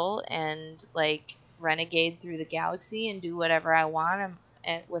steal and, like, renegade through the galaxy and do whatever I want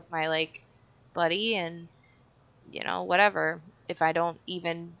with my, like, buddy and, whatever. If I don't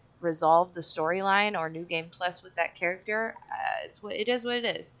even resolve the storyline or New Game Plus with that character, it is what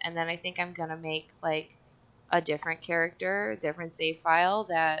it is. And then I think I'm gonna make like a different character, a different save file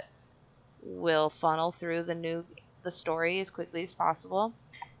that will funnel through the story as quickly as possible,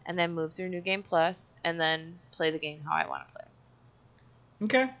 and then move through New Game Plus, and then play the game how I want to play.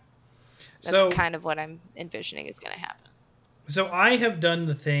 Okay, that's kind of what I'm envisioning is going to happen. So I have done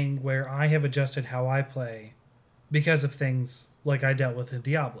the thing where I have adjusted how I play because of things like I dealt with in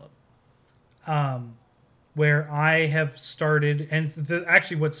Diablo. Where I have started, and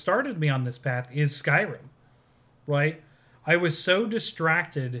actually what started me on this path is Skyrim, right? I was so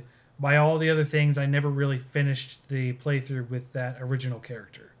distracted by all the other things, I never really finished the playthrough with that original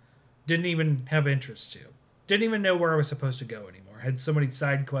character. Didn't even have interest to. Didn't even know where I was supposed to go anymore. Had so many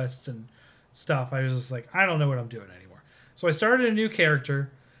side quests and stuff, I was just like, I don't know what I'm doing anymore. So I started a new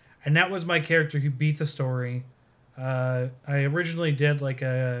character, and that was my character who beat the story. I originally did like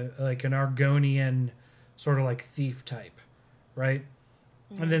an Argonian sort of like thief type, right?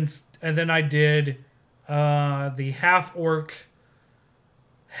 Mm-hmm. And then I did the half orc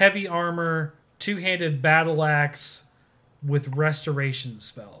heavy armor, two-handed battle axe with restoration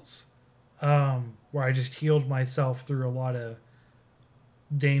spells, where I just healed myself through a lot of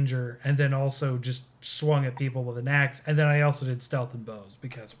danger, and then also just swung at people with an axe, and then I also did stealth and bows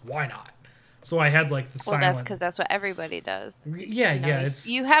because why not? So I had like the silent. Well, that's because that's what everybody does. Yeah, yeah.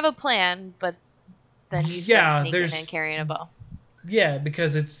 You have a plan, but then you start sneaking and carrying a bow. Yeah,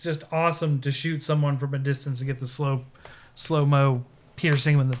 because it's just awesome to shoot someone from a distance and get the slow-mo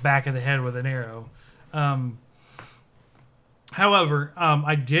piercing them in the back of the head with an arrow. However,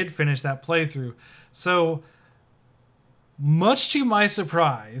 I did finish that playthrough. So, much to my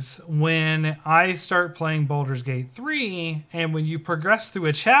surprise, when I start playing Baldur's Gate 3, and when you progress through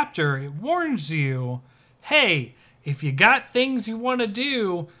a chapter, it warns you, hey, if you got things you want to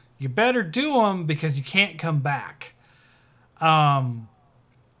do, you better do them because you can't come back. And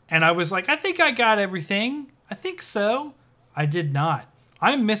I was like, I think I got everything. I think so. I did not.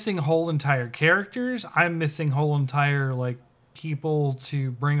 I'm missing whole entire characters. I'm missing whole entire, like, people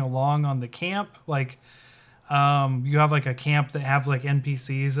to bring along on the camp. Like, you have, like, a camp that have, like,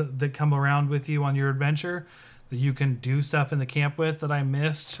 NPCs that come around with you on your adventure that you can do stuff in the camp with that I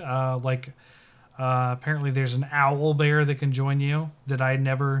missed. Apparently there's an owl bear that can join you that I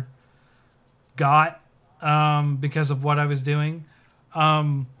never got because of what I was doing.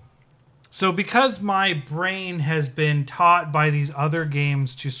 So because my brain has been taught by these other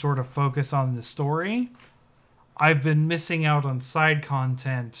games to sort of focus on the story, I've been missing out on side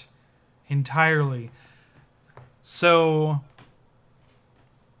content entirely. So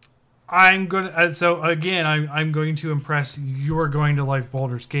I'm going to impress. You're going to like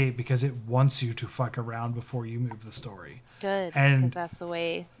Baldur's Gate because it wants you to fuck around before you move the story. Good, because that's the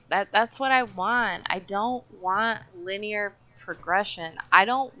way. That's what I want. I don't want linear progression. I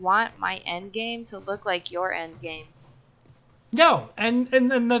don't want my end game to look like your end game. No, and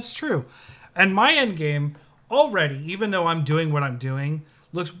that's true. And my end game already, even though I'm doing what I'm doing,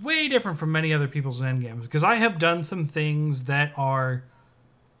 looks way different from many other people's end games because I have done some things that are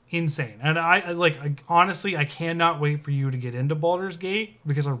insane. And honestly, I cannot wait for you to get into Baldur's Gate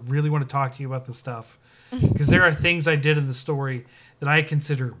because I really want to talk to you about this stuff. Because there are things I did in the story that I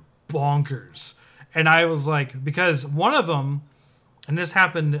consider bonkers. And I was like, because one of them, and this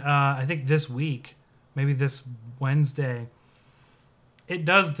happened, I think this week, maybe this Wednesday, it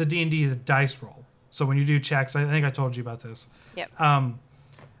does the D&D dice roll. So when you do checks, I think I told you about this. Yep.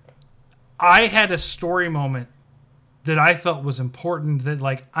 I had a story moment that I felt was important that,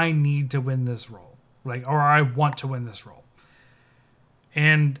 like, I need to win this roll. Like, or I want to win this roll.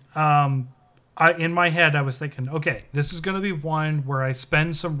 And, in my head, I was thinking, okay, this is going to be one where I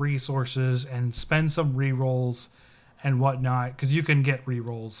spend some resources and spend some rerolls and whatnot, because you can get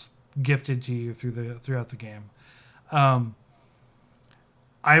rerolls gifted to you throughout the game. I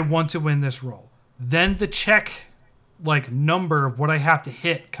want to win this roll. Then the check, like, number of what I have to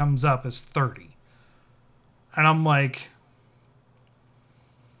hit comes up as 30. And I'm like,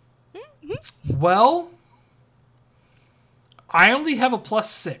 well, I only have a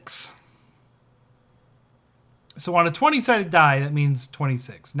 +6. So on a 20-sided die, that means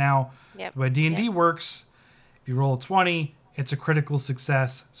 26. Now, the way D&D works, if you roll a 20, it's a critical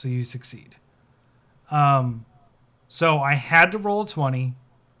success, so you succeed. So I had to roll a 20,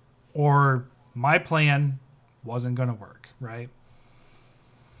 or my plan wasn't going to work, right?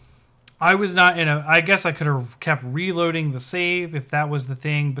 I was not I guess I could have kept reloading the save if that was the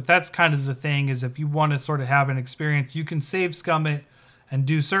thing, but that's kind of the thing, is if you want to sort of have an experience, you can save scum it and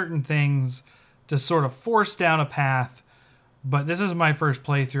do certain things to sort of force down a path. But this is my first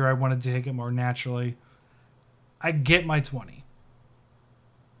playthrough. I wanted to take it more naturally. I get my 20.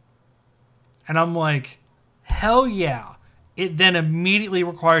 And I'm like, hell yeah. It then immediately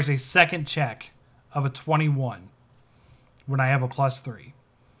requires a second check of a 21 when I have a +3.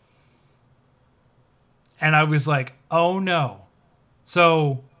 And I was like, oh no.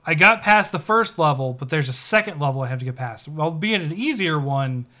 So I got past the first level, but there's a second level I have to get past. Well, be it an easier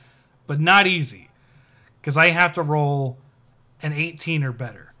one, but not easy. Because I have to roll an 18 or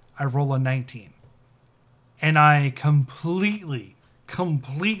better. I roll a 19. And I completely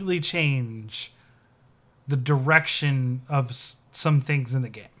change the direction of some things in the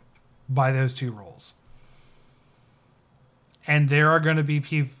game by those two rolls. And there are going to be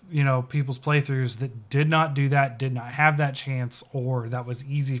people's playthroughs that did not do that, did not have that chance, or that was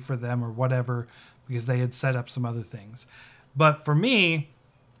easy for them or whatever because they had set up some other things. But for me,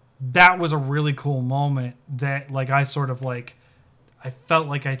 that was a really cool moment that, like, I sort of, like, I felt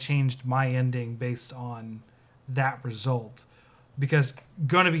like I changed my ending based on that result. Because,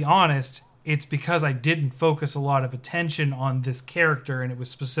 going to be honest, it's because I didn't focus a lot of attention on this character, and it was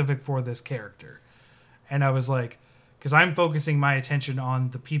specific for this character. And I was like, because I'm focusing my attention on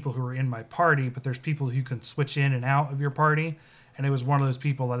the people who are in my party, but there's people who can switch in and out of your party, and it was one of those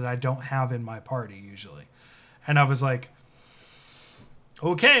people that I don't have in my party usually. And I was like,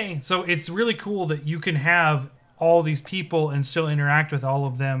 okay, so it's really cool that you can have all these people and still interact with all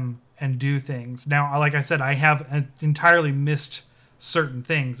of them and do things. Now, like I said, I have entirely missed certain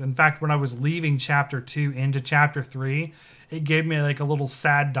things. In fact, when I was leaving chapter 2 into chapter 3, it gave me like a little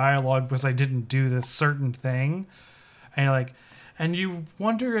sad dialogue because I didn't do this certain thing. And like, and you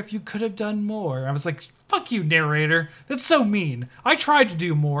wonder if you could have done more. I was like, fuck you, narrator. That's so mean. I tried to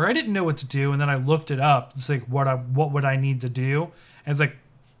do more. I didn't know what to do. And then I looked it up. It's like, what would I need to do? And it's like,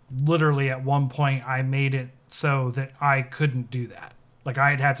 literally at one point I made it so that I couldn't do that. Like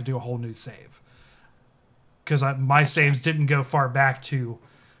I had to do a whole new save. Because my saves didn't go far back to...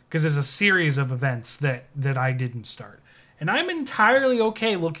 Because there's a series of events that I didn't start. And I'm entirely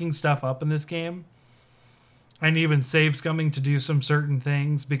okay looking stuff up in this game. And even save scumming to do some certain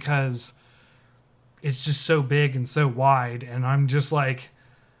things because it's just so big and so wide. And I'm just like,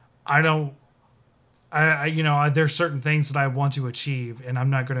 there's certain things that I want to achieve, and I'm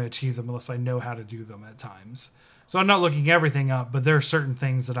not going to achieve them unless I know how to do them at times. So I'm not looking everything up, but there are certain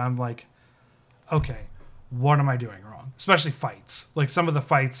things that I'm like, okay, what am I doing wrong? Especially fights. Like some of the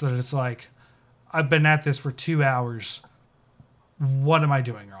fights that it's like, I've been at this for 2 hours. What am I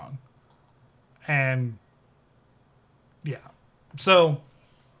doing wrong? And yeah. So.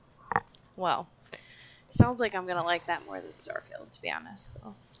 Well, sounds like I'm going to like that more than Starfield, to be honest.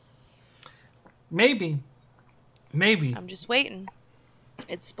 So. Maybe. I'm just waiting.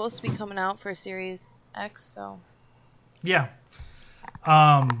 It's supposed to be coming out for Series X, so. Yeah.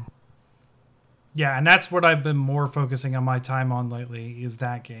 Yeah, and that's what I've been more focusing on my time on lately is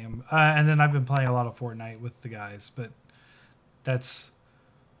that game. And then I've been playing a lot of Fortnite with the guys, but that's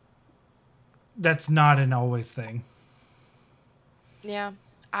not an always thing. Yeah.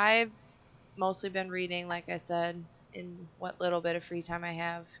 I've mostly been reading, like I said, in what little bit of free time I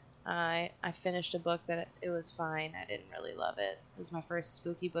have. I finished a book that it was fine. I didn't really love it. It was my first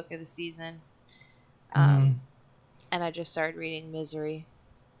spooky book of the season. And I just started reading Misery.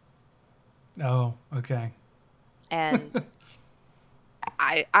 Oh, okay. And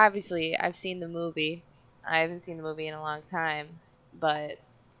I've seen the movie. I haven't seen the movie in a long time, but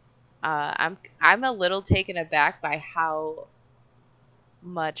I'm a little taken aback by how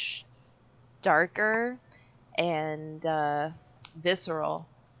much darker and visceral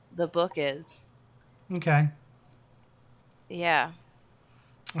the book is. Okay. Yeah.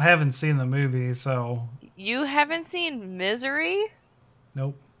 I haven't seen the movie, so... You haven't seen Misery?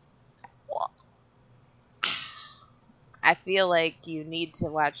 Nope. I feel like you need to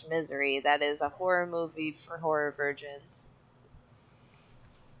watch Misery. That is a horror movie for horror virgins.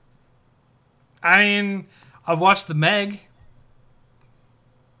 I mean, I watched The Meg.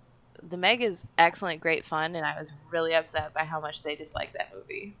 The Meg is excellent, great fun, and I was really upset by how much they disliked that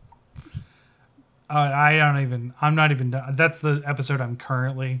movie. I'm not even done. That's the episode I'm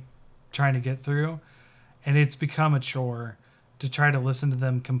currently trying to get through. And it's become a chore to try to listen to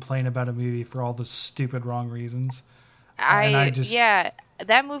them complain about a movie for all the stupid wrong reasons. Yeah,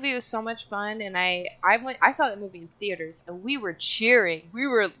 that movie was so much fun, and I saw that movie in theaters, and we were cheering. We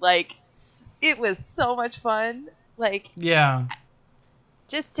were like, it was so much fun. Like, yeah,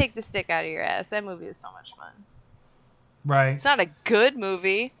 just take the stick out of your ass. That movie was so much fun. Right. It's not a good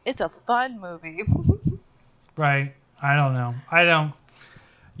movie. It's a fun movie. Right. I don't know.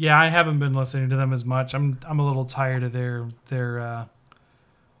 Yeah, I haven't been listening to them as much. I'm a little tired of their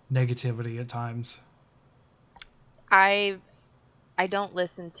negativity at times. I don't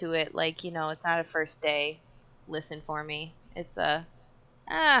listen to it like, it's not a first day listen for me. It's I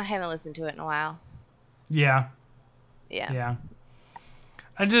haven't listened to it in a while. Yeah. Yeah.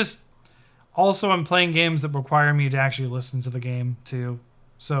 I'm playing games that require me to actually listen to the game too.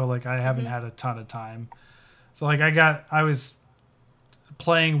 So like I haven't had a ton of time. So like I was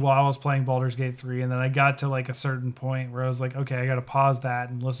playing while I was playing Baldur's Gate 3, and then I got to like a certain point where I was like, okay, I got to pause that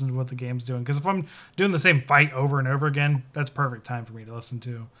and listen to what the game's doing. Because if I'm doing the same fight over and over again, that's perfect time for me to listen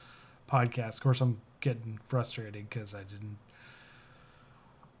to podcasts. Of course, I'm getting frustrated because I didn't.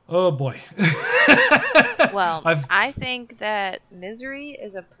 Oh boy. Well, I think that Misery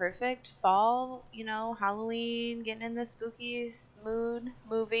is a perfect fall, Halloween, getting in the spooky mood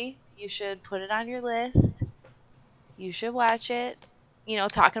movie. You should put it on your list. You should watch it.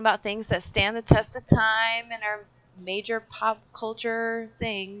 Talking about things that stand the test of time and are major pop culture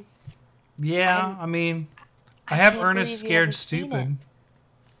things. Yeah, I have Ernest Scared Stupid.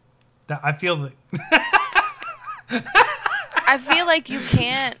 That I feel that. I feel like you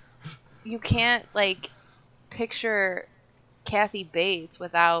can't like picture Kathy Bates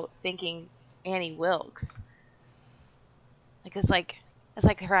without thinking Annie Wilkes. Like it's like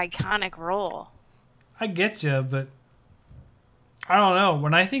her iconic role. I get you, but I don't know.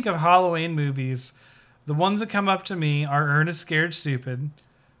 When I think of Halloween movies, the ones that come up to me are Ernest Scared Stupid,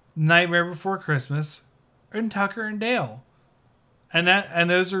 Nightmare Before Christmas, and Tucker and Dale. And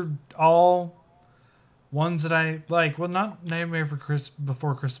those are all ones that I like. Well, not Nightmare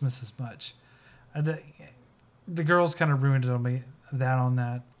Before Christmas as much. The girls kind of ruined it on me on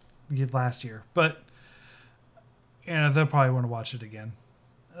that last year, but they'll probably want to watch it again.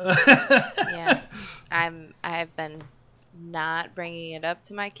 Yeah, I've been not bringing it up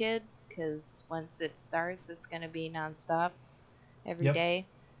to my kid because once it starts, it's gonna be nonstop every day.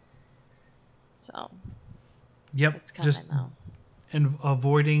 So it's coming though. And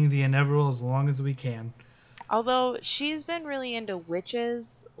avoiding the inevitable as long as we can. Although she's been really into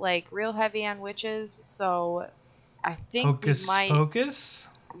witches, like real heavy on witches, so I think Hocus Pocus?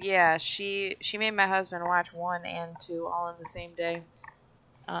 Yeah, she made my husband watch 1 and 2 all in the same day.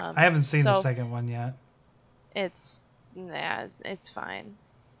 I haven't seen the second one yet. It's fine.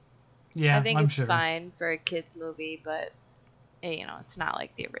 Yeah, I think I'm it's sure. fine for a kids movie, but it's not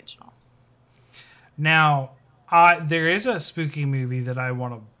like the original. Now, there is a spooky movie that I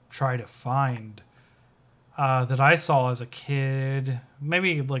want to try to find that I saw as a kid,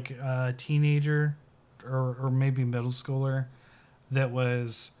 maybe like a teenager or maybe middle schooler, that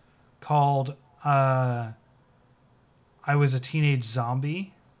was called I Was a Teenage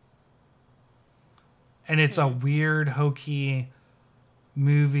Zombie. And it's a weird, hokey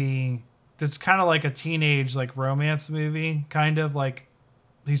movie that's kind of like a teenage like romance movie, kind of like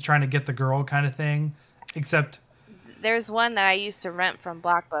he's trying to get the girl kind of thing, except there's one that I used to rent from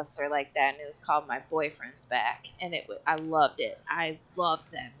Blockbuster like that, and it was called My Boyfriend's Back, and I loved it. I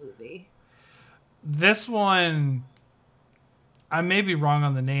loved that movie. This one, I may be wrong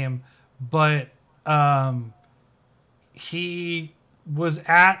on the name, but he was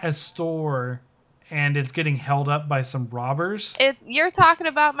at a store and it's getting held up by some robbers. You're talking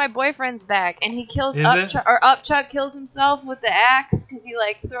about My Boyfriend's Back, and he kills Upchuck, or Upchuck kills himself with the axe because he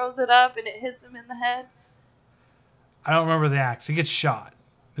like throws it up and it hits him in the head. I don't remember the axe. He gets shot,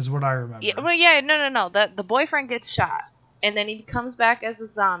 is what I remember. Yeah, well, yeah, no. The boyfriend gets shot, and then he comes back as a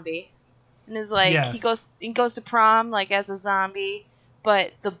zombie, and is like he goes to prom like as a zombie.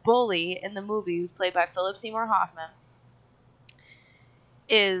 But the bully in the movie, who's played by Philip Seymour Hoffman,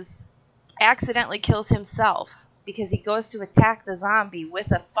 accidentally kills himself because he goes to attack the zombie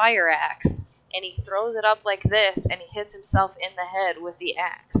with a fire axe, and he throws it up like this, and he hits himself in the head with the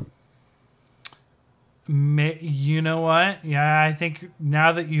axe. You know what? Yeah, I think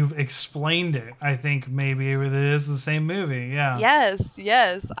now that you've explained it, I think maybe it is the same movie. Yeah.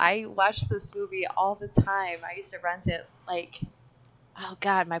 Yes. I watched this movie all the time. I used to rent it like, oh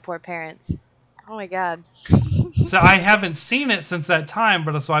God, my poor parents. Oh my God. So I haven't seen it since that time,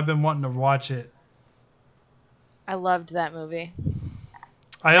 but so I've been wanting to watch it. I loved that movie.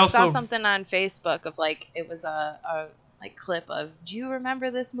 I saw something on Facebook of like, it was a like clip of, do you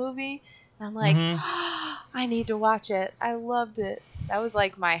remember this movie? And I'm like, I need to watch it. I loved it. That was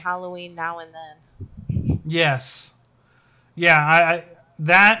like my Halloween now and then. Yes. Yeah, I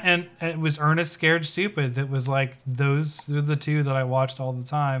that and it was Ernest Scared Stupid. That was like those were the two that I watched all the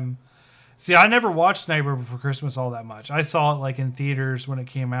time. See, I never watched Nightmare Before Christmas all that much. I saw it like in theaters when it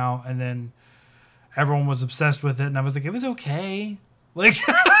came out, and then everyone was obsessed with it, and I was like, it was okay. Like,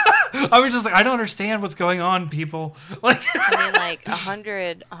 I was just like, I don't understand what's going on, people. Like, I mean, like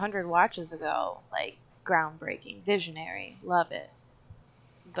 100 watches ago, like groundbreaking, visionary, love it.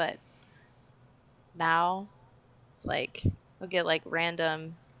 But now it's like we'll get like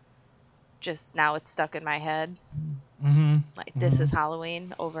random. Just now, it's stuck in my head. Like this is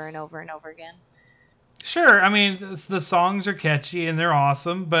Halloween over and over and over again. Sure, I mean the songs are catchy and they're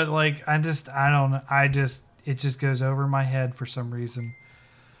awesome, but like I don't know. It just goes over my head for some reason.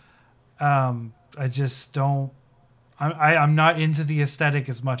 I just don't. I'm not into the aesthetic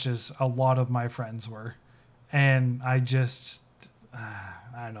as much as a lot of my friends were, and I just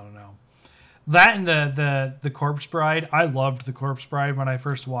I don't know. That and the Corpse Bride. I loved the Corpse Bride when I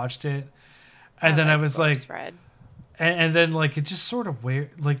first watched it, and then I was like, and then like it just sort of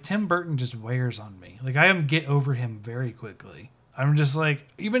like Tim Burton just wears on me. Like I get over him very quickly. I'm just like,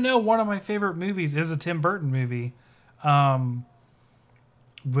 even though one of my favorite movies is a Tim Burton movie, why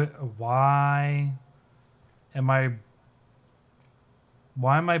am I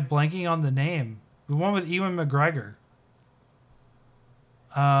blanking on the name? The one with Ewan McGregor.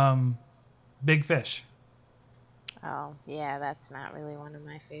 Big Fish. Oh, yeah, that's not really one of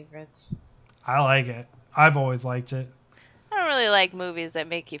my favorites. I like it. I've always liked it. I don't really like movies that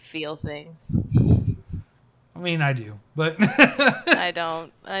make you feel things. I mean, I do, but I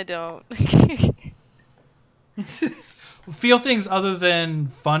don't. feel things other than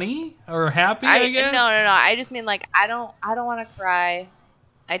funny or happy, I guess. No. I just mean like I don't want to cry.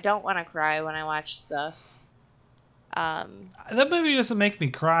 I don't want to cry when I watch stuff. That movie doesn't make me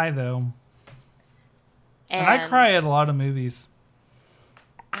cry though. And I cry at a lot of movies.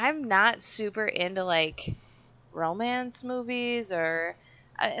 I'm not super into like romance movies or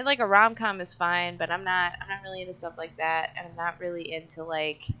like a rom-com is fine, but I'm not really into stuff like that, and I'm not really into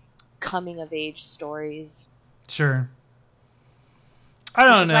like coming of age stories. Sure. I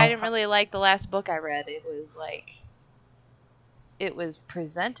don't know. Why I didn't really like the last book I read. It was like it was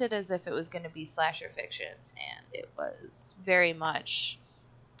presented as if it was going to be slasher fiction, and it was very much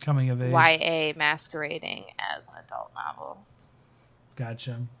coming of age. YA masquerading as an adult novel.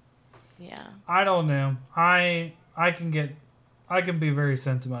 Gotcha. Yeah. I don't know. I can be very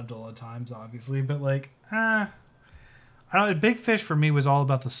sentimental at times, obviously, but like, I don't know. Big Fish for me was all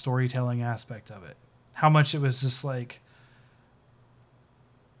about the storytelling aspect of it. How much it was just like,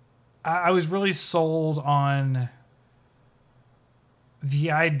 I was really sold on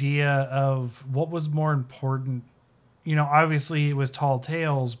the idea of what was more important. You know, obviously it was tall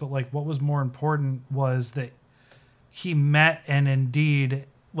tales, but like what was more important was that he met and indeed,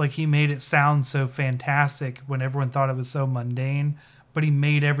 like he made it sound so fantastic when everyone thought it was so mundane, but he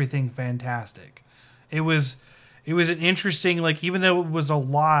made everything fantastic. It was an interesting, like, even though it was a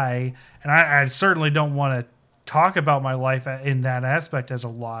lie, and I certainly don't want to talk about my life in that aspect as a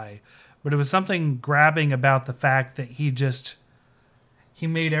lie, but it was something grabbing about the fact that he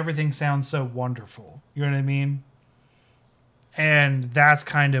made everything sound so wonderful. You know what I mean? And that's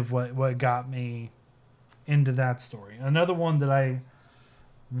kind of what got me into that story. Another one that I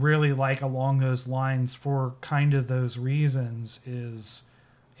really like along those lines for kind of those reasons is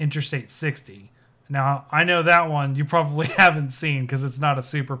Interstate 60. Now, I know that one you probably haven't seen because it's not a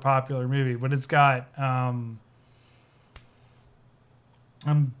super popular movie, but it's got, I'm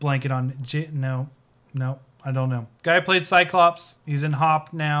blanking on, no, I don't know. Guy who played Cyclops. He's in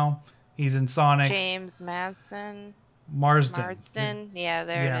Hop now. He's in Sonic. James Marsden. Yeah,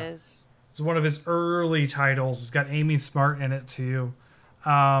 there it is. It's one of his early titles. It's got Amy Smart in it too.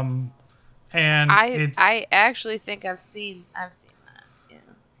 And I actually think I've seen that.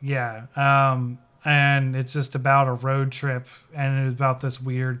 Yeah. Yeah. And it's just about a road trip, and it's about this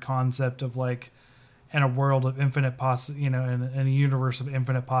weird concept of like in a world of infinite in a universe of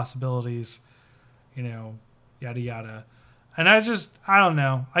infinite possibilities, yada yada. And I don't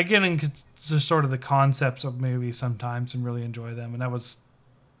know. I get into sort of the concepts of movies sometimes and really enjoy them, and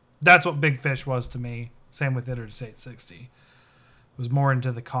that's what Big Fish was to me. Same with Interstate 60. It was more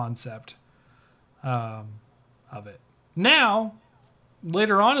into the concept of it. Now,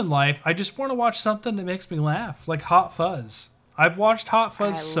 later on in life, I just want to watch something that makes me laugh, like Hot Fuzz. I've watched Hot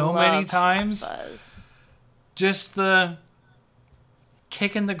Fuzz so many times. Hot Fuzz. Just the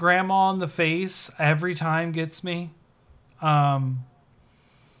kicking the grandma in the face every time gets me.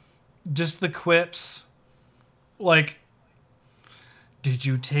 Just the quips. Like, did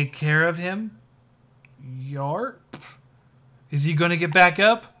you take care of him? Yarp. Is he going to get back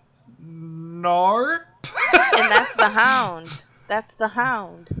up? Narp. And that's the Hound. That's the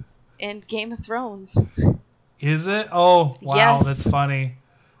Hound in Game of Thrones. Is it? Oh, wow, yes. That's funny.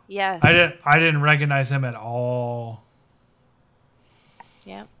 Yes. I didn't recognize him at all.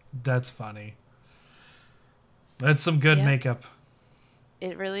 Yep. That's funny. That's some good makeup.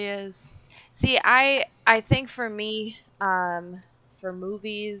 It really is. See, I think for me, for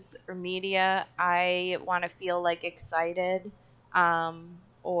movies or media, I want to feel like excited,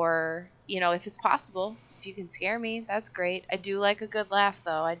 or if it's possible, if you can scare me, that's great. I do like a good laugh,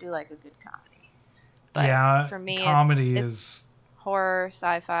 though. I do like a good comedy. But yeah, for me, comedy it's horror,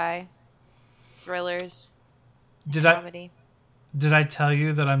 sci-fi, thrillers, comedy. Did I tell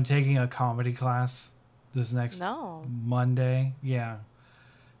you that I'm taking a comedy class this next Monday? Yeah.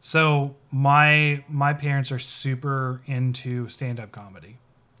 So my parents are super into stand-up comedy.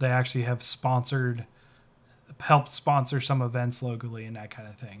 They actually have helped sponsor some events locally and that kind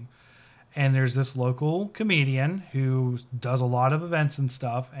of thing. And there's this local comedian who does a lot of events and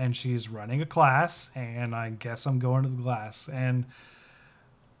stuff, and she's running a class, and I guess I'm going to the class. And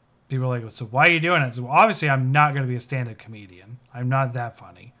people are like, so why are you doing it? So obviously I'm not going to be a stand-up comedian. I'm not that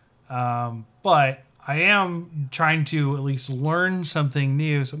funny. But I am trying to at least learn something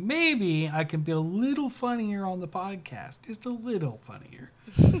new, so maybe I can be a little funnier on the podcast. Just a little funnier.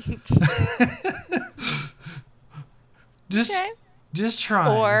 Just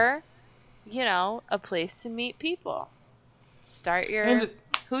trying. Or, a place to meet people. Start your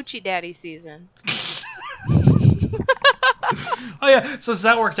hoochie daddy season. Oh, yeah. So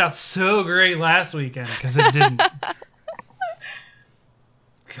that worked out so great last weekend because it didn't.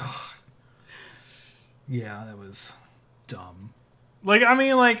 God. Yeah, that was dumb.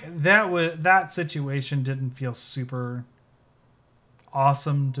 That situation didn't feel super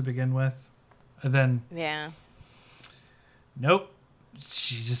awesome to begin with. And then, yeah. Nope.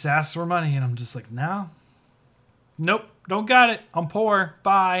 She just asked for money, and I'm just like, no. Nope, don't got it. I'm poor.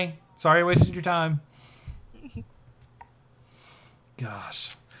 Bye. Sorry I wasted your time.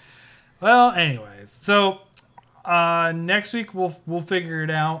 Gosh. Well, anyways. So, next week we'll figure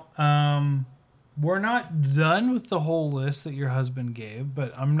it out. We're not done with the whole list that your husband gave,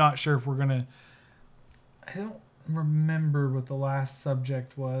 but I'm not sure if we're going to... I don't remember what the last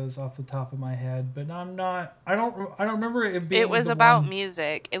subject was off the top of my head, but I don't remember it being... It was about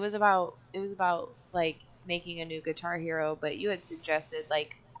music. It was about like making a new Guitar Hero, but you had suggested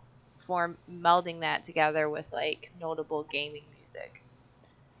like melding that together with like notable gaming music.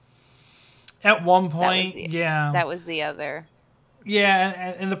 At one point, yeah. That was the other.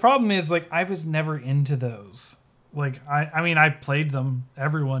 Yeah, and the problem is, like, I was never into those. Like, I mean, I played them.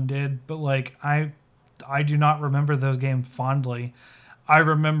 Everyone did. But, like, I do not remember those games fondly. I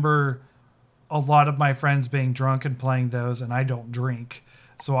remember a lot of my friends being drunk and playing those, and I don't drink.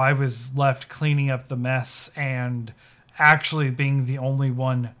 So I was left cleaning up the mess and actually being the only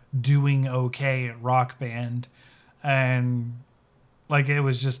one doing okay at Rock Band. And, like, it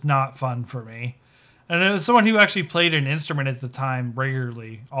was just not fun for me. And it was someone who actually played an instrument at the time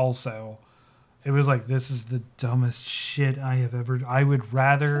regularly also. It was like, this is the dumbest shit I have ever... I would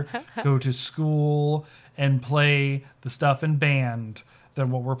rather go to school and play the stuff in band than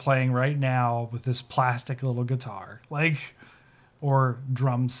what we're playing right now with this plastic little guitar. Like, or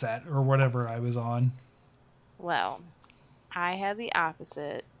drum set or whatever I was on. Well, I had the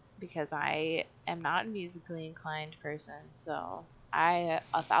opposite because I am not a musically inclined person, so... I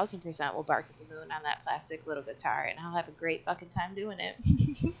 1,000% will bark at the moon on that plastic little guitar, and I'll have a great fucking time doing it.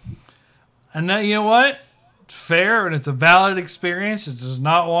 And now, you know what? It's fair, and it's a valid experience. It's just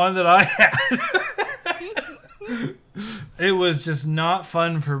not one that I had. It was just not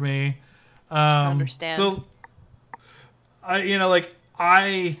fun for me. I understand. So,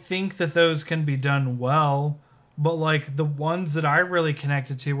 I think that those can be done well, but like the ones that I really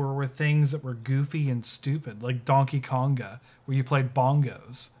connected to were with things that were goofy and stupid, like Donkey Konga, where you played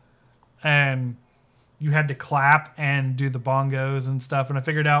bongos and you had to clap and do the bongos and stuff. And I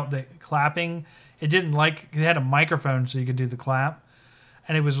figured out that clapping, it had a microphone so you could do the clap,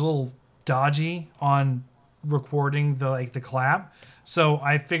 and it was a little dodgy on recording the clap. So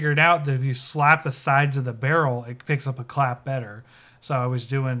I figured out that if you slap the sides of the barrel, it picks up a clap better. So I was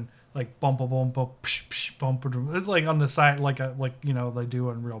doing like bump bump bump psh, bump, like on the side, like they do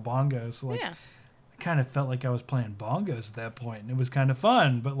on real bongos. So like, yeah. I kind of felt like I was playing bongos at that point, and it was kind of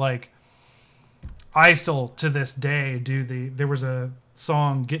fun. But like, I still to this day there was a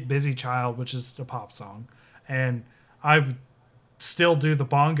song "Get Busy Child," which is a pop song, and I would still do the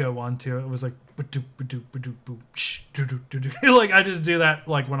bongo one to it. It was like like I just do that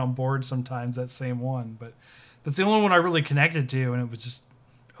like when I'm bored sometimes, that same one. But that's the only one I really connected to, and it was just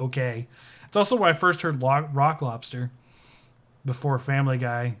okay. It's also where I first heard Rock Lobster before Family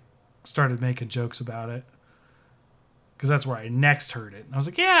Guy started making jokes about it, because that's where I next heard it. And I was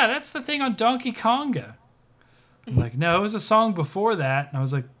like, yeah, that's the thing on Donkey Konga. I'm like, no, it was a song before that. And I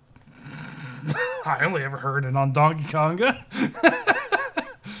was like, I only ever heard it on Donkey Konga.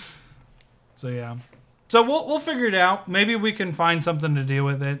 So yeah, so we'll figure it out. Maybe we can find something to do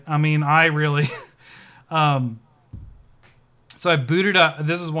with it. I mean, I really so I booted up.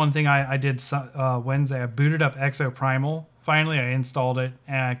 This is one thing I did Wednesday. I booted up Exo Primal. Finally, I installed it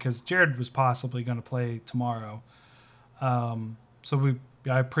because Jared was possibly going to play tomorrow. So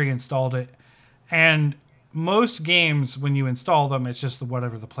I pre-installed it. And most games, when you install them, it's just the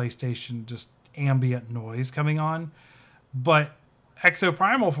PlayStation, just ambient noise coming on. But Exo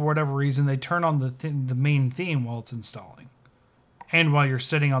Primal, for whatever reason, they turn on the main theme while it's installing, and while you're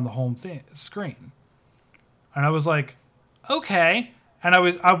sitting on the home screen. And I was like, okay. And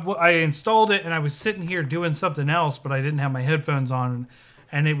I installed it, and I was sitting here doing something else, but I didn't have my headphones on,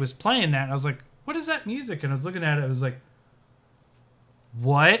 and it was playing that. And I was like, what is that music? And I was looking at it. I was like,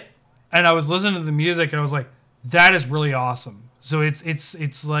 what? And I was listening to the music, and I was like, that is really awesome. So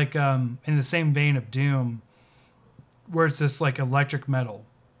it's like in the same vein of Doom, where it's this like electric metal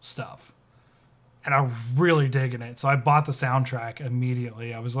stuff. And I'm really digging it. So I bought the soundtrack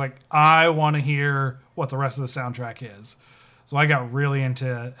immediately. I was like, I want to hear what the rest of the soundtrack is. So I got really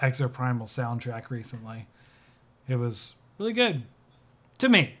into Exoprimal soundtrack recently. It was really good. To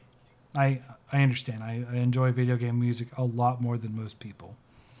me. I understand. I enjoy video game music a lot more than most people.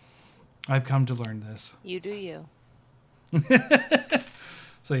 I've come to learn this. You do you.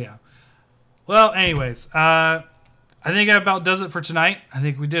 So yeah. Well, anyways, I think that about does it for tonight. I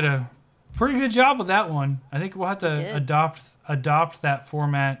think we did a pretty good job with that one. I think we'll have to adopt that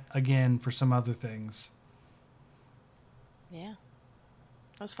format again for some other things. Yeah.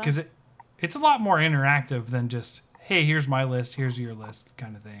 That was fun. Because it's a lot more interactive than just, hey, here's my list, here's your list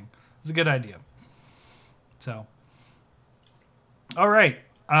kind of thing. It's a good idea. So, all right.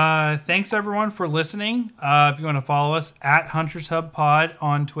 Thanks, everyone, for listening. If you want to follow us, at Hunters Hub Pod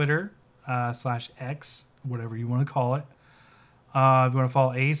on Twitter, /X, whatever you want to call it. If you want to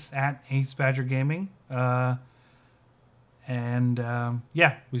follow Ace, at Ace Badger Gaming. Yeah,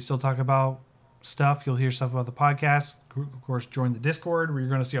 we still talk about stuff. You'll hear stuff about the podcast. Of course, join the Discord, where you're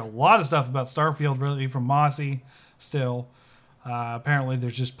going to see a lot of stuff about Starfield, really, from Mossy still. Apparently,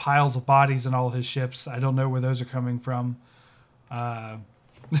 there's just piles of bodies in all his ships. I don't know where those are coming from.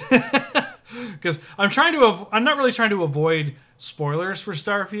 Because I'm not really trying to avoid spoilers for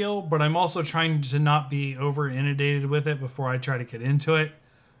Starfield, but I'm also trying to not be over inundated with it before I try to get into it.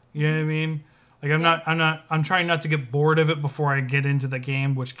 You know what I mean? Like I'm trying not to get bored of it before I get into the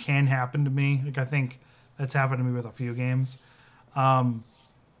game, which can happen to me. Like I think that's happened to me with a few games. My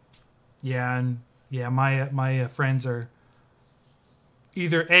friends are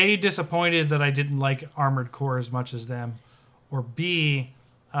either A, disappointed that I didn't like Armored Core as much as them, or B,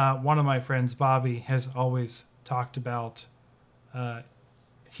 one of my friends, Bobby, has always talked about,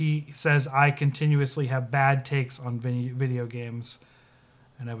 he says I continuously have bad takes on video games.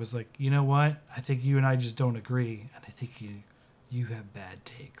 And I was like, you know what? I think you and I just don't agree. And I think you have bad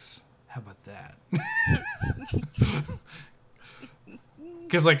takes. How about that?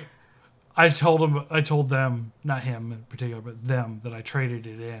 Because like, I told them, not him in particular, but them, that I traded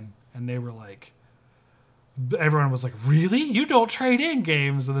it in. And they were like, everyone was like, really? You don't trade in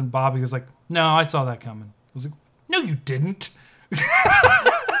games? And then Bobby was like, no, I saw that coming. I was like, no, you didn't.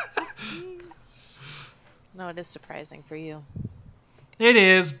 No, it is surprising for you. It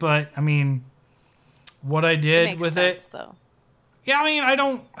is, but I mean, what I did makes with sense, it. though. Yeah, I mean,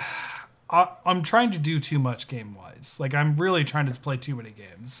 I'm trying to do too much game wise. Like, I'm really trying to play too many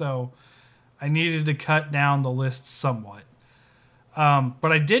games. So I needed to cut down the list somewhat.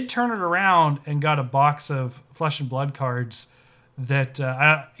 But I did turn it around and got a box of Flesh and Blood cards that,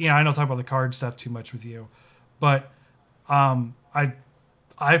 I don't talk about the card stuff too much with you, but I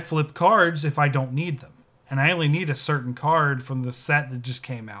flip cards if I don't need them. And I only need a certain card from the set that just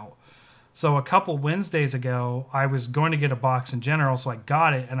came out. So a couple Wednesdays ago, I was going to get a box in general, so I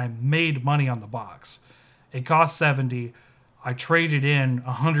got it, and I made money on the box. It cost $70. I traded in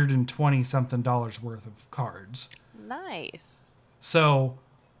 $120-something worth of cards. Nice. So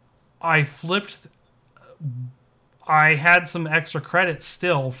I flipped. I had some extra credit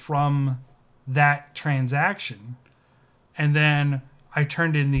still from that transaction. And then I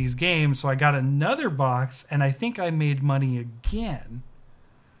turned in these games, so I got another box, and I think I made money again.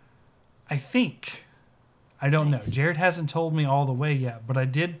 I think. I don't know. Jared hasn't told me all the way yet, but I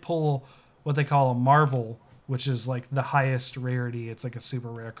did pull what they call a Marvel, which is like the highest rarity. It's like a super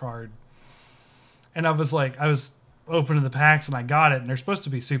rare card. And I was opening the packs, and I got it, and they're supposed to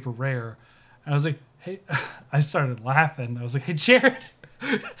be super rare. And I was like, hey, I started laughing. I was like, hey, Jared,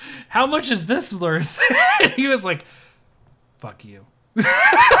 how much is this worth? And he was like, fuck you.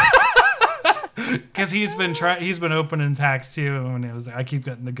 Because he's been opening packs too, and it was I keep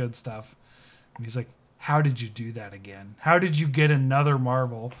getting the good stuff. And he's like, how did you do that again? How did you get another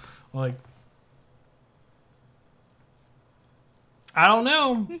Marvel? Like, I don't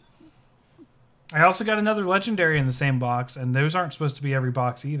know. I also got another Legendary in the same box, and those aren't supposed to be every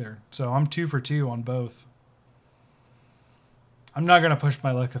box either. So I'm 2 for 2 on both. I'm not going to push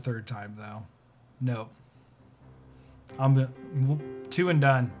my luck a third time, though. No. I'm 2 and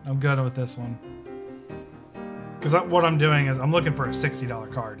done. I'm good with this one. Because what I'm doing is I'm looking for a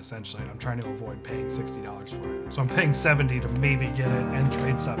 $60 card, essentially, and I'm trying to avoid paying $60 for it. So I'm paying $70 to maybe get it and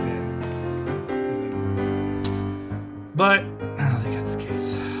trade stuff in. But I don't think that's the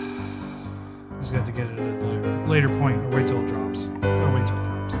case. Just got to get it at a later point, or wait till it drops. So,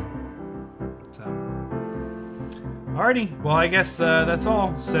 alrighty. Well, I guess that's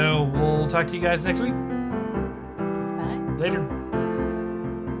all. So we'll talk to you guys next week. Bye. Later.